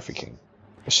 human trafficking?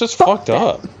 It's just fucked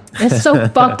up. It's so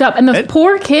fucked up. And those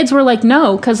poor kids were like,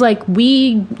 no, because like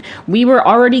we were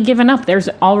already given up. There's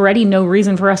already no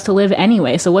reason for us to live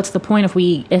anyway. So what's the point if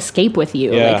we escape with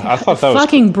you? Yeah, like, I thought that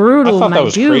fucking was brutal. I thought my that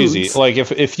was dudes. crazy. Like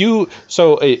if you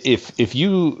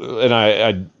and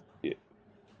I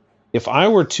if I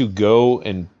were to go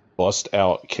and bust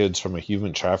out kids from a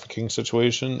human trafficking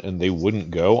situation and they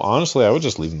wouldn't go, honestly, I would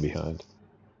just leave them behind.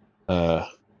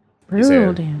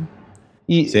 Brutal, Dan.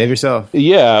 Save yourself.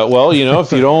 Yeah, well,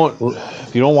 if you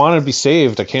don't want to be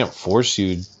saved, I can't force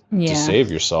you Yeah. to save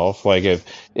yourself. Like if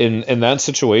in that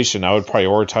situation, I would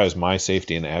prioritize my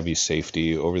safety and Abby's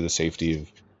safety over the safety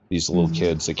of these little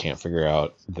kids that can't figure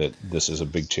out that this is a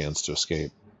big chance to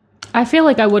escape. I feel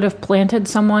like I would have planted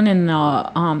someone in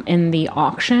the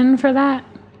auction for that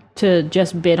to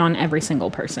just bid on every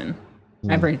single person,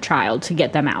 every child to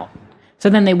get them out. So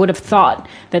then they would have thought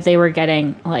that they were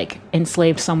getting like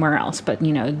enslaved somewhere else, but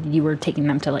you were taking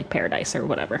them to like paradise or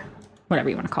whatever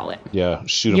you want to call it. Yeah,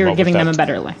 shoot them. You're up giving with them that, a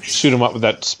better life. Shoot them up with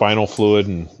that spinal fluid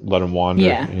and let them wander.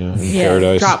 Yeah, in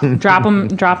paradise. Drop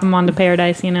them onto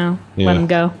paradise. Let them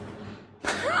go.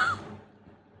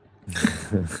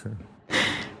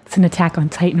 It's an Attack on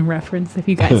Titan reference. If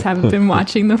you guys haven't been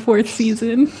watching the 4th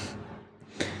season.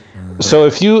 So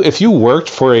if you worked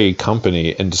for a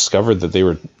company and discovered that they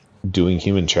were doing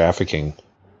human trafficking,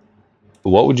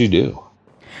 what would you do?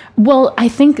 Well, I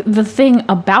think the thing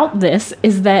about this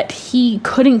is that he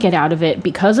couldn't get out of it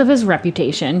because of his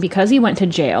reputation, because he went to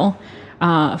jail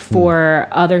for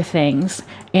other things,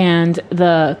 and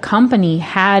the company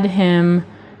had him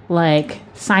like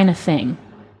sign a thing.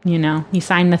 You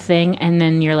sign the thing and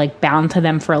then you're like bound to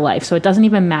them for life. So it doesn't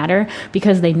even matter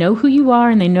because they know who you are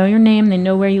and they know your name, they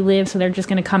know where you live, so they're just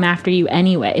going to come after you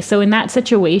anyway. So in that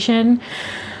situation,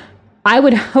 I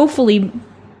would hopefully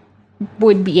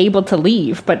would be able to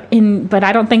leave, but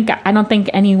I don't think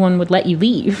anyone would let you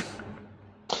leave.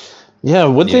 Yeah,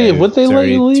 would they let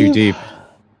you leave? Too deep.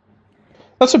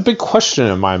 That's a big question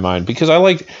in my mind because I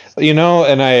like, and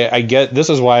I get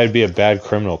this is why I'd be a bad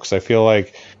criminal because I feel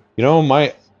like,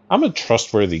 I'm a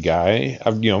trustworthy guy.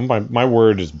 My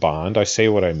word is bond. I say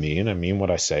what I mean what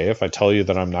I say. If I tell you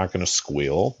that I'm not going to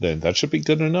squeal, then that should be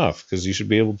good enough because you should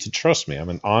be able to trust me. I'm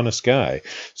an honest guy.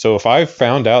 So if I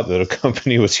found out that my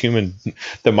company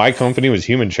was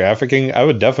human trafficking, I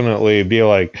would definitely be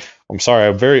like, I'm sorry,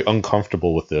 I'm very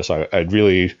uncomfortable with this. I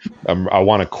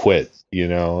want to quit,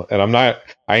 and I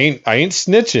ain't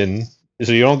snitching.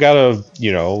 So you don't gotta,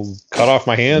 cut off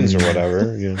my hands or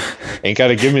whatever. Ain't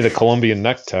gotta give me the Colombian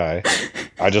necktie.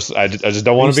 I just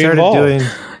don't want to be involved.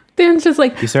 Dan's just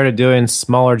like he started doing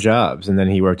smaller jobs, and then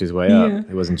he worked his way up.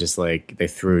 It wasn't just like they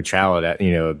threw a child at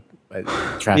a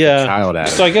trafficked child at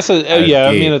him. So I guess I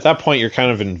mean at that point you're kind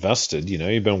of invested.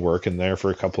 You've been working there for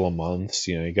a couple of months.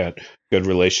 You got good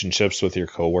relationships with your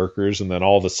coworkers, and then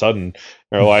all of a sudden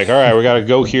they're like, all right, we got to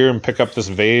go here and pick up this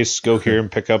vase. Go here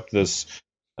and pick up this.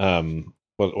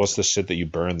 What's the shit that you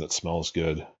burn that smells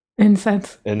good?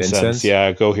 Incense.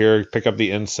 Yeah, go here, pick up the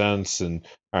incense, and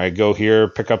all right, go here,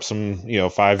 pick up some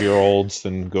 5-year-olds,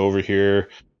 then go over here,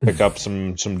 pick up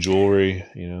some jewelry.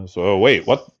 So wait,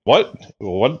 what?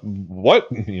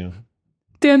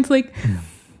 Dan's like,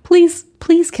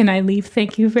 please, can I leave?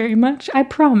 Thank you very much. I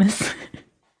promise.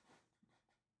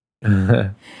 Yeah,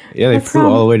 they flew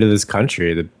all the way to this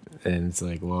country, and it's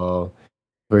like, well,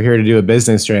 we're here to do a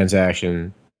business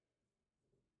transaction.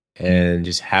 And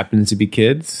just happens to be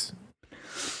kids.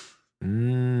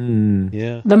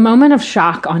 Yeah. The moment of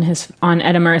shock on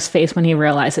Edamura's face when he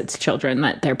realized it's children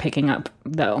that they're picking up,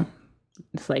 though,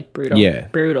 it's like brutal. Yeah,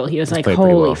 brutal. He was like,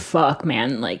 "Holy fuck,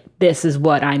 man! Like this is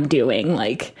what I'm doing."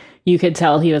 Like you could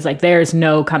tell he was like, "There's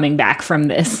no coming back from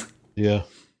this." Yeah,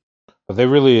 but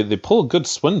they pull a good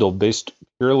swindle based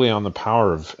purely on the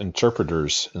power of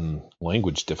interpreters and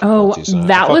language difficulties. Oh,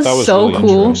 that was so really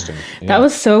cool. Yeah. That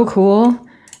was so cool.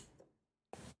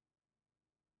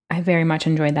 I very much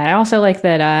enjoyed that. I also like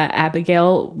that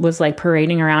Abigail was like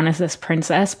parading around as this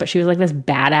princess, but she was like this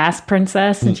badass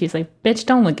princess, and she's like, "Bitch,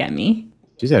 don't look at me."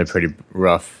 She's had a pretty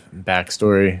rough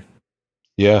backstory.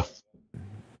 Yeah,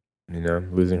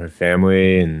 losing her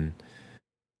family and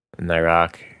in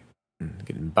Iraq, and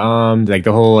getting bombed, like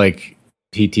the whole like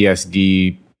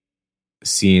PTSD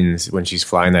scenes when she's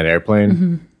flying that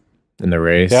airplane in the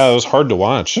race. Yeah, it was hard to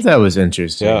watch. That was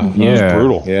interesting. Yeah, it was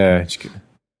brutal. Yeah.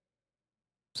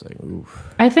 It's like,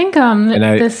 oof. I think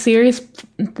this series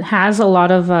has a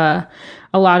lot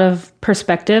of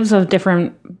perspectives of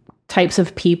different types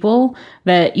of people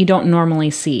that you don't normally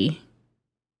see.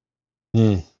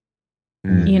 You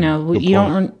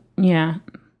don't. Yeah.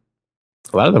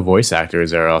 A lot of the voice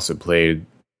actors are also played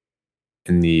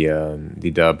in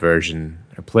the dub version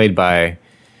are played by, I'm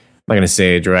not going to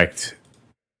say direct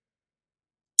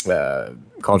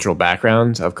cultural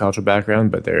background,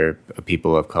 but they're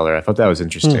people of color. I thought that was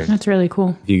interesting. That's really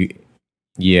cool.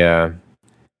 Yeah.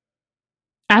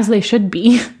 As they should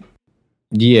be.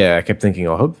 Yeah, I kept thinking,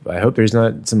 I hope there's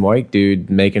not some white dude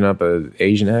making up an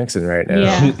Asian accent right now.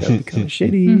 Yeah. That'd be kind of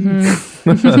shitty.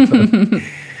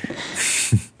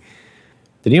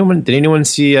 Did anyone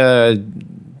see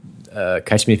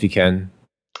Catch Me If You Can?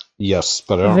 Yes,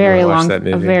 but I don't a very really long that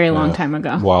movie. a very long time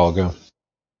ago. a while ago.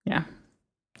 Yeah.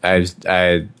 I was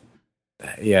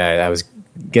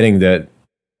getting the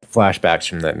flashbacks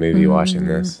from that movie watching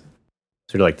this.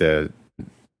 Sort of like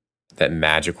that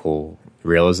magical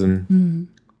realism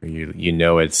where you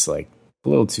know it's like a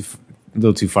little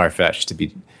too far fetched to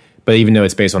be, but even though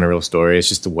it's based on a real story, it's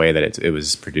just the way that it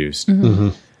was produced.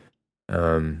 And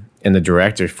the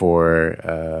director for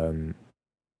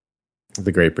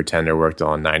The Great Pretender worked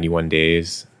on 91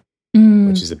 Days,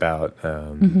 which is about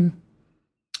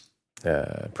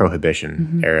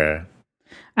Prohibition era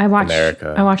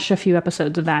America. I watched a few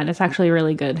episodes of that. It's actually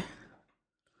really good.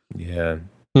 Yeah.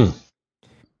 I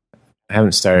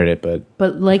haven't started it,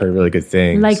 but like, I've heard really good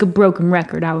things. Like a broken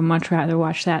record, I would much rather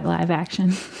watch that live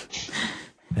action.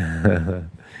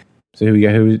 So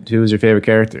who was your favorite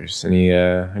characters?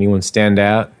 Anyone stand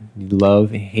out? You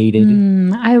love,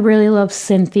 hated? I really love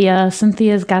Cynthia.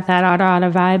 Cynthia's got that Ada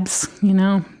vibes, you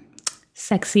know,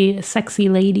 sexy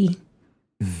lady.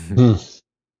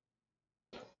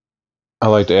 I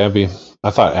liked Abby.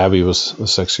 I thought Abby was the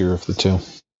sexier of the two.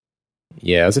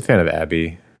 Yeah, I was a fan of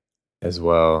Abby as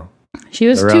well. She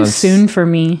was too soon for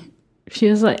me. She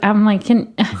was like, I'm like,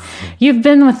 you've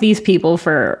been with these people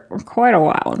for quite a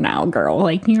while now, girl.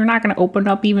 Like, you're not going to open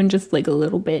up even just like a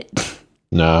little bit.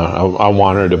 No, I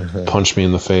want her to punch me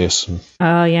in the face.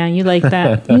 Oh yeah, you like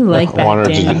that. You like that.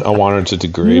 I want her to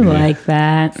degrade you me. Like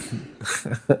that.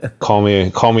 Call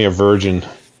me a virgin.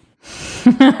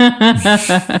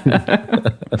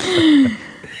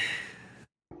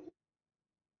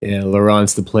 Yeah,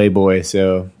 Laurent's the playboy,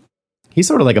 so he's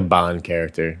sort of like a Bond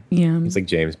character. Yeah, he's like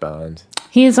James Bond.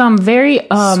 He's very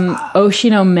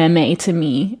Oshino Meme to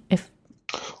me,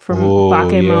 from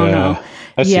Bakemono.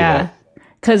 Yeah,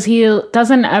 because he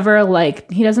doesn't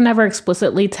ever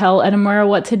explicitly tell Edamura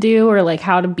what to do or like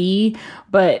how to be,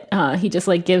 but he just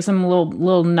like gives him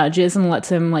little nudges and lets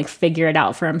him like figure it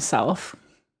out for himself.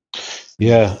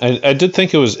 Yeah, I did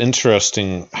think it was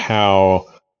interesting how,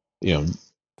 you know,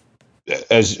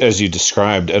 as you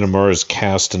described, Edamura is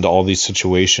cast into all these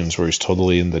situations where he's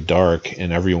totally in the dark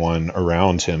and everyone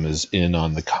around him is in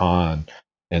on the con,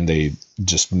 and they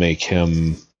just make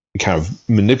him kind of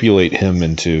manipulate him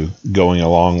into going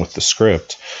along with the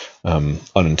script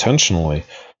unintentionally.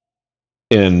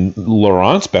 And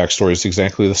Laurent's backstory is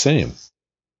exactly the same.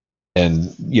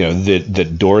 And, you know,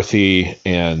 that Dorothy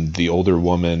and the older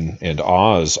woman and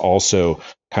Oz also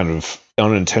kind of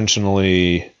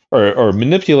unintentionally or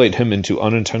manipulate him into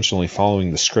unintentionally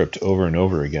following the script over and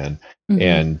over again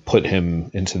and put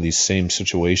him into these same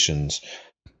situations.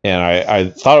 And I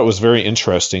thought it was very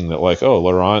interesting that, like,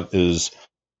 Laurent is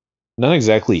not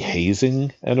exactly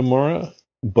hazing Edamura,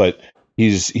 but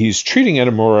he's treating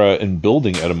Edamura and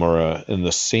building Edamura in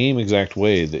the same exact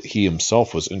way that he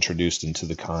himself was introduced into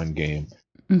the con game.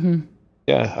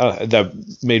 Yeah, that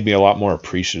made me a lot more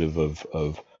appreciative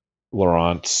of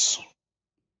Laurent's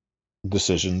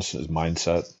decisions, his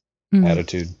mindset,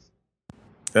 attitude.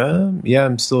 Yeah,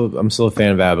 I'm still a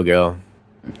fan of Abigail.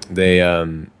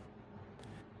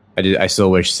 I still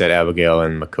wish that Abigail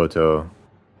and Makoto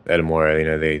Edamura, you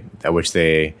know, I wish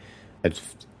they had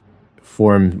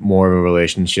formed more of a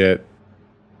relationship,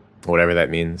 whatever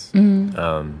that means. And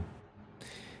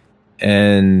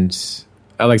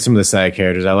I like some of the side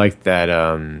characters. I like that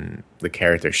the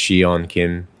character Shion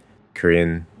Kim,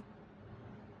 Korean,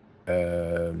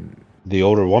 the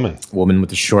older woman with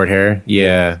the short hair.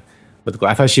 Yeah,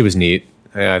 I thought she was neat.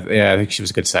 Yeah, I think she was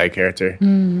a good side character.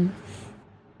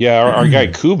 Yeah, our guy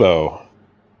Kubo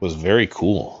was very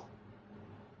cool.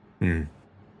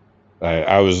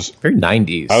 I was very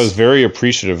 90s. I was very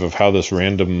appreciative of how this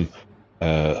random,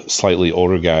 slightly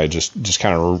older guy just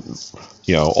kind of,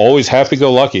 you know, always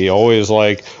happy-go-lucky, always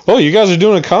like, oh, you guys are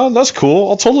doing a con? That's cool.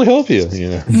 I'll totally help you. You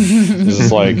know, this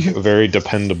is like a very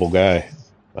dependable guy.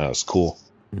 That's cool.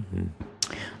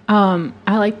 I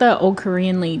like the old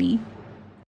Korean lady.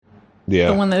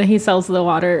 Yeah, the one that he sells the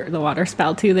water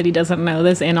spout to that he doesn't know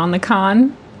that's in on the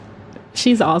con.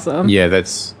 She's awesome. Yeah,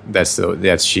 that's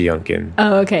Shion Kim.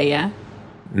 Oh, okay, yeah.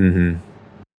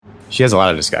 She has a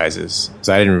lot of disguises,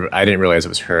 so I didn't realize it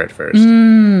was her at first.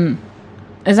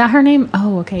 Is that her name?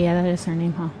 Oh, okay, yeah, that is her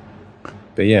name, huh?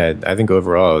 But yeah, I think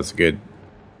overall it's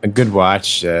a good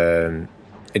watch.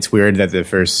 It's weird that the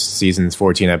first season's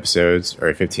 14 episodes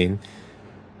or 15,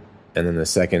 and then the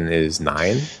second is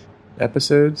 9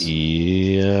 episodes.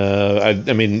 Yeah,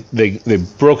 I mean they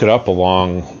broke it up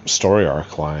along story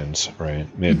arc lines, right?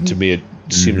 I mean, to me, it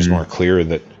seems more clear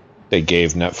that they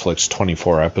gave Netflix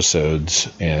 24 episodes,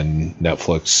 and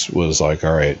Netflix was like,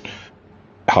 "All right,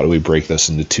 how do we break this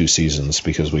into 2 seasons?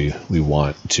 Because we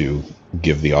want to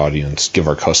give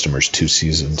our customers 2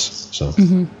 seasons." So,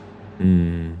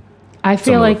 I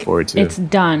feel like forward to. it's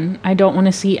done. I don't want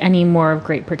to see any more of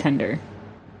Great Pretender.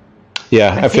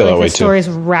 yeah, I feel like that way the story's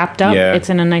too. wrapped up. Yeah. It's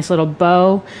in a nice little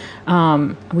bow.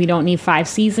 We don't need 5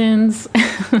 seasons.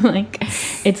 Like,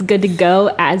 it's good to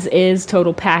go as is,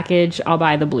 total package. I'll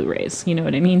buy the Blu-rays. You know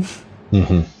what I mean?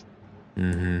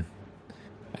 I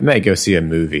might go see a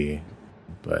movie,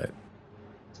 but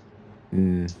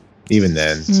even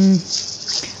then,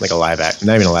 like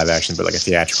not even a live action, but like a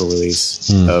theatrical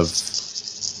release of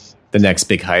the next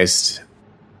big heist.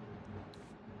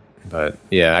 But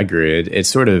yeah, I agree. It's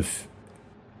sort of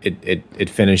it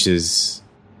finishes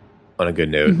on a good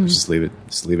note. Just leave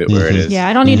it where it is. Yeah,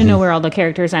 I don't need to know where all the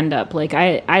characters end up. Like,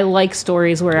 I like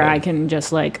stories where I can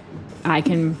just I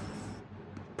can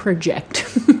project.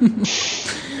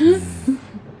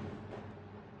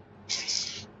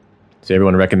 So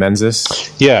everyone recommends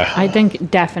this? Yeah, I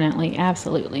think definitely,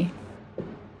 absolutely.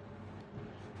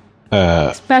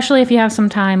 Especially if you have some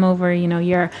time over,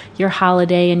 your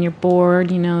holiday and you're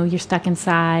bored, you're stuck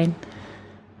inside.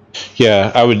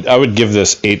 yeah. I would give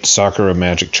this 8 Sakura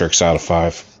magic tricks out of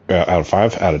 5.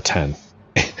 Out of 10.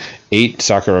 8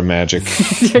 Sakura magic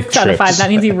Tricks out of 5. That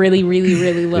means you really, really,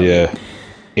 really love it. Yeah,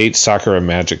 8 Sakura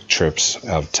magic trips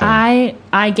out of 10.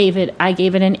 I gave it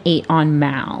an 8 on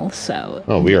Mal. So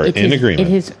we are in agreement.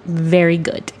 It is very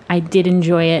good. I did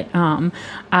enjoy it.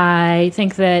 I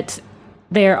think that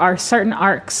there are certain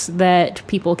arcs that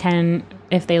people can,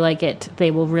 if they like it,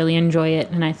 they will really enjoy it.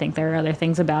 And I think there are other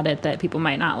things about it that people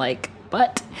might not like.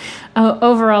 But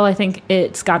overall, I think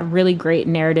it's got really great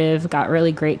narrative, got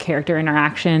really great character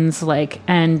interactions,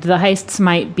 and the heists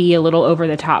might be a little over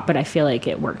the top, but I feel like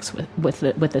it works with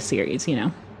the series,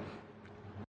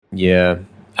 Yeah,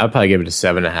 I'd probably give it a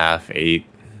 7.5, 8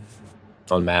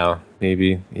 on Mal,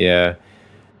 maybe. Yeah,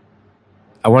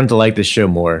 I wanted to like this show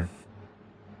more,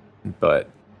 but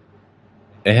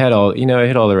it had all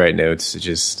the right notes. It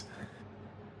just,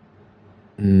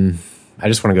 I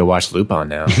just want to go watch Lupin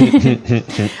now.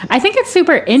 I think it's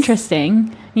super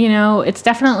interesting. It's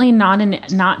definitely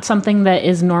not something that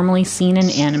is normally seen in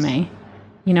anime.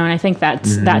 And I think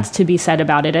that's to be said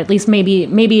about it. At least maybe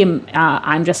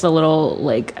I'm just a little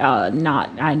I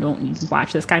don't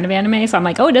watch this kind of anime, so I'm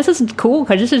like, oh, this is cool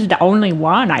because this is the only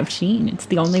one I've seen. It's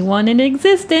the only one in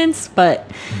existence. But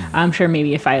I'm sure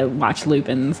maybe if I watched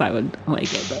Lupin's, I would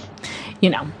like it. But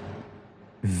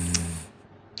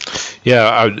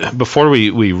Yeah, before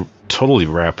we totally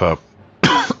wrap up,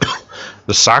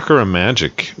 the Sakura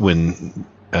magic, when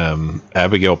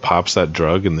Abigail pops that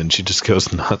drug and then she just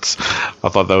goes nuts, I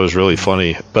thought that was really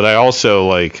funny. But I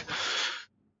also I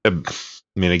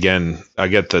mean, again, I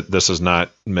get that this is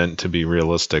not meant to be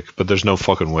realistic, but there's no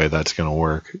fucking way that's going to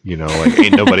work.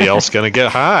 Ain't nobody else going to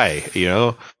get high,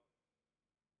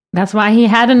 that's why he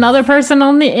had another person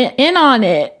in on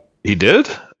it. He did?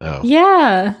 Oh.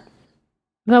 Yeah.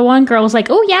 The one girl was like,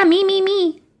 oh, yeah,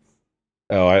 me.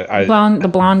 Oh, the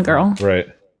blonde girl. Right.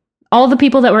 All the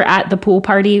people that were at the pool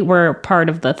party were part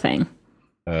of the thing.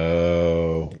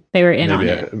 Oh. They were in on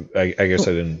it. I guess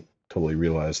I didn't totally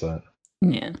realize that.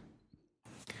 Yeah.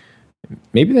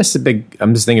 Maybe that's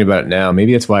I'm just thinking about it now.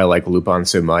 Maybe that's why I like Lupin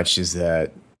so much, is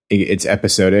that it's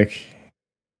episodic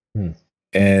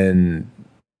and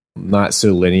not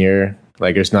so linear.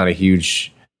 Like, there's not a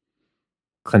huge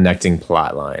connecting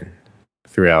plot line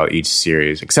throughout each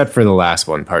series, except for the last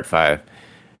one, part 5.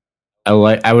 I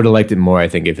would have liked it more, I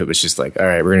think, if it was just like, all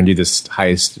right, we're gonna do this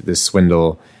heist, this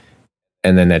swindle,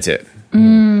 and then that's it.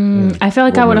 I feel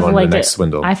like I would have liked it.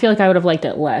 Swindle. I feel like I would have liked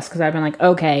it less because I've been like,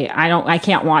 okay, I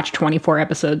can't watch 24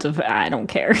 episodes of. I don't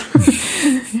care.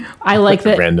 I like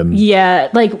that. Random. Yeah,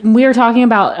 like we were talking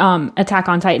about Attack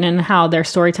on Titan and how their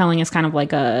storytelling is kind of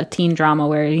like a teen drama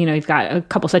where you've got a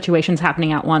couple situations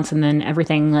happening at once and then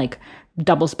everything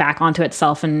doubles back onto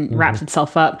itself and wraps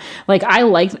itself up. Like I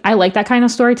like that kind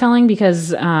of storytelling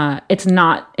because it's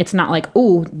not like,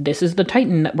 oh, this is the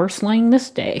Titan that we're slaying this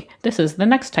day. This is the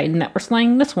next Titan that we're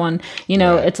slaying this one.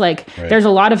 It's like there's a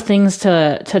lot of things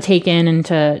to take in and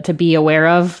to be aware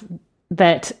of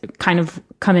that kind of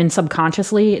come in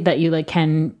subconsciously that you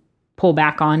can pull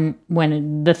back on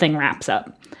when the thing wraps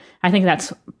up. I think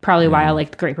that's probably why I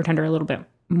like The Great Pretender a little bit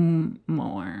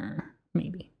more,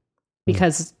 maybe,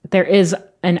 because there is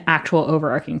an actual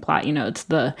overarching plot. You know, it's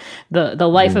the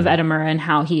life of Edamure and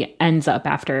how he ends up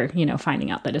after, you know, finding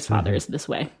out that his father is this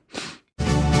way.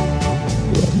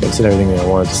 That's everything that I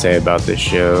wanted to say about this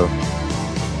show.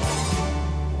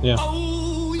 Yeah.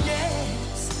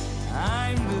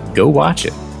 Go watch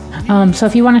it. So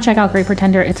if you want to check out Great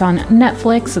Pretender, it's on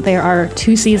Netflix. There are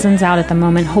 2 seasons out at the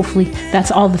moment. Hopefully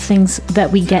that's all the things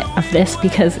that we get of this,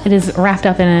 because it is wrapped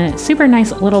up in a super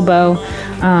nice little bow.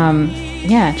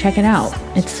 Yeah, check it out.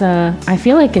 It's I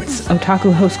feel like it's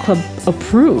Otaku Host Club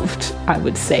approved, I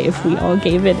would say, if we all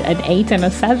gave it an 8 and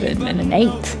a 7 and an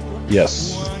 8.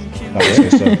 Yes. I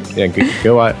would say so. Yeah,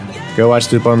 go watch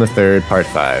Lupin the Third Part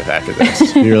 5 after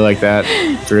this. If you're like that,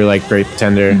 if you're like Great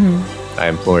Pretender, I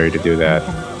implore you to do that.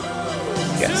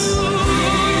 Yes.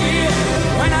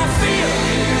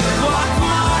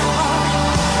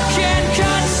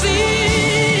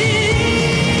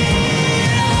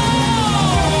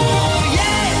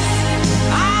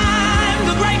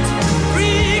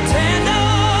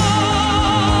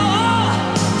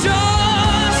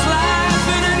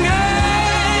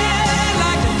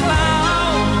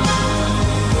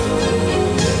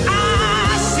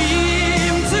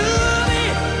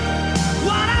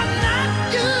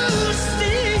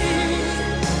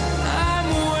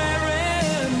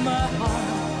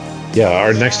 Yeah,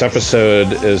 our next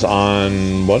episode is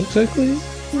on what exactly?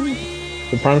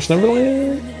 The Promised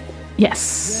Neverland?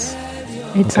 Yes.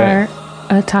 It's our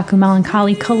Otaku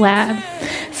Melancholy collab.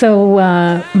 So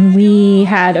we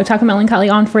had Otaku Melancholy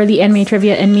on for the anime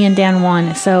trivia, and me and Dan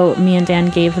won. So me and Dan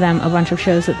gave them a bunch of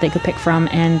shows that they could pick from,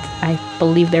 and I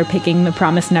believe they're picking The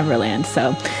Promised Neverland.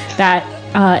 So that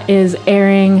is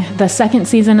airing. The second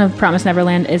season of Promised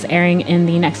Neverland is airing in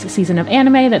the next season of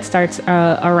anime that starts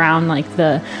around like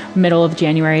the middle of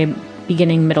January,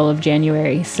 middle of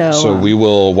January. So we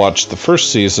will watch the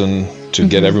first season to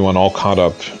get everyone all caught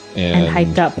up and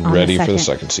hyped up, ready for the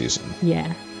second season.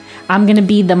 Yeah. I'm going to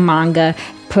be the manga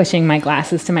pushing my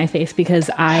glasses to my face because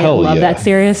I love that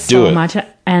series so much.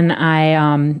 And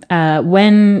I,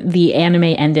 when the anime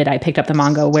ended, I picked up the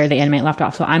manga where the anime left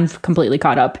off. So I'm completely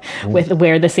caught up with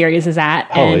where the series is at.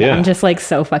 And I'm just like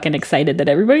so fucking excited that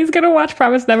everybody's going to watch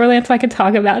Promised Neverland so I can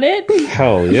talk about it.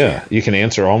 Hell yeah. You can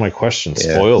answer all my questions.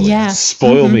 Yeah. Spoil me. Yeah.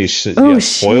 Spoil me.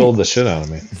 Spoil the shit out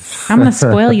of me. I'm going to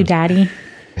spoil you, daddy.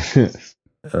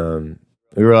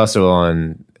 We were also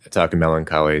on Otaku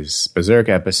Melancholy's Berserk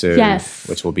episode,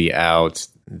 which will be out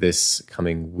this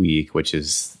coming week, which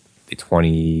is the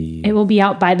 20... It will be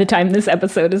out by the time this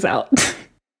episode is out.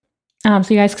 So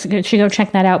you guys should go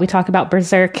check that out. We talk about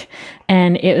Berserk,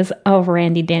 and it was a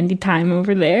randy dandy time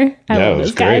over there. I love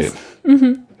those guys.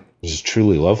 It was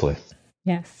truly lovely.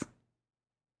 Yes.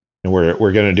 And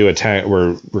we're going to do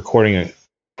we're recording it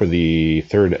for the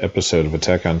 3rd episode of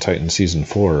Attack on Titan Season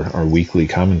 4, our weekly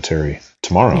commentary.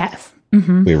 Tomorrow. Yes.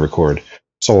 We record.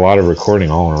 So a lot of recording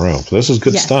all in a row. But this is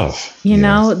good stuff. You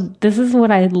know, this is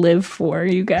what I live for,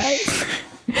 you guys.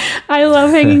 I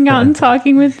love hanging out and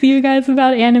talking with you guys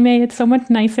about anime. It's so much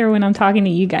nicer when I'm talking to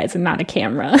you guys and not a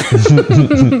camera. I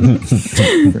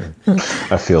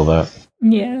feel that.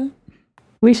 Yeah.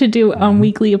 We should do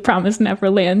weekly of Promised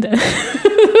Neverland.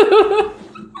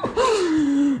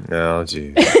 Oh,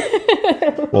 geez.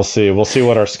 We'll see. We'll see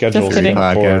what our schedule is going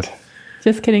forward.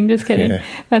 Just kidding. Yeah.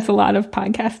 That's a lot of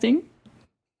podcasting.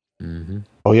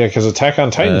 Oh, yeah, because Attack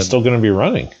on Titan is still going to be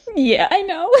running. Yeah, I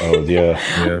know. Oh, yeah.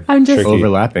 I'm just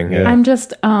overlapping. Yeah. I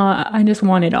just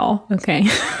want it all. Okay.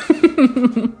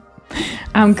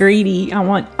 I'm greedy. I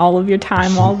want all of your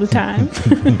time all the time.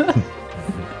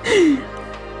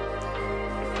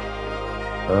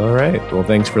 All right. Well,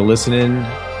 thanks for listening.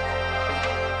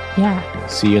 Yeah.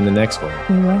 See you in the next one.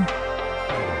 We will.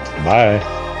 Bye.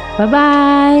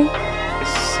 Bye-bye.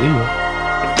 See you.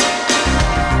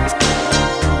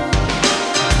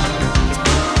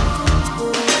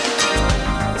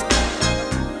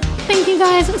 Thank you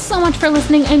guys so much for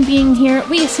listening and being here.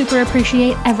 We super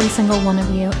appreciate every single one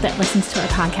of you that listens to our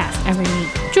podcast every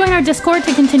week. Join our Discord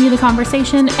to continue the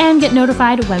conversation and get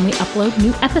notified when we upload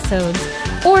new episodes.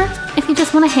 Or if you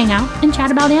just want to hang out and chat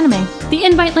about anime. The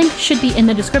invite link should be in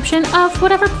the description of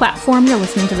whatever platform you're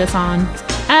listening to this on,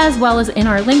 as well as in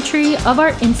our link tree of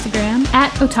our Instagram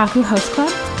at Otaku Host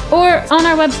Club, or on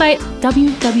our website,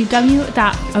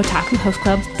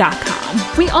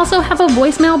 www.otakuhostclub.com. We also have a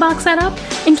voicemail box set up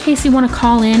in case you want to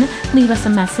call in, leave us a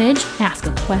message, ask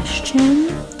a question,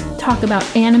 talk about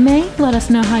anime, let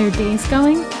us know how your day is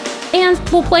going, and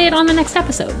we'll play it on the next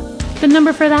episode. The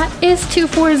number for that is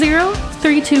 240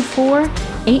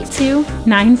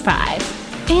 324-8295.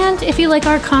 And if you like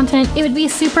our content, it would be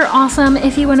super awesome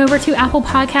if you went over to Apple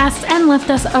Podcasts and left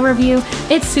us a review.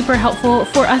 It's super helpful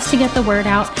for us to get the word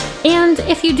out. And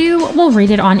if you do, we'll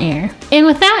read it on air. And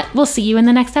with that, we'll see you in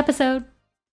the next episode.